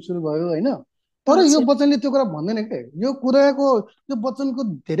रेजरेक्सन सुरु भयो होइन। तर यो हजुर वचनले त्यो कुरा भन्दैन क्या। यो कुराको यो वचनको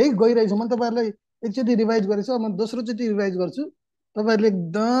धेरै गहिराइ छ। म तपाईँहरूलाई एकचोटि रिभाइज गरेछु, म दोस्रोचोटि रिभाइज गर्छु। तपाईँहरूले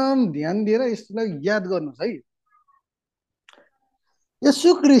एकदम ध्यान दिएर यसलाई याद गर्नुहोस् है। यसु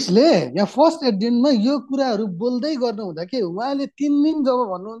क्रिस्टले यहाँ फर्स्ट एडिनमा यो कुराहरू बोल्दै गर्नुहुँदा के उहाँले 3 दिन जब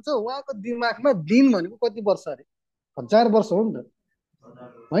भन्नुहुन्छ, उहाँको दिमागमा दिन भनेको कति वर्ष अरे? 1000 वर्ष हो नि त,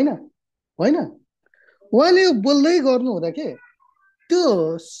 होइन होइन? उहाँले यो बोल्दै गर्नुहुँदा के त्यो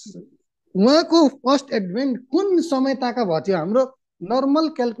उहाँको फर्स्ट एडभेन्ट कुन समय ताका भएको थियो? हाम्रो नर्मल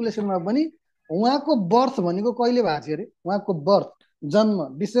क्यालकुलेसनमा पनि उहाँको बर्थ भनेको कहिले भएको थियो अरे? उहाँको बर्थ जन्म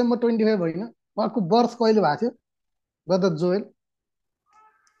डिसेम्बर 25 होइन, उहाँको बर्थ कहिले भएको थियो ब्रदर जोएल?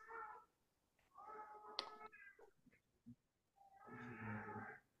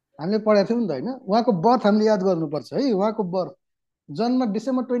 हामीले पढाएको थियौँ नि त होइन? उहाँको बर्थ हामीले याद गर्नुपर्छ है। उहाँको बर्थ जन्म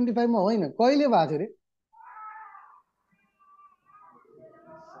डिसेम्बर 25 मा होइन, कहिले भएको थियो अरे?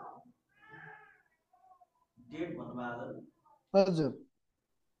 डेट भन्नुभयो हजुर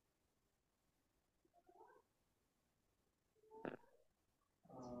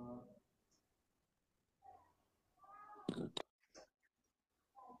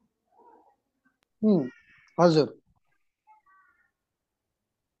हजुर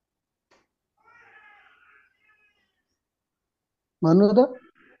भन्नु त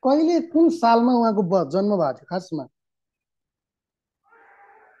कहिले कुन सालमा उहाँको जन्म भएको थियो? खासमा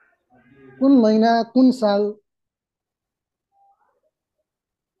कुन महिना कुन साल?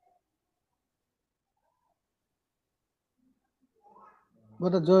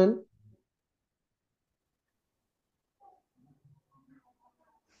 ब्रदर जोएल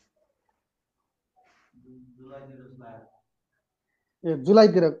ए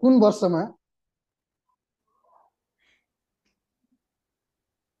जुलाईतिर कुन वर्षमा?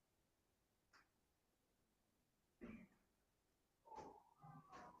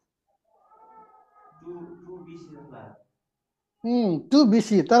 टु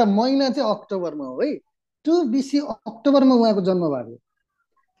बिसी, तर महिना चाहिँ अक्टोबरमा हो है। 2 बिसी अक्टोबरमा उहाँको जन्म भएको।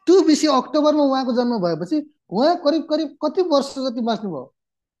 2 बिसी अक्टोबरमा उहाँको जन्म भएपछि उहाँ करिब करिब कति वर्ष जति बाँच्नुभयो?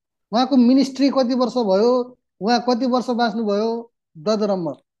 उहाँको मिनिस्ट्री कति वर्ष भयो? उहाँ कति वर्ष बाँच्नुभयो ददरम्म?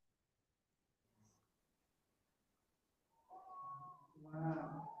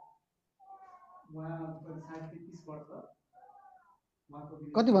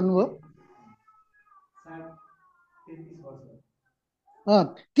 कति भन्नुभयो?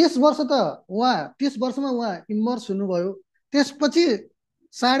 30 वर्ष त उहाँ 30 वर्षमा उहाँ इमर्स हुनुभयो। त्यसपछि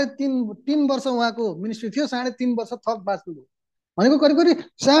 3.5 वर्ष उहाँको मिनिस्ट्री थियो, 3.5 वर्ष थप बाँच्नुभयो। भनेको करिब करिब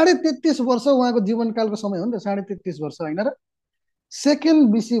 33.5 वर्ष उहाँको जीवनकालको समय हो नि त, 33.5 वर्ष होइन र?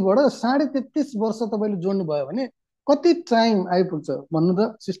 सेकेन्ड बिसीबाट 33.5 वर्ष तपाईँले जोड्नु भयो भने कति टाइम आइपुग्छ भन्नु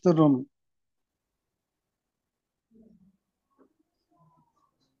त सिस्टर रोमी?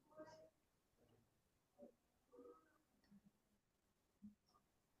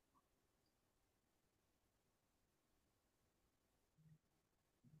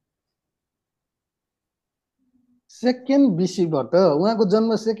 सेकेन्ड बिसीबाट उहाँको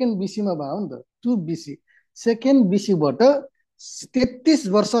जन्म सेकेन्ड बिसीमा भयो नि त, 2 बिसी। सेकेन्ड बिसीबाट 33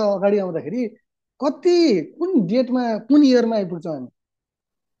 वर्ष अगाडि आउँदाखेरि कति कुन डेटमा कुन इयरमा आइपुग्छौँ हामी?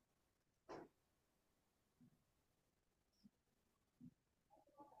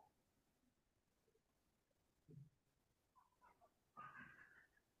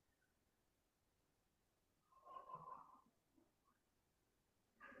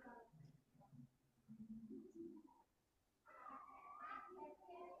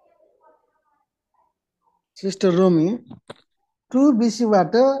 सिस्टर रोमी 2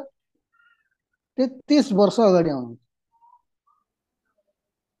 BC-बाट 33 वर्ष अगाडि आउनु।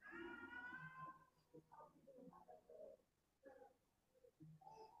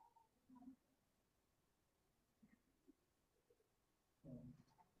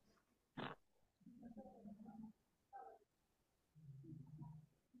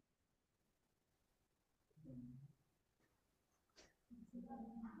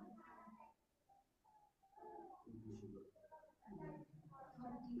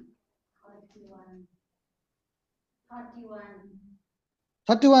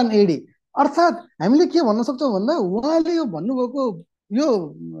 Thirty one AD. अर्थात् हामीले के भन्न सक्छौँ भन्दा उहाँले यो भन्नुभएको यो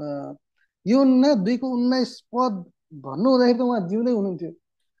योना 2:19 पद भन्नु हुँदाखेरि त उहाँ जिउँदै हुनुहुन्थ्यो।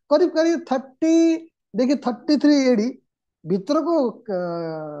 करिब करिब 30 देखि 33 एडी भित्रको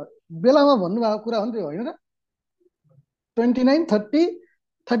बेलामा भन्नुभएको कुरा हो नि त्यो, होइन र? 29, 30,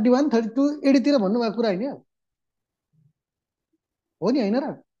 31, 32 एडीतिर भन्नुभएको कुरा होइन हो नि, होइन र?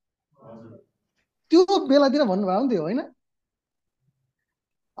 त्यो बेलातिर भन्नुभएको नि त्यो, होइन?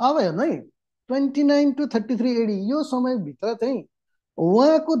 अब हेर्नु है, 29 to 33 एडी यो समयभित्र चाहिँ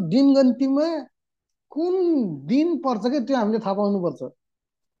उहाँको दिनगन्तीमा कुन दिन पर्छ क्या त्यो हामीले थाहा पाउनुपर्छ।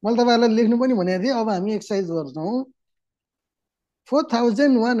 मैले तपाईँहरूलाई लेख्नु पनि भनेको थिएँ। अब हामी एक्सर्साइज गर्छौँ।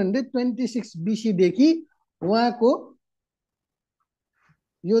 4126 BC-देखि उहाँको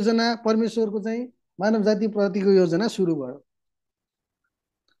योजना, परमेश्वरको चाहिँ मानव जाति प्रतिको योजना सुरु भयो।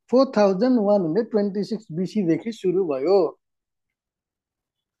 4126 BC-देखि सुरु भयो।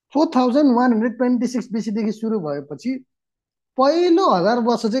 4126 BC-देखि सुरु भएपछि पहिलो 1000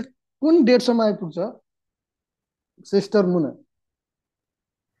 वर्ष चाहिँ कुन डेटसम्म आइपुग्छ सिस्टर मुना?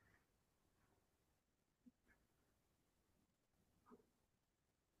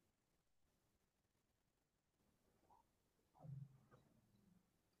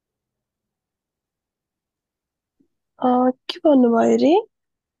 के भन्नुभयो रे?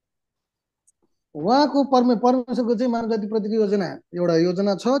 उहाँको परमेश्वरको चाहिँ मानव जाति प्रतिको योजना, एउटा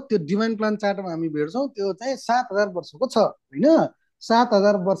योजना छ। त्यो डिभाइन प्लान चार्टमा हामी भेट्छौँ। त्यो चाहिँ 7000 वर्षको छ, होइन?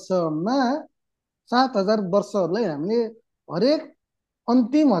 7000 वर्षमा 7000 वर्षहरूलाई हामीले हरेक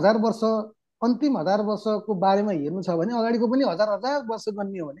अन्तिम 1000 वर्षको बारेमा हेर्नु छ भने, अगाडिको पनि हजार वर्ष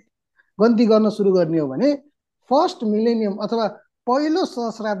गन्ने हो भने, गन्ती गर्न सुरु गर्ने हो भने फर्स्ट मिलेनियम अथवा पहिलो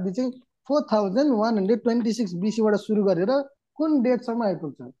सहस्राब्दी चाहिँ 4126 BC-बाट सुरु गरेर कुन डेटसम्म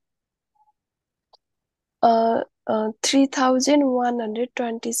आइपुग्छ?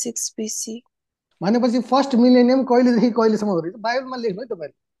 3126 BC। भनेपछि फर्स्ट मिलेनियम कहिलेदेखि कहिलेसम्म हो रहेछ? बाइबलमा लेख्नु है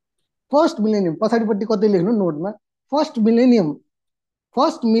तपाईँले। फर्स्ट मिलेनियम पछाडिपट्टि कतै लेख्नु नोटमा। फर्स्ट मिलेनियम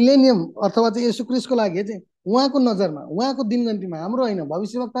अथवा चाहिँ येशू क्रिस्टको लागि चाहिँ उहाँको नजरमा, उहाँको दिनगन्तीमा, हाम्रो होइन,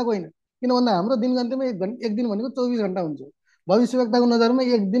 भविष्यवक्ताको होइन। किन भन्दा हाम्रो दिनगन्तीमा एक दिन भनेको 24 घन्टा हुन्छ। भविष्यवक्ताको नजरमा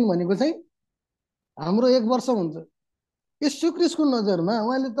एक दिन भनेको चाहिँ हाम्रो 1 वर्ष हुन्छ। येशू क्रिस्टको नजरमा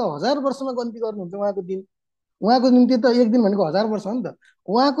उहाँले त 1000 वर्षमा गन्ती गर्नुहुन्छ। उहाँको दिन, उहाँको निम्ति त एक दिन भनेको 1000 वर्ष हो नि त।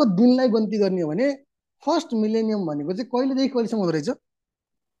 उहाँको दिनलाई गन्ती गर्ने हो भने फर्स्ट मिलेनियम भनेको चाहिँ कहिलेदेखि कहिलेसम्म हुँदो रहेछ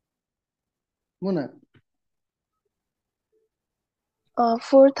मुना?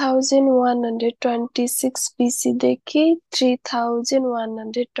 4126 BC-देखि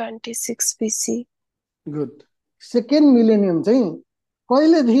 3126 BC। गुड। सेकेन्ड मिलेनियम चाहिँ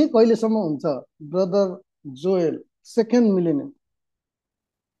कहिलेदेखि कहिलेसम्म हुन्छ ब्रदर जोएल? सेकेन्ड मिलेनियम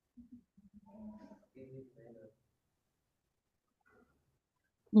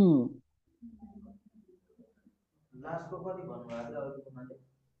लास्टको कति भन्नुभएको थियो अघिको मान्छे?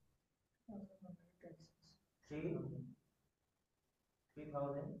 3126।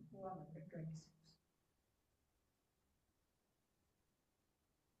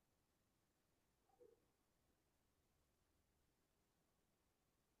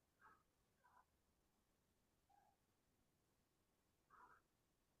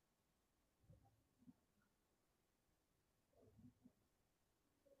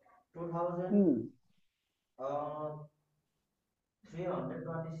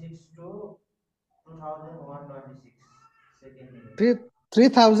 2326 to 2126 second millennium.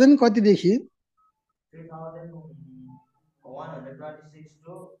 3000 कतिदेखि? 3126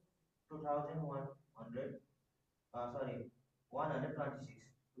 to 2100 126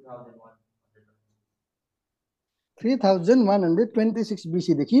 2126 3126 BC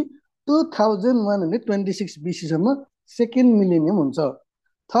देखि 2126 BC सम्म सेकेन्ड मिलेनियम हुन्छ।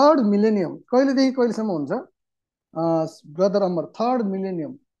 थर्ड मिलेनियम कहिलेदेखि कहिलेसम्म हुन्छ ब्रदर अमर? थर्ड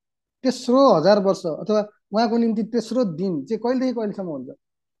मिलेनियम तेस्रो हजार वर्ष अथवा उहाँको निम्ति तेस्रो दिन चाहिँ कहिलेदेखि कहिलेसम्म हुन्छ?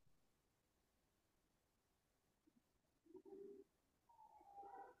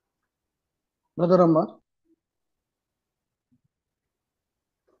 ब्रदर अमर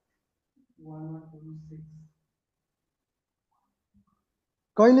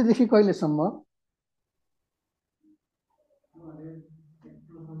कहिलेदेखि कहिलेसम्म?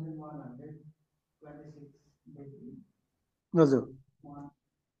 हजुर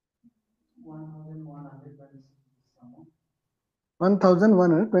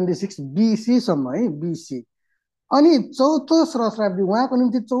 1126 BC सम्म है, BC। अनि चौथो सहस्राब्दी उहाँको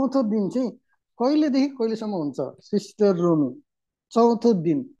निम्ति चौथो दिन चाहिँ कहिलेदेखि कहिलेसम्म हुन्छ सिस्टर रोमी? चौथो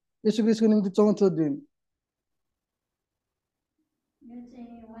दिन यीशु ख्रीष्टको निम्ति चौथो दिन यो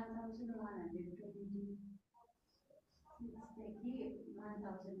चाहिँ 1126 देखि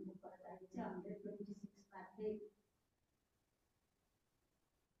 1000 को पर्दाखेरि चाहिँ 126 मात्रै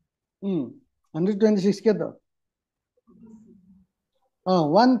 126 के त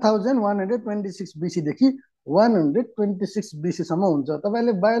 1126 BC देखि 126 BC सम्म हुन्छ।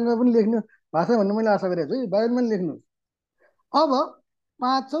 तपाईले बाइबलमा पनि लेख्नु भएको छ भन्ने मैले आशा गरेको छु है, बाइबलमा पनि लेख्नु। अब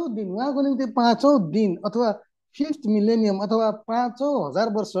पाँचौं दिन उहाँको निम्ति पाँचौं दिन अथवा फिफ्थ मिलेनियम अथवा 5000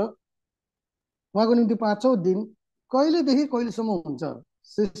 वर्ष उहाँको निम्ति पाँचौं दिन कहिलेदेखि कहिलेसम्म हुन्छ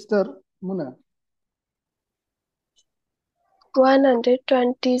सिस्टर मुना?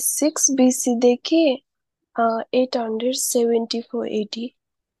 126 BC देखि 874 AD।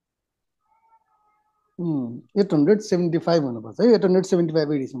 875 हुनुपर्छ है,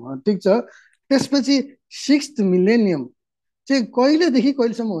 875 AD सम्म। ठिक छ। त्यसपछि सिक्स्थ मिलेनियम चाहिँ कहिलेदेखि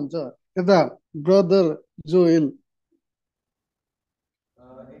कहिलेसम्म हुन्छ? यता ब्रदर जोएल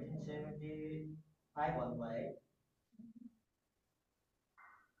 1875 भन्नुभयो है।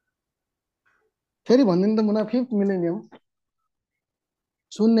 फेरि भनिदिनु त मुना, फिफ्थ मिलेनियम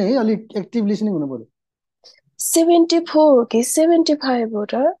सुन्ने है, अलिक एक्टिभ लिसनिङ हुनु पर्यो। 74 हो कि 75 हो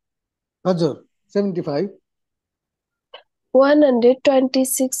र? हजुर 75।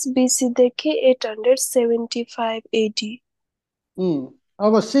 126 BC देखि 875 AD।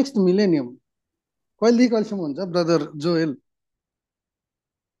 अब सिक्स्थ मिलेनियम कहिलेदेखि कहिलेसम्म हुन्छ ब्रदर जोएल?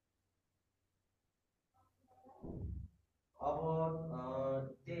 अब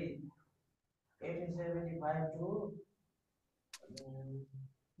त्यही 1875 to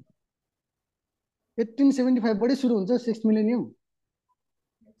 1875 बाट सुरु हुन्छ सिक्स्थ मिलेनियम।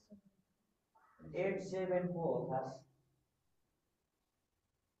 874 हो खास।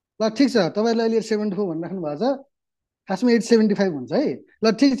 ल ठिक छ, तपाईहरुले अहिले 874 भनिराख्नु भएको छ, खासमा 875 हुन्छ है। ल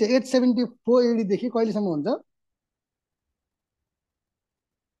ठिक छ, 874 AD देखि कहिलेसम्म हुन्छ?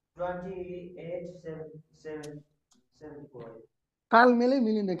 2874 तालमेलै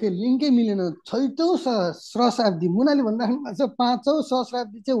मिलेन के, लिङ्कै मिलेन। छैटौं सहस्राब्दी मुनाले भनिराख्नु भएको छ, पाँचौं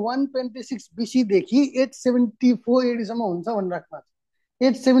सहस्राब्दी चाहिँ 126 BC देखि 874 AD सम्म हुन्छ भनिराख्नु भएको छ।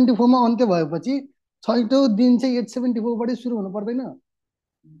 874 मा अन्त्य भएपछि छैटौं दिन चाहिँ 874 बाटै सुरु हुनु पर्दैन?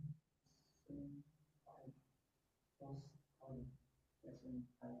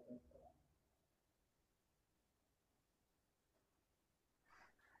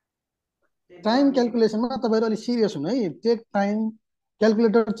 टाइम क्याल्कुलेसनमा तपाईहरु अलि सिरियस हुनु है, टेक टाइम,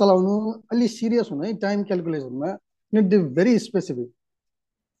 क्याल्कुलेटर चलाउनु अलि सिरियस हुनु है। Time क्याल्कुलेसनमा need be very specific.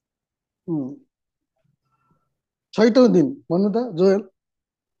 छैटौं दिन भन्नु त जोएल।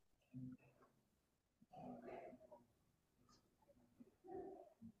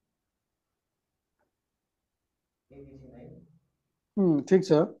 ठिक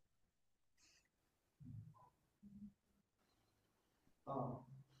छ।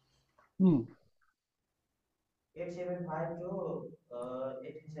 875 to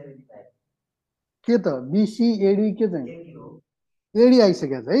 1875 के त BC AD के चाहिँ 80 हो। एडी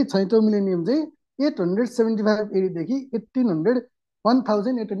आइसकेको छ है। छैटौं मिलेनियम चाहिँ 875 AD देखि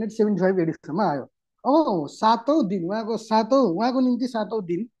 1875 AD सम्म आयो। अब सातौं दिन उहाँको निम्ति सातौं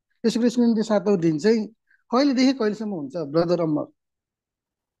दिन, यसो ख्रीष्टको निम्ति सातौं दिन चाहिँ कहिलेदेखि कहिलेसम्म हुन्छ ब्रदर अम्बर?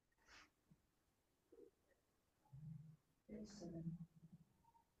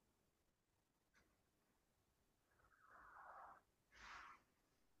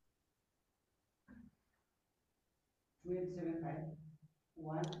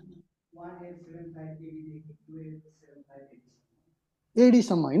 1875 AD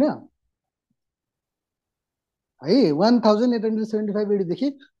सम्म हैन है, 1875 AD देखि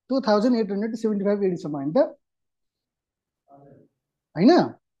 2875 AD सम्म हैन त हैन?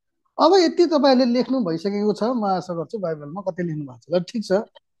 अब यति तपाईँहरूले लेख्नु भइसकेको छ, म आशा गर्छु बाइबलमा कति लेख्नु भएको छ। ल ठिक छ।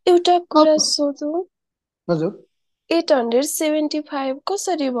 एउटा कुरा अब सोधौँ, हजुर 875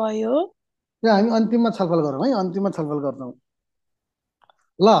 कसरी भयो? यो हामी अन्तिममा छलफल गरौँ है, अन्तिममा छलफल गर्छौँ।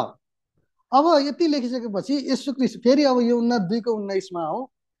 ल अब यति लेखिसकेपछि यसो क्रिस्ट फेरि अब यो 2:19 हो,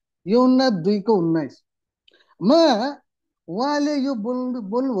 यो 2:19 मा उहाँले यो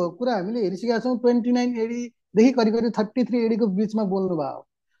बोल्नुभएको कुरा हामीले हेरिसकेका छौँ। 29 एडीदेखि करिब करिब 33 एडीको बिचमा बोल्नुभयो।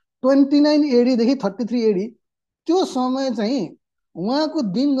 29 एडीदेखि 33 एडी त्यो समय चाहिँ उहाँको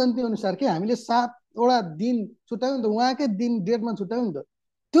दिन गन्ती अनुसार के हामीले 7वटा दिन छुट्यायौँ नि त, उहाँकै दिन डेटमा छुट्यायौँ नि त।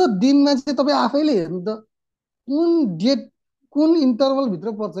 त्यो दिनमा चाहिँ तपाईँ आफैले हेर्नु त कुन डेट कुन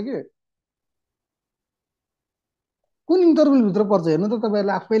इन्टरभलभित्र पर्छ कि कुन इन्टरभलभित्र पर्छ हेर्नु त।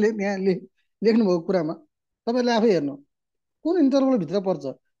 तपाईँहरूले आफैले यहाँ लेख्नुभएको कुरामा तपाईँहरूले आफै हेर्नु कुन इन्टरभलभित्र पर्छ।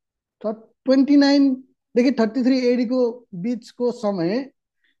 29देखि 33 एडीको बिचको समय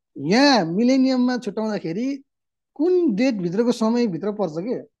यहाँ मिलेनियममा छुट्याउँदाखेरि कुन डेटभित्रको समयभित्र पर्छ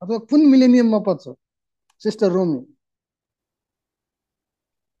कि, अथवा कुन मिलेनियममा पर्छ सिस्टर रोमी?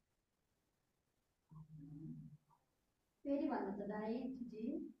 फेरि भन्नु त दाइ जी।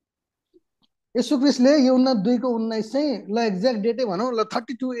 यसो क्रिस्टले यो 2:19 चाहिँ ल एक्ज्याक्ट डेटै भनौँ, ल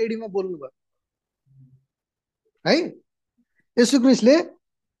 32 एडीमा बोल्नुभयो है। यसो क्रिस्टले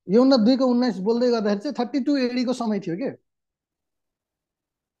यो 2:19 बोल्दै गर्दाखेरि चाहिँ 32 एडीको समय थियो के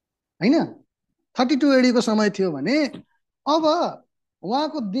होइन? 32 एडीको समय थियो भने अब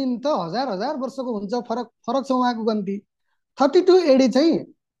उहाँको दिन त हजार हजार वर्षको हुन्छ, फरक फरक छ उहाँको गन्ती। 32 एडी चाहिँ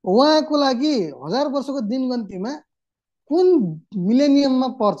उहाँको लागि 1000 वर्षको दिन गन्तीमा कुन मिलेनियममा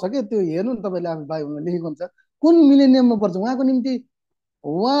पर्छ के, त्यो हेर्नु नि तपाईँले आफै बाइबलमा लेखेको हुन्छ कुन मिलेनियममा पर्छ उहाँको निम्ति।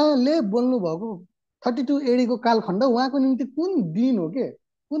 उहाँले बोल्नु भएको 32 एडीको कालखण्ड उहाँको निम्ति कुन दिन हो के,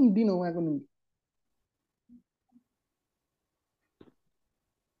 कुन दिन हो उहाँको निम्ति?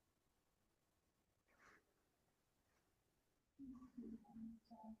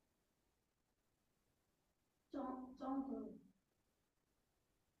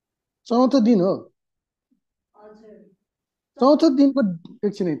 चौथो दिन हो। चौथो दिनको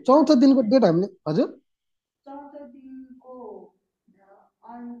एकछिन, चौथो दिनको डेट हामीले हजुर चौथो दिनको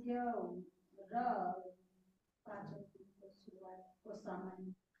अन्त्य र पाँचौँ दिनको सुरुवातको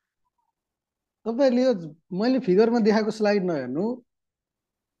समय। तपाईँले यो मैले फिगरमा देखाएको स्लाइड नहेर्नु,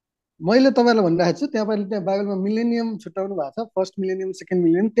 मैले तपाईँलाई भनिरहेको छु त्यहाँ तपाईँले त्यहाँ बाइबलमा मिलेनियम छुट्याउनु भएको छ, फर्स्ट मिलेनियम सेकेन्ड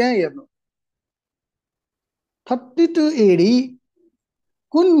मिलेनियम, त्यहाँ हेर्नु 32 एडी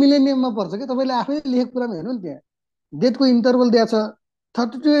कुन मिलेनियममा पर्छ कि तपाईँले आफै लेखेको कुरामा हेर्नु नि, त्यहाँ डेटको इन्टरभल दिएको छ।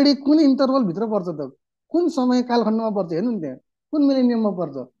 32 एडी कुन इन्टरभलभित्र पर्छ त, कुन समय कालखण्डमा पर्छ हेर्नु नि, त्यहाँ कुन मिलेनियममा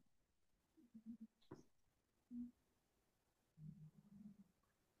पर्छ।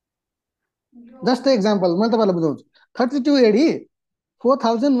 जस्तै एक्जाम्पल मैले तपाईँलाई बुझाउँछु। 32 एडी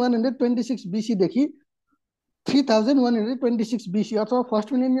 4126 बिसीदेखि 3126 बिसी अथवा फर्स्ट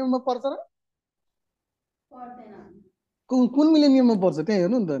मिलेनियममा पर्छ र कुन मिलेनियममा पर्छ त्यहाँ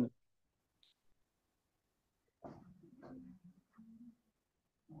हेर्नु नि त।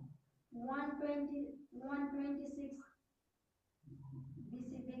 126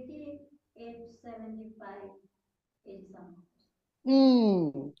 बिसीदेखि 875 एडीसम्म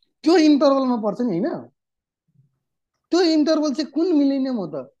त्यो इन्टरभलमा पर्छ नि होइन? त्यो इन्टरभल चाहिँ कुन मिलेनियम हो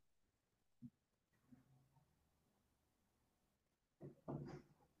त?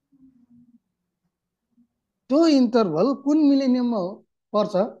 त्यो इन्टरभल कुन मिलेनियममा हो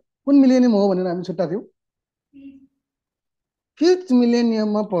पर्छ, कुन मिलेनियम हो भनेर हामी छुट्टा थियौँ? 5th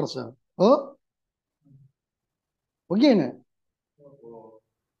मिलेनियममा पर्छ हो कि होइन?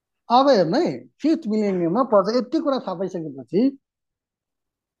 अब हेर्नु है, 5th मिलेनियममा पर्छ। यति कुरा थाहा पाइसकेपछि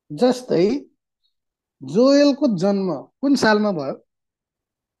जस्तै जोएलको जन्म कुन सालमा भयो?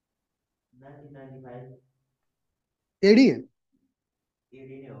 1995 एडी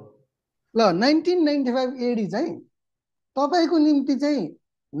एडी नै हो। ल 1995 एडी चाहिँ तपाईँको निम्ति चाहिँ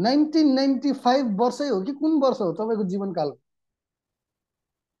 1995 वर्षै हो कि कुन वर्ष हो तपाईँको जीवनकाल?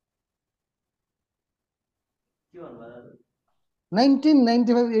 के भन्नुभयो?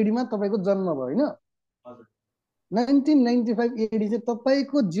 1995 एडीमा तपाईँको जन्म भयो होइन? 1995 एडी चाहिँ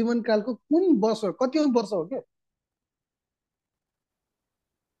तपाईँको जीवनकालको कुन वर्ष हो, कति वर्ष हो के?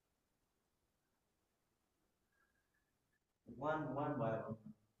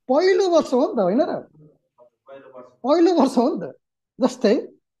 पहिलो वर्ष हो नि त होइन र? पहिलो वर्ष हो नि त। जस्तै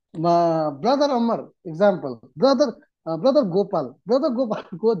ब्रदर अमर इक्जाम्पल, ब्रदर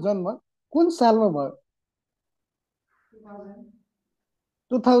गोपालको जन्म कुन सालमा भयो?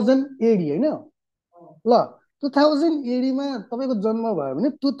 2000 एडी होइन? ल 2000 एडीमा तपाईँको जन्म भयो भने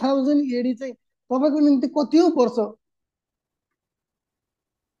 2000 एडी चाहिँ तपाईँको निम्ति कति वर्ष?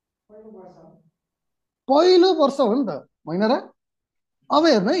 पहिलो वर्ष हो नि त, होइन र? अब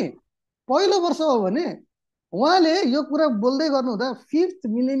हेर्नु है, पहिलो वर्ष हो भने उहाँले यो कुरा बोल्दै गर्नुहुँदा 5th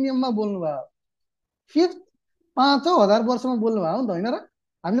मिलेनियममा बोल्नुभयो। 5th 5,000 वर्षमा बोल्नुभयो नि त, होइन र?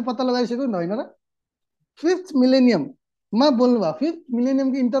 हामीले पत्ता लगाइसक्यौँ नि त, होइन र? 5th मिलेनियममा बोल्नुभयो, 5th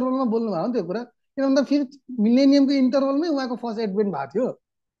मिलेनियमको इन्टरभलमा बोल्नुभयो नि त्यो कुरा। किन भन्दा 5th मिलेनियमको इन्टरभलमै उहाँको फर्स्ट एडभेन्ट भएको थियो,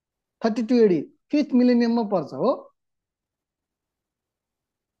 32 AD, 5th मिलेनियममा पर्छ हो।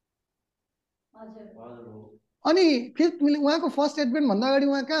 अनि 5th मिलेनियम उहाँको फर्स्ट एडभेन्ट भन्दा अगाडि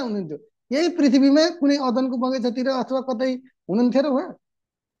उहाँ कहाँ हुनुहुन्थ्यो? यही पृथ्वीमा कुनै अदनको बगैँचातिर अथवा कतै हुनुहुन्थ्यो र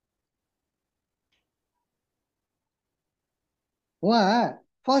उहाँ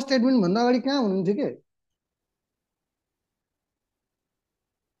फर्स्ट एडभेन्ट भन्दा अगाडि कहाँ हुनुहुन्थ्यो के?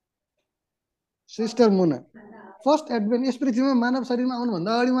 सिस्टर मुना, फर्स्ट एडभेन्ट यस पृथ्वीमा मानव शरीरमा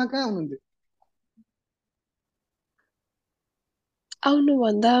आउनुभन्दा अगाडि उहाँ कहाँ हुनुहुन्थ्यो?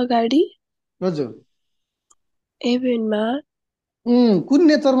 आउनुभन्दा अगाडि हजुर, हेभेनमा कुन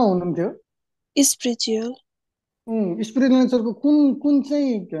नेचरमा हुनुहुन्थ्यो? स्पिरिचुअल स्पिरिचुअल नेचरको कुन कुन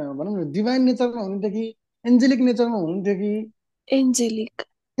चाहिँ भनौँ न, डिभाइन नेचरमा हुनुहुन्थ्यो कि एन्जेलिक नेचरमा हुनुहुन्थ्यो कि? एन्जेलिक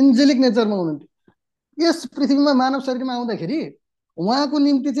एन्जेलिक नेचरमा हुनुहुन्थ्यो। यस पृथ्वीमा मानव शरीरमा आउँदाखेरि उहाँको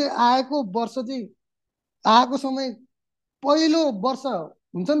निम्ति चाहिँ आएको वर्ष चाहिँ, आएको समय पहिलो वर्ष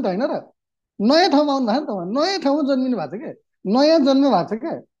हुन्छ नि त, होइन र? नयाँ ठाउँमा आउनु भएको नि त, उहाँ नयाँ ठाउँमा जन्मिनु भएको छ क्या, नयाँ जन्म भएको छ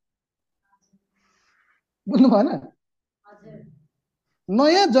क्या, बुझ्नु भएन?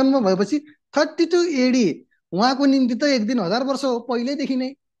 नयाँ जन्म भएपछि 32 AD उहाँको निम्ति त 1 दिन 1000 वर्ष हो पहिल्यैदेखि नै।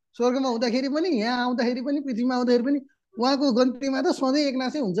 स्वर्गमा हुँदाखेरि पनि, यहाँ आउँदाखेरि पनि, पृथ्वीमा आउँदाखेरि पनि उहाँको गन्तीमा त सधैँ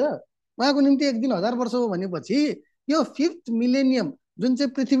एकनासै हुन्छ। उहाँको निम्ति 1 दिन 1000 वर्ष हो भनेपछि यो 5th मिलेनियम जुन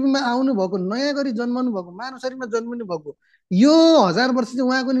चाहिँ पृथ्वीमा आउनु भएको, नयाँ गरी जन्मनु भएको, मानव शरीरमा जन्मिनु भएको, यो 1000 वर्ष चाहिँ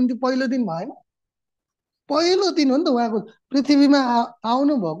उहाँको निम्ति पहिलो दिन भएन? पहिलो दिन हो नि त उहाँको पृथ्वीमा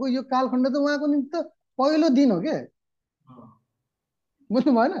आउनु भएको यो कालखण्ड त उहाँको निम्ति त पहिलो दिन हो के,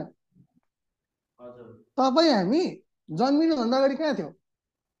 बुझ्नु भएन? तपाईँ हामी जन्मिनुभन्दा अगाडि कहाँ थियौँ?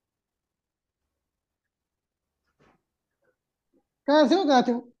 कहाँ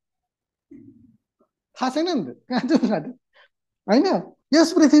थियौँ थाहा छैन नि त, कहाँ थियौँ होइन?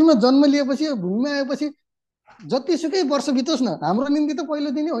 यस पृथ्वीमा जन्म लिएपछि, भूमिमा आएपछि जतिसुकै वर्ष बितोस् न, हाम्रो निम्ति त पहिलो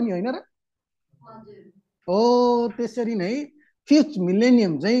दिन हो नि, होइन र? हो, त्यसरी नै 5th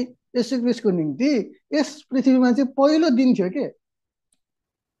मिलेनियम चाहिँ यसु क्रिस्टको निम्ति यस पृथ्वीमा चाहिँ पहिलो दिन थियो के,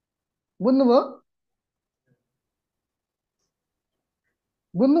 बुझ्नुभयो?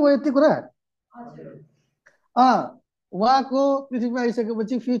 बुझ्नुभयो यति कुरा? उहाँको पृथ्वीमा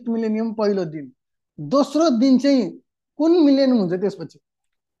आइसकेपछि 5th मिलेनियम पहिलो दिन। दोस्रो दिन चाहिँ कुन मिलेनियम हुन्छ त्यसपछि?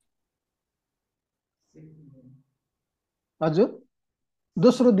 हजुर,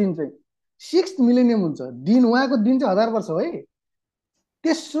 दोस्रो दिन चाहिँ 6th मिलेनियम हुन्छ। दिन उहाँको दिन चाहिँ 1000 वर्ष हो है।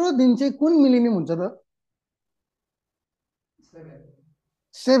 तेस्रो दिन चाहिँ कुन मिलेनियम हुन्छ त?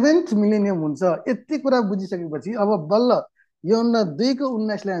 7th मिलेनियम हुन्छ। यति कुरा बुझिसकेपछि अब बल्ल यूहन्ना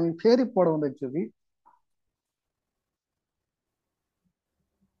 2:19 लाई हामी फेरि पढाउँदैछौँ कि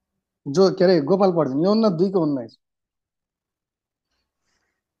जो के अरे गोपाल पढ्छन्, यूहन्ना 2:19।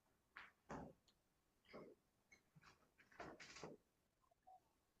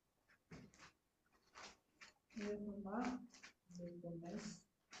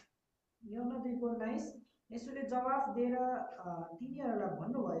 यसुले जवाफ दिएर तिनीहरूलाई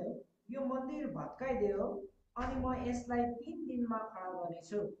भन्नुभयो, यो मन्दिर भत्काइदियो अनि म यसलाई 3 दिनमा खडा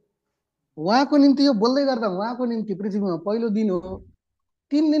गर्नेछु। उहाँको निम्ति यो बोल्दै गर्दा उहाँको निम्ति पृथ्वीमा पहिलो दिन हो,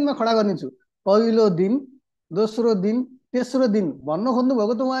 3 दिनमा खडा गर्नेछु। पहिलो दिन, दोस्रो दिन, तेस्रो दिन भन्न खोज्नु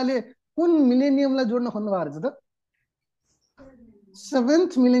भएको त उहाँले कुन मिलेनियमलाई जोड्न खोज्नु भएको रहेछ त?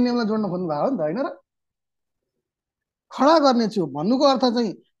 7th मिलेनियमलाई जोड्न खोज्नु भएको हो नि त, होइन र? खडा गर्नेछु भन्नुको अर्थ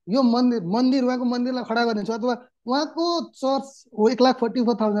चाहिँ यो मन्दिर उहाँको मन्दिरलाई खडा गर्नेछु अथवा उहाँको चर्च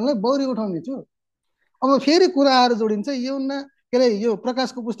 1,44,000लाई बौरी उठाउनेछु। अब फेरि कुराहरू जोडिन्छ। यूहन्ना के अरे यो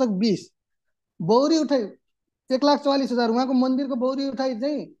प्रकाशको पुस्तक 20 बौरी उठाइ 1,44,000 उहाँको मन्दिरको बौरी उठाइ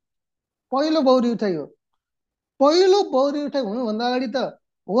चाहिँ पहिलो बौरी उठाइ हो। पहिलो बौरी उठाइ हुनुभन्दा अगाडि त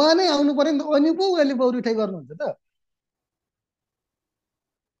उहाँ नै आउनु पर्यो नि त, अनि पो उहाँले बौरी उठाइ गर्नुहुन्छ त,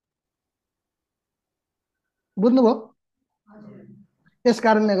 बुझ्नुभयो? यस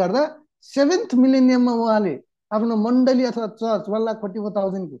कारणले गर्दा 7th मिलेनियममा उहाँले आफ्नो मण्डली अथवा चर्च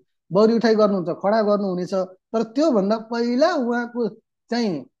 1,44,000 को बौरी उठाइ गर्नुहुन्छ, खडा गर्नुहुनेछ। तर त्योभन्दा पहिला उहाँको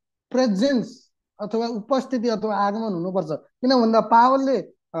चाहिँ प्रेजेन्स अथवा उपस्थिति अथवा आगमन हुनुपर्छ। किन भन्दा पावलले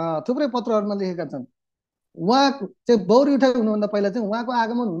थुप्रै पत्रहरूमा लेखेका छन्, उहाँ चाहिँ बौरी उठाइ हुनुभन्दा पहिला चाहिँ उहाँको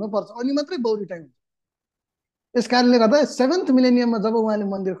आगमन हुनुपर्छ, अनि मात्रै बौरी उठाइ हुन्छ। यस कारणले गर्दा 7th मिलेनियममा जब उहाँले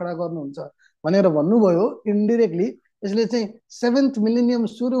मन्दिर खडा गर्नुहुन्छ भनेर भन्नुभयो, इन्डिरेक्टली यसले चाहिँ 7th मिलेनियम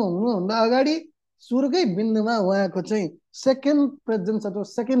सुरु हुनुभन्दा अगाडि सुरुकै बिन्दुमा उहाँको चाहिँ सेकेन्ड प्रेजेन्स अथवा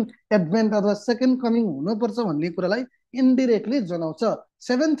सेकेन्ड एडभेन्ट अथवा सेकेन्ड कमिङ हुनुपर्छ भन्ने कुरालाई इन्डिरेक्टली जनाउँछ।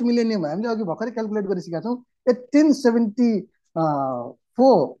 7th मिलेनियम हामीले अघि भर्खरै क्यालकुलेट गरिसकेका छौँ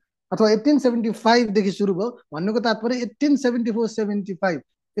 1874 अथवा 1875 देखि सुरु भयो भन्नुको तात्पर्य 1874-75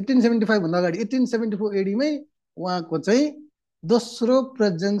 1875 भन्दा अगाडि 1874 एडीमै उहाँको चाहिँ दोस्रो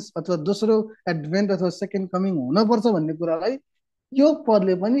प्रेजेन्स अथवा दोस्रो एडभेन्ट अथवा सेकेन्ड कमिङ हुनपर्छ भन्ने कुरालाई यो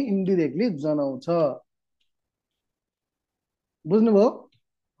पदले पनि इन्डिरेक्टली जनाउँछ। बुझ्नुभयो?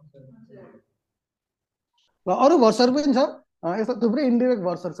 र अरू भर्सहरू पनि छ, यस्तो थुप्रै इन्डिरेक्ट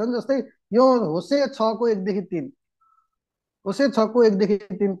भर्सहरू छन्। जस्तै यो होसे 6 को 1 देखि 3, होसे 6 को 1 देखि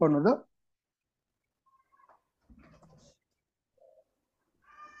 3 पढ्नु त।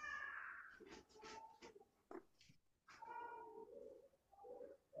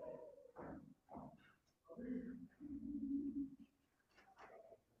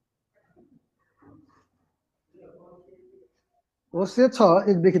 होसे 6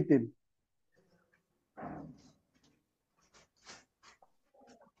 1 देखि 3।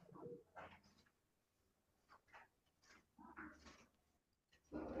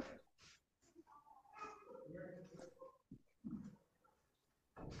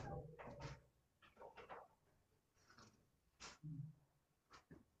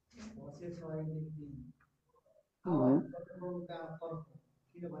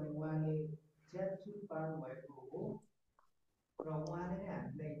 किनभने उहाँले च्याचुर पार्नु भएको हो र उहाँले नै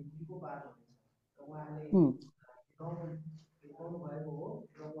हामीलाई निको पार्नुहुनेछ र उहाँले गाउनु भएको हो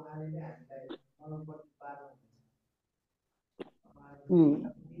र उहाँले नै हामीलाई मलमपट्टि पार्नुहुनेछ।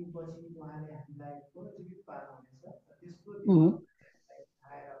 दिनपछि उहाँले हामीलाई पुनर्जीवित पार्नुहुनेछ र त्यसको दिनमा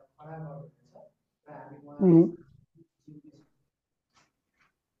आएर खडा गर्नुहुनेछ र हामी उहाँले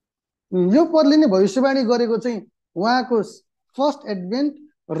यो पदले नै भविष्यवाणी गरेको चाहिँ उहाँको फर्स्ट एडभेन्ट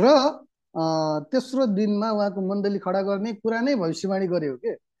र तेस्रो दिनमा उहाँको मण्डली खडा गर्ने कुरा नै भविष्यवाणी गरे हो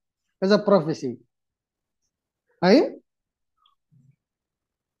के, एज अ प्रोफेसी है।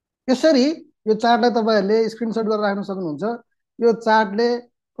 यसरी यो चार्टलाई तपाईहरुले स्क्रिनशट गरेर राख्न सक्नुहुन्छ। यो चार्टले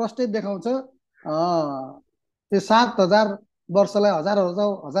प्रष्टै देखाउँछ त्यो 7000 वर्षलाई हजार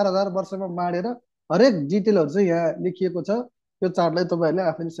हजार वर्षमा बाँडेर हरेक डिटेलहरु चाहिँ यहाँ लेखिएको छ। यो चार्टलाई तपाईहरुले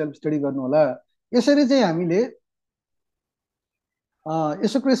आफैले सेल्फ स्टडी गर्नु होला। यसरी चाहिँ हामीले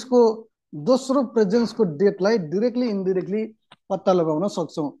येशू क्रिस्टको दोस्रो प्रेजेन्सको डेटलाई डाइरेक्टली इन्डाइरेक्टली पत्ता लगाउन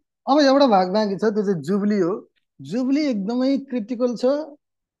सक्छौं। अब एउटा भाग बाँकी छ, त्यो चाहिँ जुबली हो। जुबली एकदमै क्रिटिकल छ,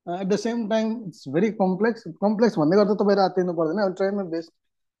 at the same time it's very complex भन्दै गर्दा तपाईहरु आत्तिनु पर्दैन। I will try my best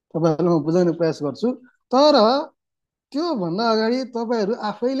तपाईहरुलाई म बुझाउने प्रयास गर्छु। तर त्यो भन्दा अगाडि तपाईहरु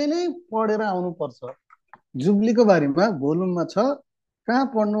आफैले नै पढेर आउनु पर्छ। जुबलीको बारेमा भोल्युममा छ, कहाँ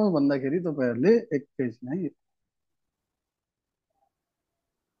पढ्नु भन्दाखेरि तपाईहरुले एकैछिन है